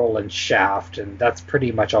supporting role in Shaft, and that's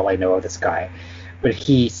pretty much all I know of this guy. But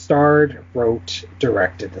he starred, wrote,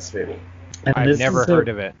 directed this movie. And I've never heard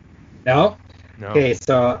of it. No? No. Okay,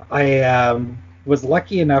 so I was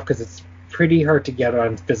lucky enough because it's pretty hard to get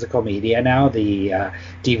on physical media now. The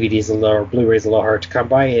DVD's Blu-ray's a little hard to come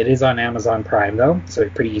by. It is on Amazon Prime though, so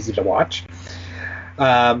it's pretty easy to watch.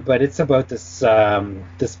 But it's about this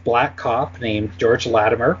black cop named George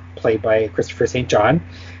Latimer, played by Christopher St. John.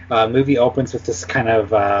 Movie opens with this kind of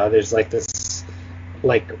there's like this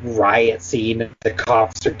like riot scene. The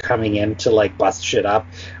cops are coming in to like bust shit up.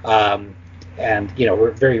 And, you know,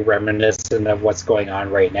 we're very reminiscent of what's going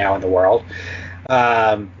on right now in the world.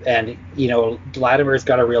 And, you know, Latimer's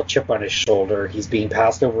got a real chip on his shoulder. He's being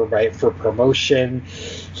passed over for promotion.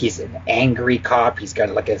 He's an angry cop. He's got,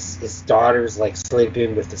 like, his daughter's, like,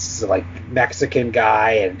 sleeping with this, like, Mexican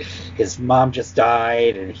guy. And his mom just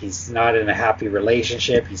died. And he's not in a happy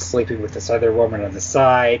relationship. He's sleeping with this other woman on the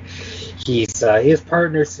side. His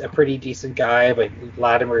partner's a pretty decent guy, but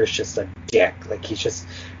Latimer is just a dick. Like, he's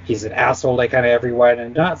an asshole to kind of everyone,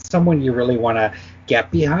 and not someone you really want to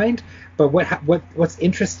get behind. But what's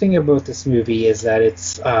interesting about this movie is that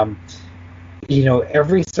it's, you know,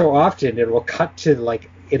 every so often it will cut to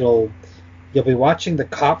like you'll be watching the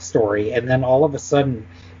cop story, and then all of a sudden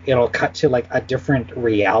it'll cut to like a different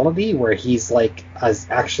reality where he's like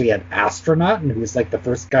actually an astronaut and who's like the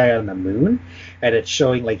first guy on the moon, and it's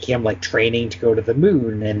showing like him like training to go to the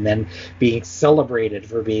moon and then being celebrated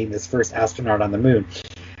for being this first astronaut on the moon.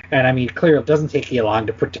 And I mean, clearly it doesn't take you long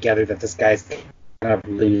to put together that this guy's kind of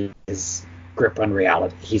losing his grip on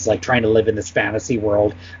reality. He's like trying to live in this fantasy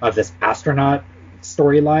world of this astronaut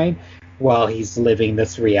storyline while he's living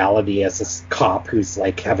this reality as this cop who's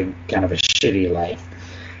like having kind of a shitty life.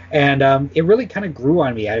 And it really kind of grew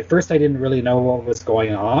on me. At first I didn't really know what was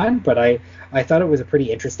going on, but I thought it was a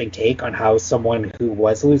pretty interesting take on how someone who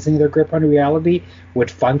was losing their grip on reality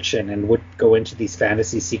would function and would go into these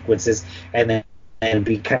fantasy sequences and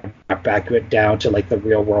be kind of back down to like the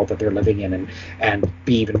real world that they're living in and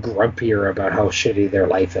be even grumpier about how shitty their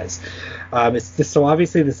life is. So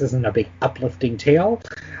obviously this isn't a big uplifting tale,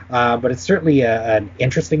 but it's certainly an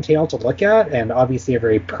interesting tale to look at, and obviously a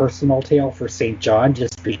very personal tale for St. John,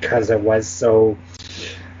 just because it was so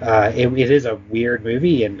it is a weird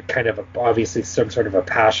movie and kind of obviously some sort of a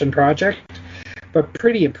passion project, but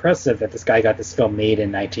pretty impressive that this guy got this film made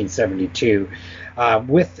in 1972.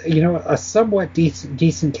 With, you know, a somewhat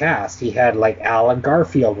decent cast. He had like Alan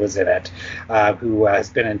Garfield was in it, who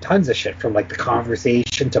has been in tons of shit, from like The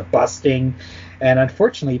Conversation to Busting, and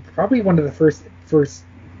unfortunately probably one of the first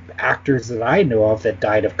actors that I know of that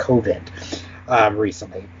died of COVID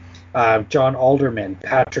recently. John Alderman,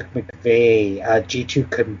 Patrick McVeigh, Jitu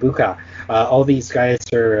Kumbuka, all these guys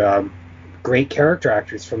are great character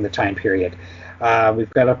actors from the time period. We've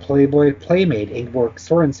got a Playboy playmate, Ingeborg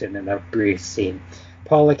Sorensen, in a brief scene.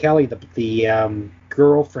 Paula Kelly, the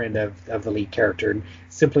girlfriend of the lead character,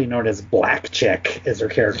 simply known as Black Chick, is her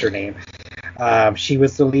character name. She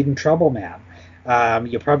was the lead in Trouble Man.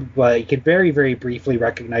 You can very, very briefly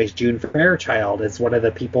recognize June Fairchild as one of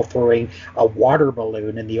the people throwing a water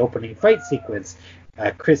balloon in the opening fight sequence.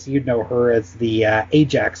 Chris, you'd know her as the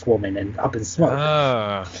Ajax woman in Up in Smoke.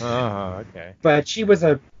 Oh, okay. But she was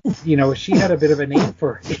she had a bit of a name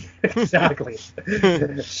for exactly.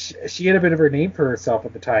 She had a bit of her name for herself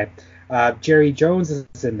at the time. Jerry Jones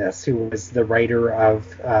is in this, who was the writer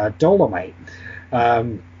of Dolomite.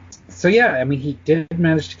 So yeah, I mean, he did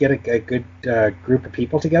manage to get a good group of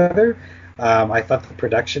people together. I thought the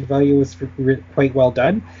production value was quite well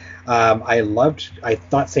done. I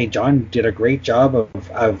thought St. John did a great job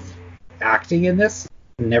of acting in this.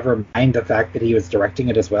 Never mind the fact that he was directing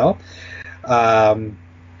it as well. And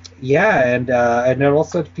it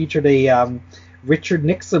also featured a Richard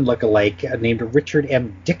Nixon lookalike named Richard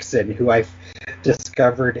M. Dixon, who I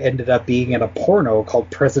discovered ended up being in a porno called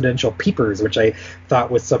Presidential Peepers, which I thought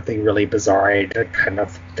was something really bizarre. I'm kind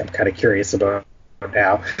of curious about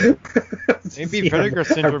now. Maybe Vinegar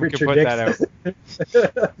Syndrome could put Nixon.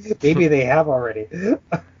 That out. Maybe they have already.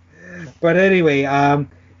 But anyway,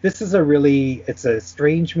 this is it's a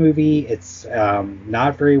strange movie. It's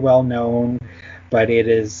not very well known, but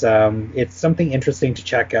it's something interesting to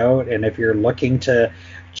check out. And if you're looking to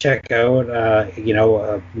check out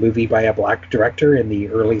a movie by a black director in the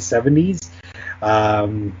early 70s,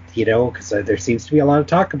 Because there seems to be a lot of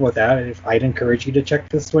talk about that. I'd encourage you to check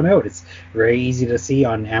this one out. It's very easy to see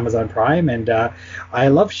on Amazon Prime, and I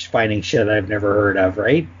love finding shit I've never heard of,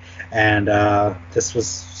 right? And this was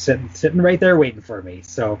sitting right there waiting for me.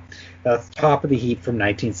 So that's Top of the Heap from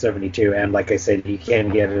 1972, and like I said, you can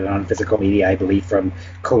get it on physical media, I believe, from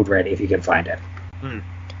Code Red if you can find it.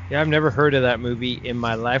 Yeah, I've never heard of that movie in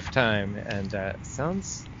my lifetime, and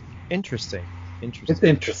sounds interesting. It's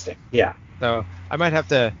interesting, yeah. So I might have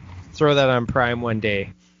to throw that on Prime one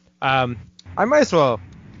day. I might as well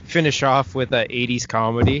finish off with an 80s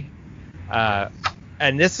comedy.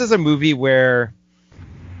 And this is a movie where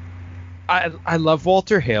I love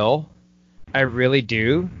Walter Hill. I really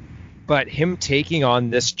do. But him taking on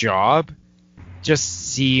this job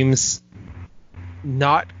just seems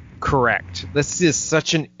not correct. This is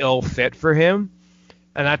such an ill fit for him.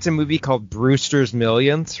 And that's a movie called Brewster's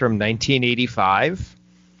Millions from 1985.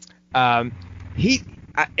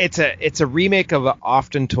 It's a remake of an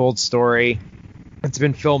often told story. It's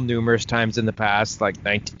been filmed numerous times in the past, like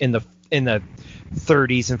in the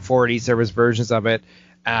 30s and 40s. There was versions of it.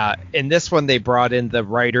 In this one, they brought in the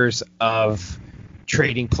writers of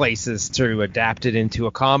Trading Places to adapt it into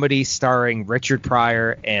a comedy starring Richard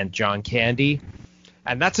Pryor and John Candy.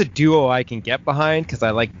 And that's a duo I can get behind because I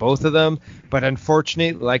like both of them. But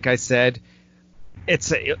unfortunately, like I said,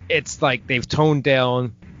 it's like they've toned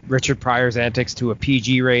down Richard Pryor's antics to a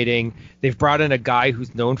PG rating. They've brought in a guy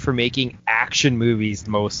who's known for making action movies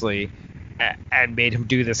mostly and made him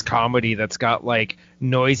do this comedy that's got like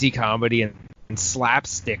noisy comedy and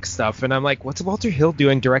slapstick stuff. And I'm like, what's Walter Hill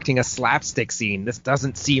doing directing a slapstick scene? This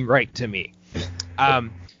doesn't seem right to me.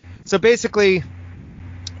 So basically,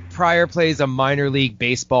 Pryor plays a minor league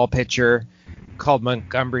baseball pitcher called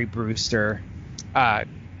Montgomery Brewster.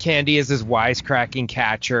 Candy is his wisecracking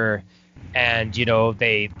catcher, and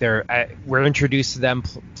we're introduced to them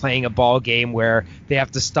playing a ball game where they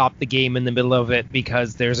have to stop the game in the middle of it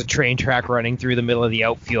because there's a train track running through the middle of the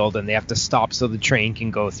outfield, and they have to stop so the train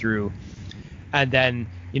can go through. And then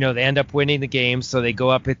they end up winning the game, so they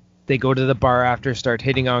go to the bar after, start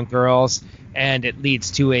hitting on girls, and it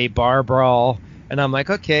leads to a bar brawl. And I'm like,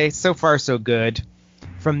 okay, so far so good.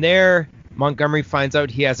 From there, Montgomery finds out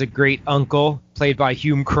he has a great uncle, played by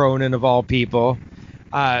Hume Cronin of all people,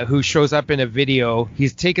 who shows up in a video.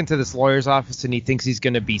 He's taken to this lawyer's office and he thinks he's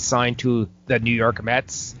going to be signed to the New York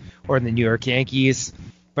Mets or the New York Yankees.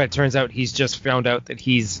 But it turns out he's just found out that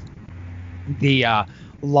he's the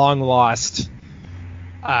long-lost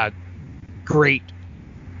great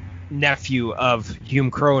nephew of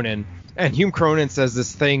Hume Cronin. And Hume Cronin says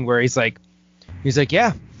this thing where he's like,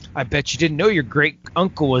 yeah, I bet you didn't know your great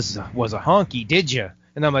uncle was a honky, did you?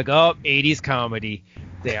 And I'm like, oh, 80s comedy.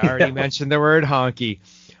 They already mentioned the word honky.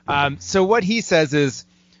 So what he says is,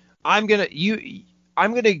 I'm gonna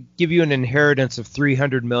give you an inheritance of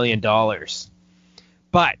 $300 million.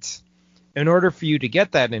 But in order for you to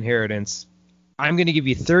get that inheritance, I'm going to give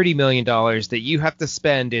you $30 million that you have to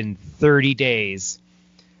spend in 30 days.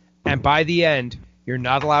 And by the end, you're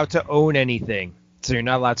not allowed to own anything. So you're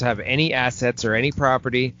not allowed to have any assets or any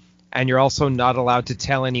property. And you're also not allowed to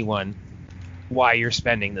tell anyone why you're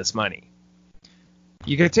spending this money.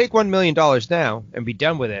 You can take $1 million now and be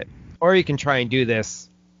done with it. Or you can try and do this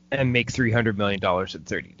and make $300 million in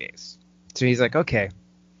 30 days. So he's like, okay,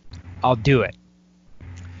 I'll do it.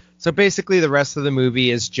 So basically the rest of the movie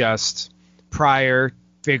is just Pryor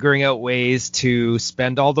figuring out ways to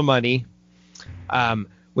spend all the money,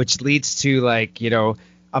 which leads to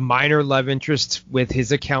a minor love interest with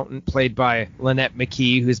his accountant, played by Lynette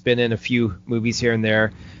McKee, who's been in a few movies here and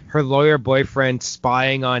there. Her lawyer boyfriend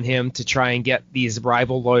spying on him to try and get these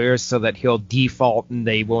rival lawyers so that he'll default and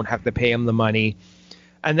they won't have to pay him the money.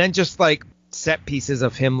 And then just set pieces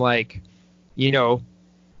of him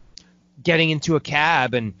getting into a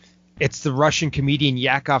cab, and it's the Russian comedian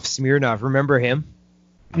Yakov Smirnov. Remember him?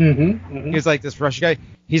 Mm-hmm. He's like this Russian guy.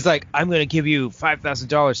 He's like, I'm going to give you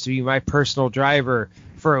 $5,000 to be my personal driver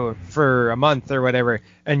for a month or whatever.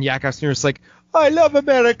 And Yakov Smirnov's like, I love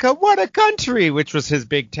America. What a country, which was his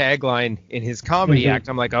big tagline in his comedy act.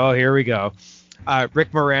 I'm like, oh, here we go.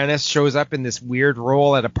 Rick Moranis shows up in this weird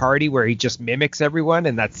role at a party where he just mimics everyone,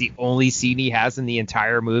 and that's the only scene he has in the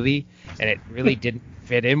entire movie, and it really didn't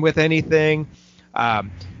fit in with anything.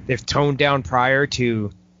 They've toned down Pryor to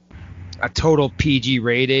a total PG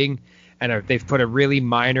rating, and they've put a really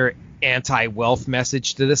minor anti-wealth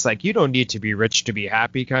message to this, like, you don't need to be rich to be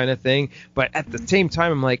happy kind of thing. But at the same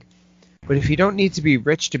time, I'm like, but if you don't need to be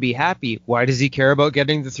rich to be happy, why does he care about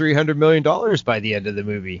getting the $300 million by the end of the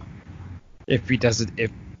movie? If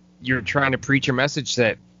you're trying to preach a message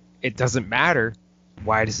that it doesn't matter,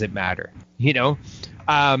 why does it matter? You know,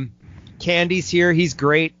 Candy's here. He's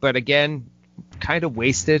great, but again, kind of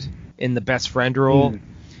wasted in the best friend role.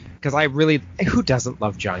 Because who doesn't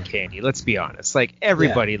love John Candy? Let's be honest. Like,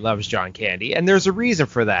 everybody loves John Candy, and there's a reason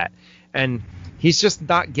for that. And he's just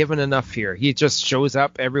not given enough here. He just shows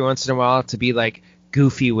up every once in a while to be like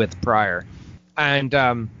goofy with Pryor. And,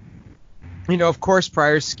 you know, of course,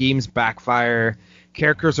 Pryor's schemes backfire.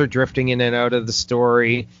 Characters are drifting in and out of the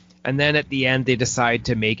story. And then at the end, they decide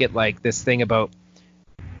to make it like this thing about,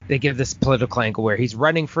 they give this political angle where he's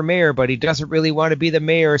running for mayor, but he doesn't really want to be the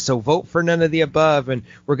mayor, so vote for none of the above. And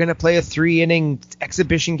we're going to play a 3-inning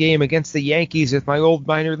exhibition game against the Yankees with my old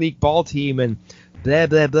minor league ball team and blah,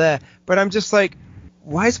 blah, blah. But I'm just like,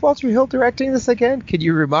 why is Walter Hill directing this again? Could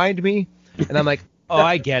you remind me? And I'm like, oh,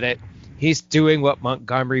 I get it. He's doing what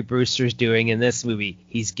Montgomery Brewster's doing in this movie.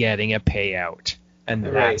 He's getting a payout. And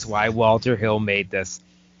that's why Walter Hill made this.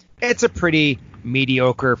 It's a pretty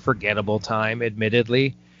mediocre, forgettable time,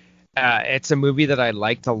 admittedly. It's a movie that I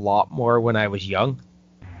liked a lot more when I was young.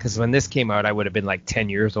 Because when this came out, I would have been like 10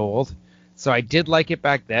 years old. So I did like it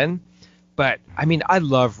back then. But, I mean, I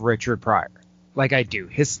love Richard Pryor. Like, I do.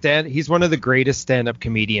 He's one of the greatest stand-up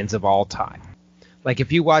comedians of all time. Like,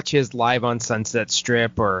 if you watch his Live on Sunset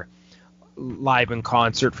Strip or Live in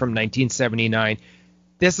Concert from 1979,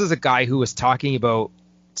 this is a guy who was talking about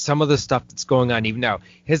some of the stuff that's going on even now.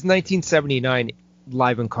 His 1979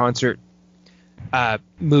 Live in Concert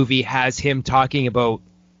movie has him talking about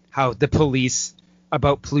how police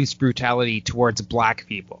brutality towards black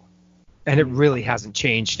people. And it really hasn't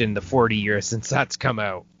changed in the 40 years since that's come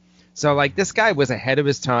out. So, like, this guy was ahead of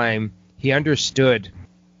his time. He understood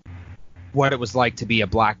what it was like to be a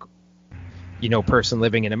black, you know, person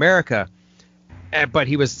living in America. But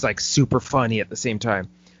he was, like, super funny at the same time.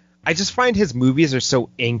 I just find his movies are so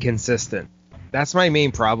inconsistent. That's my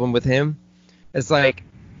main problem with him. It's like,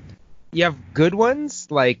 you have good ones,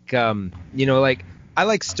 like, you know, like, I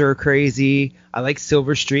like Stir Crazy. I like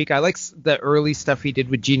Silver Streak. I like the early stuff he did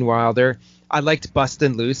with Gene Wilder. I liked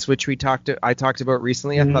Bustin' Loose, which I talked about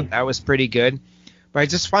recently. I thought that was pretty good. But I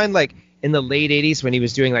just find, like, in the late 80s when he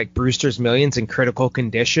was doing, like, Brewster's Millions and Critical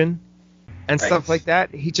Condition and stuff like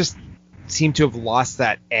that, he just seemed to have lost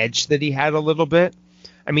that edge that he had a little bit.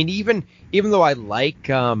 I mean, even though I like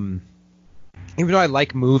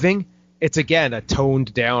Moving, it's, again, a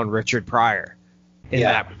toned down Richard Pryor in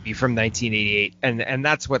that movie from 1988. And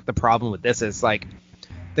that's what the problem with this is. Like,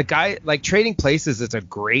 the guy, like, Trading Places is a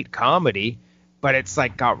great comedy, but it's,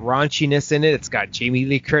 like, got raunchiness in it. It's got Jamie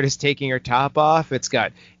Lee Curtis taking her top off. It's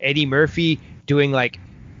got Eddie Murphy doing, like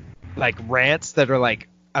rants that are, like,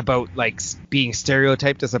 about, like, being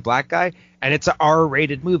stereotyped as a black guy. And it's an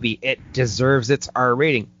R-rated movie. It deserves its R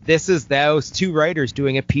rating. This is those two writers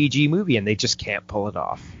doing a PG movie, and they just can't pull it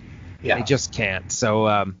off. Yeah. They just can't. So,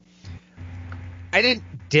 I didn't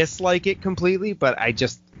dislike it completely, but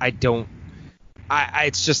it's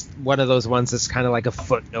just one of those ones that's kind of like a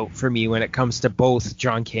footnote for me when it comes to both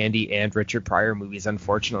John Candy and Richard Pryor movies,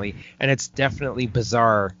 unfortunately. And it's definitely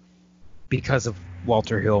bizarre because of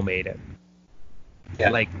Walter Hill made it. Yeah.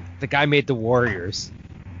 Like, the guy made The Warriors.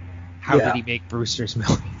 How did he make Brewster's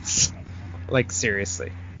Millions? Like,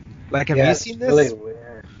 seriously. Like, have you seen this? Really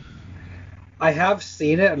weird. I have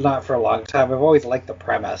seen it, not for a long time. I've always liked the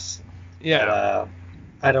premise. Yeah. But,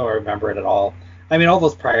 I don't remember it at all. I mean, all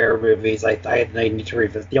those prior movies, I need to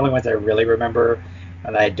revisit. The only ones I really remember,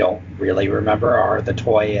 and I don't really remember, are The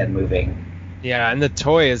Toy and Moving. Yeah, and The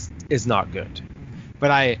Toy is not good.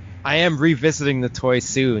 But I am revisiting The Toy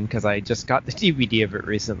soon, because I just got the DVD of it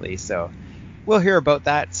recently, so we'll hear about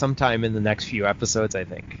that sometime in the next few episodes, I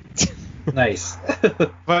think. Nice.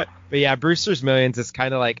 But yeah, Brewster's Millions is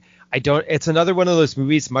kind of like, it's another one of those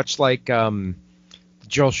movies, much like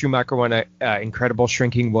Joel Schumacher one, Incredible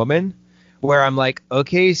Shrinking Woman, where I'm like,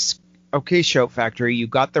 okay, Shout Factory, you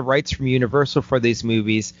got the rights from Universal for these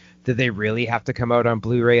movies. Did they really have to come out on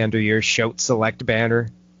Blu-ray under your Shout Select banner?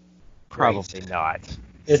 Probably not.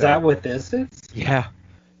 Is that what this is? Yeah.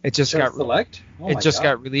 It just got Select?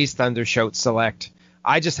 Got released under Shout Select.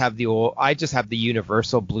 I just have the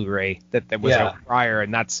Universal Blu-ray that was out prior,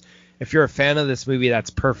 and that's, if you're a fan of this movie, that's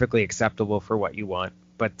perfectly acceptable for what you want.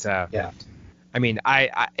 But I mean,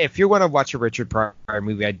 I if you want to watch a Richard Pryor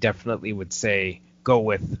movie, I definitely would say go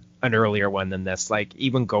with an earlier one than this. Like,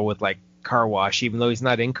 even go with, like, Car Wash, even though he's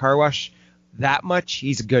not in Car Wash that much,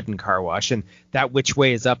 he's good in Car Wash. And that Which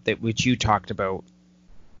Way Is Up, which you talked about,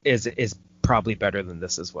 is probably better than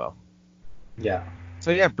this as well. Yeah.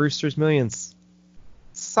 So yeah, Brewster's Millions.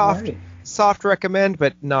 Soft recommend,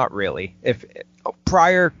 but not really.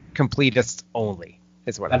 Pryor completist only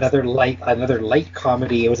is what another light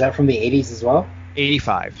comedy. Was that from the 80s as well?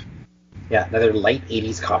 85. Yeah, another light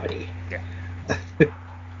 80s comedy. Yeah.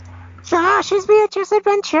 Josh's VHS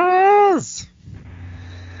Adventures!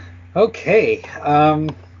 Okay,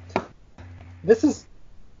 this is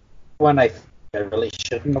one I really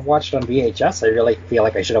shouldn't have watched on VHS. I really feel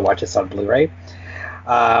like I should have watched this on Blu-ray.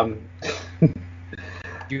 But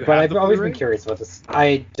I've always been curious about this.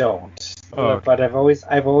 I don't. Oh, okay. But I've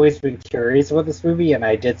always been curious about this movie, and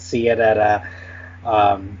I did see it at a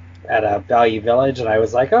Value Village, and I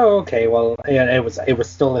was like, oh, okay, well, and it was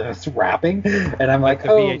still in its wrapping, and I'm like,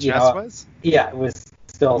 the oh, VHS was? Yeah, it was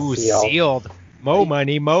still sealed. Mo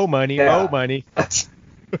money, mo money.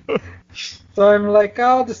 So I'm like,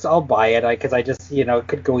 I'll buy it, because I just, it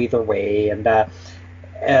could go either way. And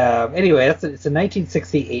anyway, it's a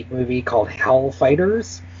 1968 movie called Hell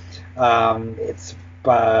Fighters. It's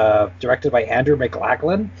directed by Andrew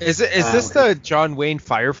McLachlan. Is this the John Wayne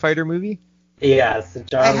firefighter movie? Yeah, it's the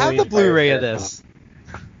John I have Wayne the Blu-ray firefighter. of this.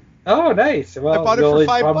 Oh, nice. Well, I bought it for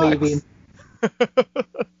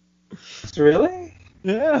 $5. Really?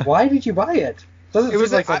 Yeah. Why did you buy it? Doesn't it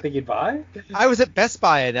seem like something you'd buy? I was at Best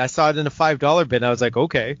Buy and I saw it in a $5 bin. I was like,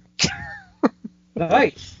 okay.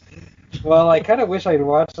 Nice. Well, I kind of wish I'd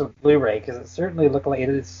watched the Blu-ray because it certainly looked like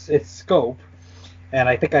its scope, and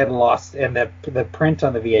I think I'd lost. And the print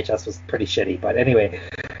on the VHS was pretty shitty. But anyway,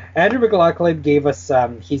 Andrew McLachlan gave us.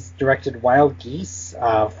 He's directed Wild Geese,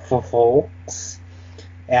 for Folks,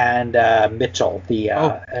 and Mitchell.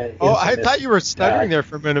 I thought you were stuttering there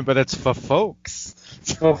for a minute, but it's for folks.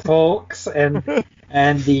 For Folks and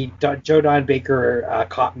the Joe Don Baker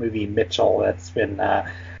cop movie Mitchell that's been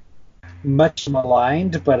much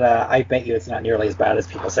maligned, but I bet you it's not nearly as bad as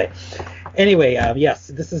people say. Anyway, yes,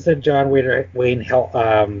 this is the John Wayne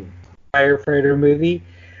firefighter movie,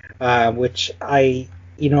 which I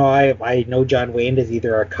know John Wayne is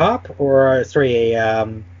either a cop or a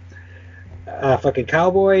fucking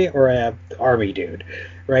cowboy or a army dude,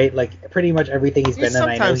 right? Like pretty much everything he's been in.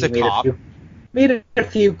 I know he made a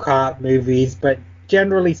few cop movies, but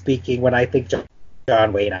generally speaking, when I think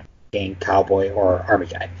John Wayne, I'm thinking cowboy or army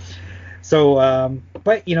guy. So,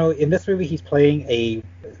 but in this movie, he's playing a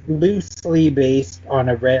loosely based on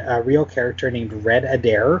a real character named Red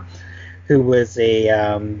Adair, who was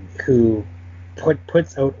who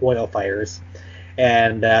puts out oil fires,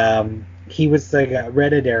 and he was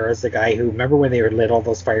Red Adair is the guy who, remember when they lit all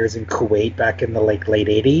those fires in Kuwait back in the late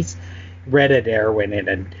 80s? Red Adair went in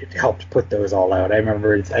and helped put those all out.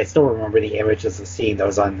 I still remember the images of seeing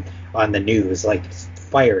those on the news, like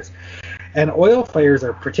fires. And oil fires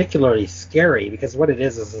are particularly scary because what it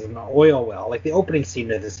is an oil well. Like the opening scene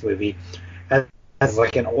of this movie has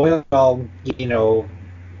like an oil well,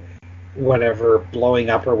 whatever, blowing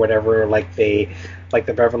up or whatever, like the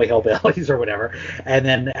Beverly Hillbillies or whatever. And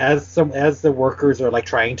then as the workers are like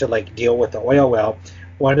trying to like deal with the oil well,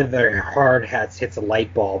 one of their hard hats hits a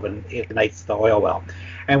light bulb and ignites the oil well.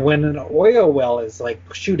 And when an oil well is like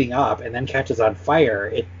shooting up and then catches on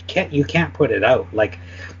fire, you can't put it out. Like,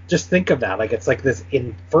 just think of that. Like, it's like this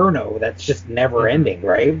inferno that's just never ending,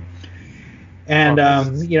 right? And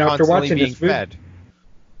after watching this movie,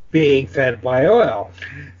 being fed by oil.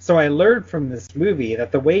 So I learned from this movie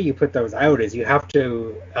that the way you put those out is you have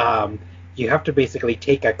to basically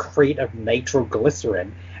take a crate of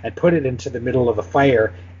nitroglycerin and put it into the middle of the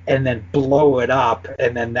fire and then blow it up,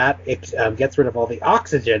 and then that gets rid of all the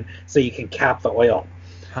oxygen so you can cap the oil.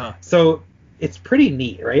 Huh. So it's pretty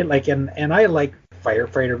neat, right? Like, and I like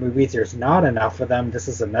firefighter movies. There's not enough of them. This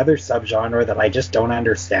is another subgenre that I just don't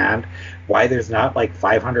understand why there's not like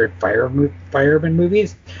 500 fireman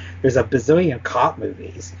movies. There's a bazillion cop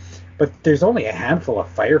movies, but there's only a handful of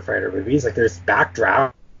firefighter movies. Like there's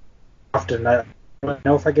Backdraft, and I don't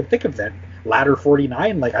know if I can think of that. Ladder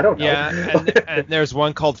 49, like I don't know. Yeah, and there's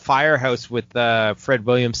one called Firehouse with Fred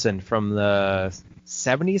Williamson from the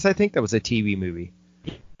 70s, I think. That was a TV movie.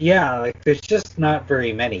 Yeah, like there's just not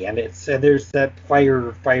very many, and there's that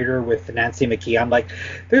firefighter with Nancy McKeon. Like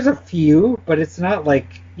there's a few, but it's not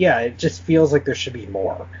like, it just feels like there should be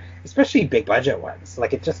more, especially big budget ones.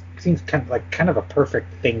 Like it just seems kind of a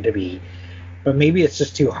perfect thing to be, but maybe it's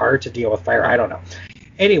just too hard to deal with fire. I don't know.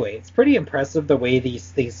 Anyway, it's pretty impressive the way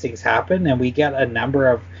these things happen, and we get a number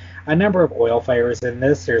of oil fires in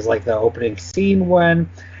this. There's like the opening scene one.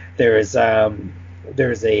 There's another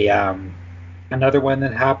one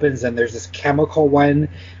that happens, and there's this chemical one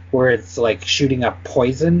where it's like shooting up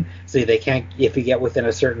poison, so they can't. If you get within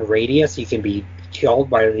a certain radius, you can be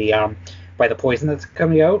killed by the poison that's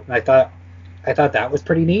coming out. And I thought that was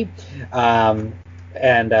pretty neat.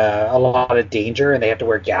 and a lot of danger, and they have to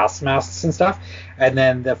wear gas masks and stuff. And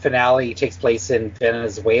then the finale takes place in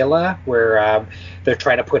Venezuela, where they're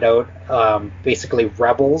trying to put out basically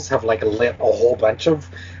rebels have like lit a whole bunch of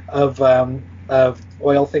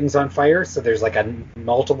oil things on fire. So there's like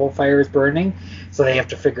multiple fires burning. So they have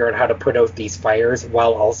to figure out how to put out these fires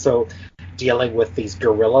while also dealing with these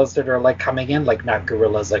guerrillas that are like coming in, like not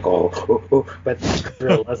guerrillas like but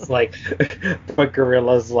guerrillas like but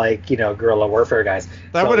guerrillas like guerrilla warfare guys.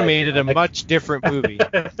 That would have made it a much different movie.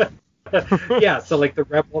 Yeah, so like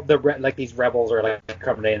like these rebels are like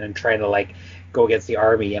coming in and trying to like go against the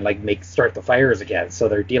army and like start the fires again. So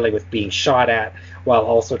they're dealing with being shot at while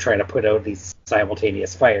also trying to put out these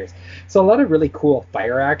simultaneous fires. So a lot of really cool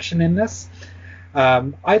fire action in this.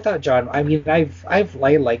 I thought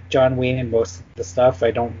I like John Wayne in most of the stuff.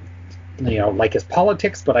 I don't like his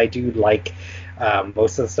politics, but I do like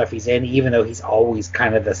most of the stuff he's in, even though he's always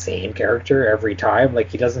kind of the same character every time. Like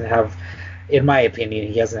he doesn't have, in my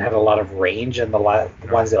opinion, he hasn't had a lot of range in the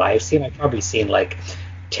ones that I've seen. I've probably seen like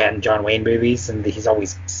 10 John Wayne movies, and he's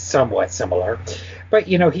always somewhat similar. But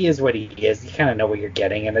he is what he is. You kind of know what you're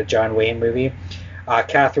getting in a John Wayne movie.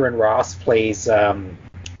 Catherine Ross plays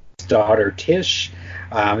daughter Tish.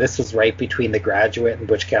 This was right between The Graduate and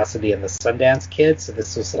Butch Cassidy and the Sundance Kid, so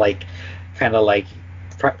this was like kind of like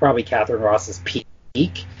probably Catherine Ross's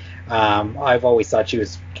peak. I've always thought she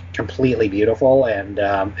was completely beautiful, and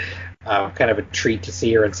kind of a treat to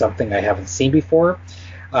see her in something I haven't seen before.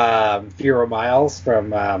 Vera Miles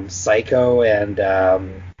from Psycho, and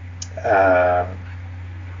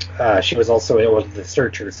she was also in The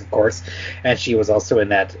Searchers, of course, and she was also in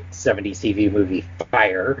that 70s TV movie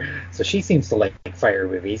Fire. So she seems to like fire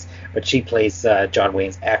movies, but she plays John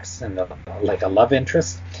Wayne's ex and like a love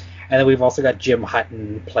interest. And then we've also got Jim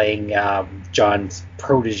Hutton playing John's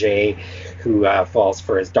protege, who falls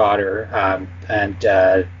for his daughter. And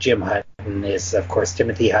Jim Hutton is, of course,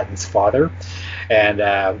 Timothy Hutton's father, and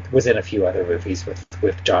was in a few other movies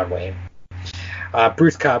with John Wayne.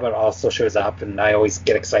 Bruce Cabot also shows up, and I always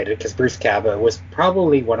get excited because Bruce Cabot was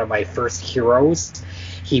probably one of my first heroes.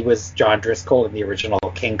 He was John Driscoll in the original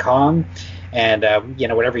King Kong, and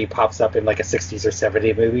whenever he pops up in like a 60s or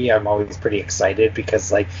 70s movie, I'm always pretty excited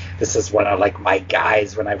because like this is one of like my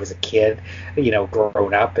guys when I was a kid,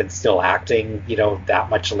 grown up and still acting, that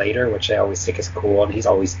much later, which I always think is cool. And he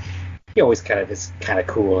always kind of is kind of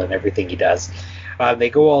cool in everything he does.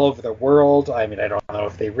 They go all over the world. I mean, I don't know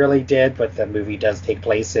if they really did, but the movie does take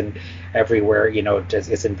place in everywhere.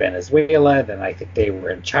 It's in Venezuela. Then I think they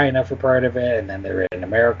were in China for part of it, and then they're in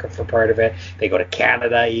America for part of it. They go to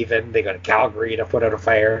Canada even. They go to Calgary to put out a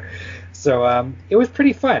fire. So it was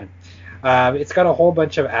pretty fun. It's got a whole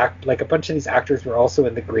bunch of a bunch of these actors were also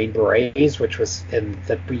in the Green Berets, which was in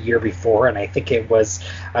the year before, and I think it was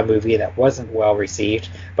a movie that wasn't well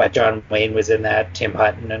received. But John Wayne was in that, Jim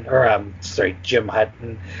Hutton,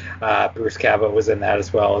 Bruce Cabot was in that,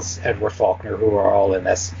 as well as Edward Faulkner, who are all in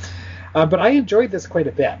this. But I enjoyed this quite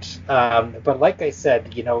a bit. But like I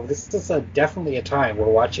said, this is definitely a time we're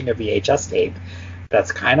watching a VHS tape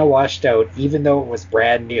that's kind of washed out, even though it was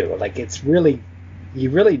brand new. Like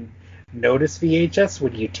you really notice VHS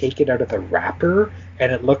when you take it out of the wrapper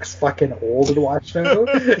and it looks fucking old and washed out.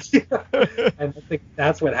 And I think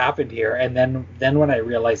that's what happened here. And then when I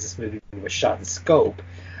realized this movie was shot in scope,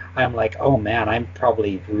 I'm like, oh man, I'm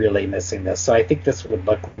probably really missing this. So I think this would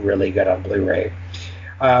look really good on Blu-ray.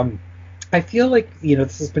 I feel like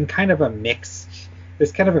this has been kind of a mix.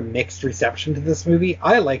 There's kind of a mixed reception to this movie.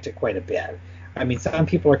 I liked it quite a bit. I mean, some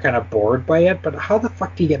people are kind of bored by it, but how the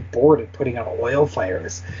fuck do you get bored at putting out oil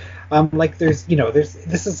fires? This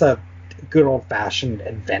is a good old-fashioned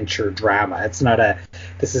adventure drama.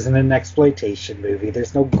 This isn't an exploitation movie.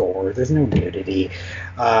 There's no gore. There's no nudity.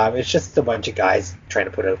 It's just a bunch of guys trying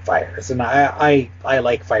to put out fires. And I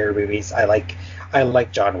like fire movies. I like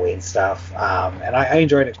John Wayne stuff. And I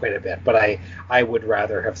enjoyed it quite a bit. But I would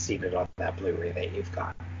rather have seen it on that Blu-ray that you've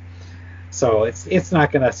got. So it's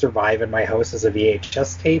not going to survive in my house as a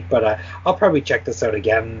VHS tape, but I'll probably check this out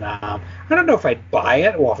again. I don't know if I'd buy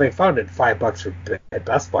it. Well, if I found it $5 at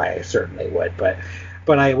Best Buy, I certainly would. But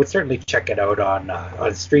I would certainly check it out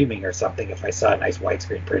on streaming or something if I saw a nice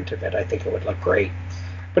widescreen print of it. I think it would look great.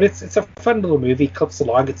 But it's a fun little movie. Clips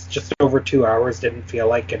along. It's just over 2 hours. Didn't feel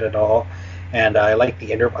like it at all. And I liked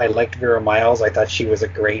I liked Vera Miles. I thought she was a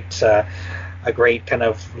great kind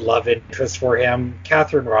of love interest for him.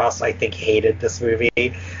 Catherine Ross, I think, hated this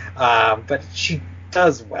movie, but she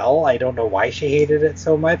does well. I don't know why she hated it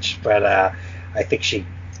so much, but I think she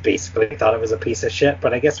basically thought it was a piece of shit.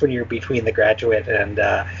 But I guess when you're between The Graduate and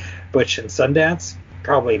Butch and Sundance,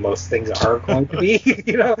 probably most things are going to be,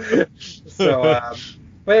 you know. So,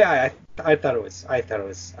 but yeah, I thought it was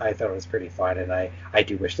pretty fun, and I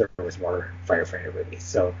do wish there was more firefighter movies.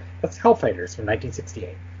 So that's Hellfighters from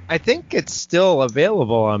 1968. I think it's still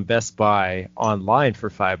available on Best Buy online for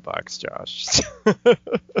 $5, Josh.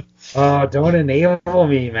 Oh, don't enable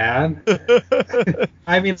me, man.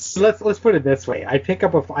 I mean, let's put it this way. I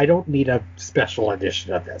don't need a special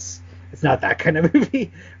edition of this. It's not that kind of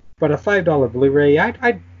movie. But a $5 Blu-ray,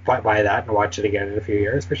 I'd buy that and watch it again in a few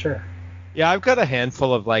years for sure. Yeah, I've got a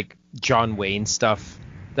handful of like John Wayne stuff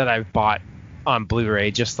that I've bought on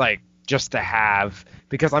Blu-ray just to have,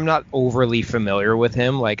 because I'm not overly familiar with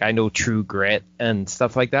him. Like, I know True Grit and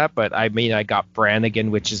stuff like that, but I mean, I got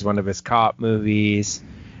Brannigan, which is one of his cop movies,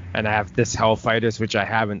 and I have this Hellfighters, which I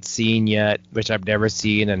haven't seen yet, which I've never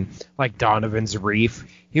seen, and like Donovan's Reef.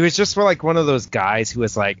 He was just like one of those guys who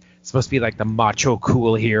was like supposed to be like the macho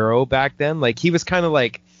cool hero back then. Like, he was kind of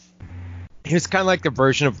like the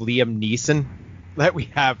version of Liam Neeson that we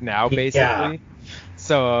have now, basically. Yeah.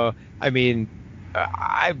 So, I mean,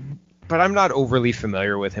 but I'm not overly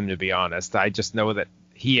familiar with him, to be honest. I just know that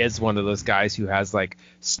he is one of those guys who has like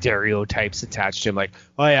stereotypes attached to him, like,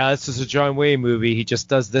 oh yeah, this is a John Wayne movie. He just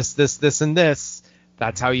does this, and this.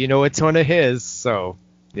 That's how you know it's one of his. So,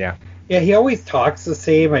 yeah. Yeah, he always talks the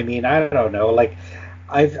same. I mean, I don't know. Like,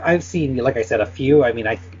 I've seen, like I said, a few. I mean,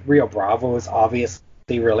 Rio Bravo is obviously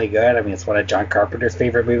really good. I mean, it's one of John Carpenter's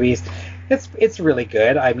favorite movies. It's really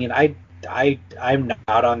good. I mean, I'm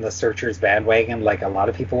not on the Searchers bandwagon like a lot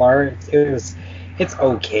of people are. It's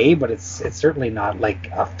okay, but it's certainly not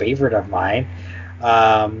like a favorite of mine.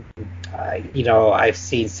 You know, I've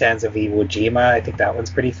seen Sands of Iwo Jima. I think that one's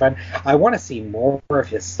pretty fun. I want to see more of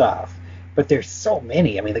his stuff, but there's so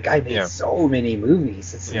many. I mean, the guy made so many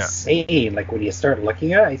movies. It's insane. Like, when you start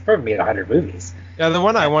looking at it, he's probably made 100 movies. Yeah, the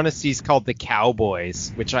one I want to see is called The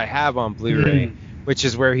Cowboys, which I have on Blu-ray, which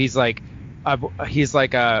is where he's like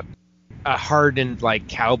a hardened like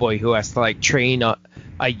cowboy who has to like train a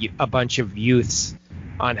bunch of youths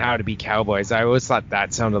on how to be cowboys. I always thought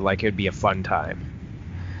that sounded like it would be a fun time.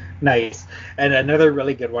 Nice. And another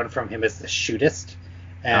really good one from him is The Shootist.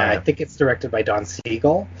 I think it's directed by Don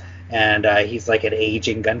Siegel. And he's like an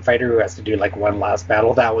aging gunfighter who has to do like one last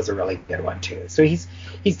battle. That was a really good one too. So he's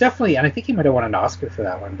definitely, and I think he might have won an Oscar for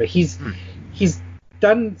that one. But he's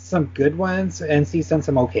done some good ones, and he's done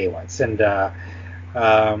some okay ones. And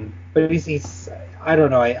but he's I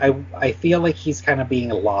don't know. I feel like he's kind of being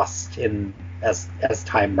lost in as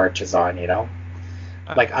time marches on. You know,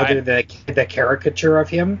 like other than the caricature of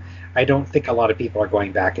him, I don't think a lot of people are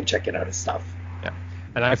going back and checking out his stuff. Yeah,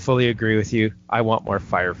 and I fully agree with you. I want more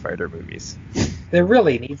firefighter movies. There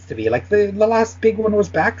really needs to be. Like the last big one was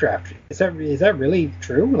Backdraft. Is that really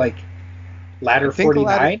true? Like Ladder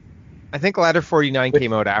 49? I think Ladder 49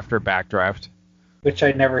 came out after Backdraft. Which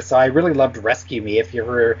I never saw. I really loved Rescue Me. If you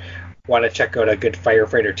ever want to check out a good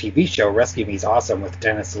firefighter TV show, Rescue Me is awesome with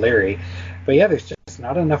Dennis Leary. But yeah, there's just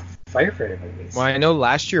not enough firefighter movies. Well, I know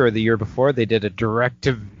last year or the year before they did a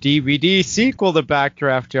direct-to-DVD sequel to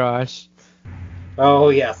Backdraft, Josh. Oh,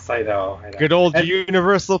 yes, I know. Good old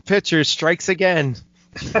Universal Pictures strikes again.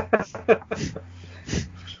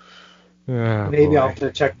 Maybe I'll have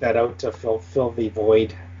to check that out to fill the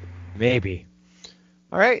void. Maybe.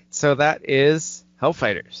 All right, so that is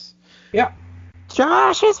Hellfighters. Yeah.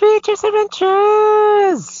 Josh's Features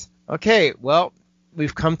Adventures! Okay, well,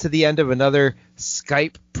 we've come to the end of another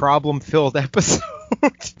Skype problem-filled episode.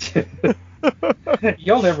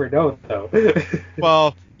 You'll never know, though.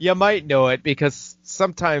 Well, you might know it because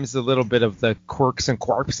sometimes a little bit of the quirks and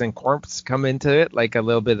quarks come into it, like a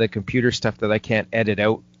little bit of the computer stuff that I can't edit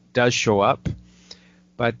out does show up.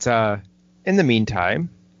 But in the meantime,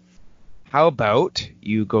 how about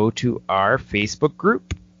you go to our Facebook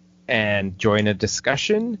group and join a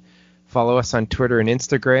discussion? Follow us on Twitter and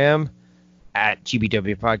Instagram at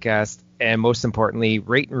GBW Podcast. And most importantly,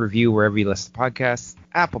 rate and review wherever you listen to podcasts,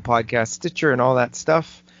 Apple Podcasts, Stitcher, and all that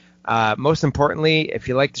stuff. Most importantly, if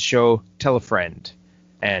you like the show, tell a friend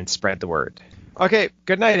and spread the word. Okay,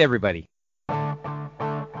 good night, everybody.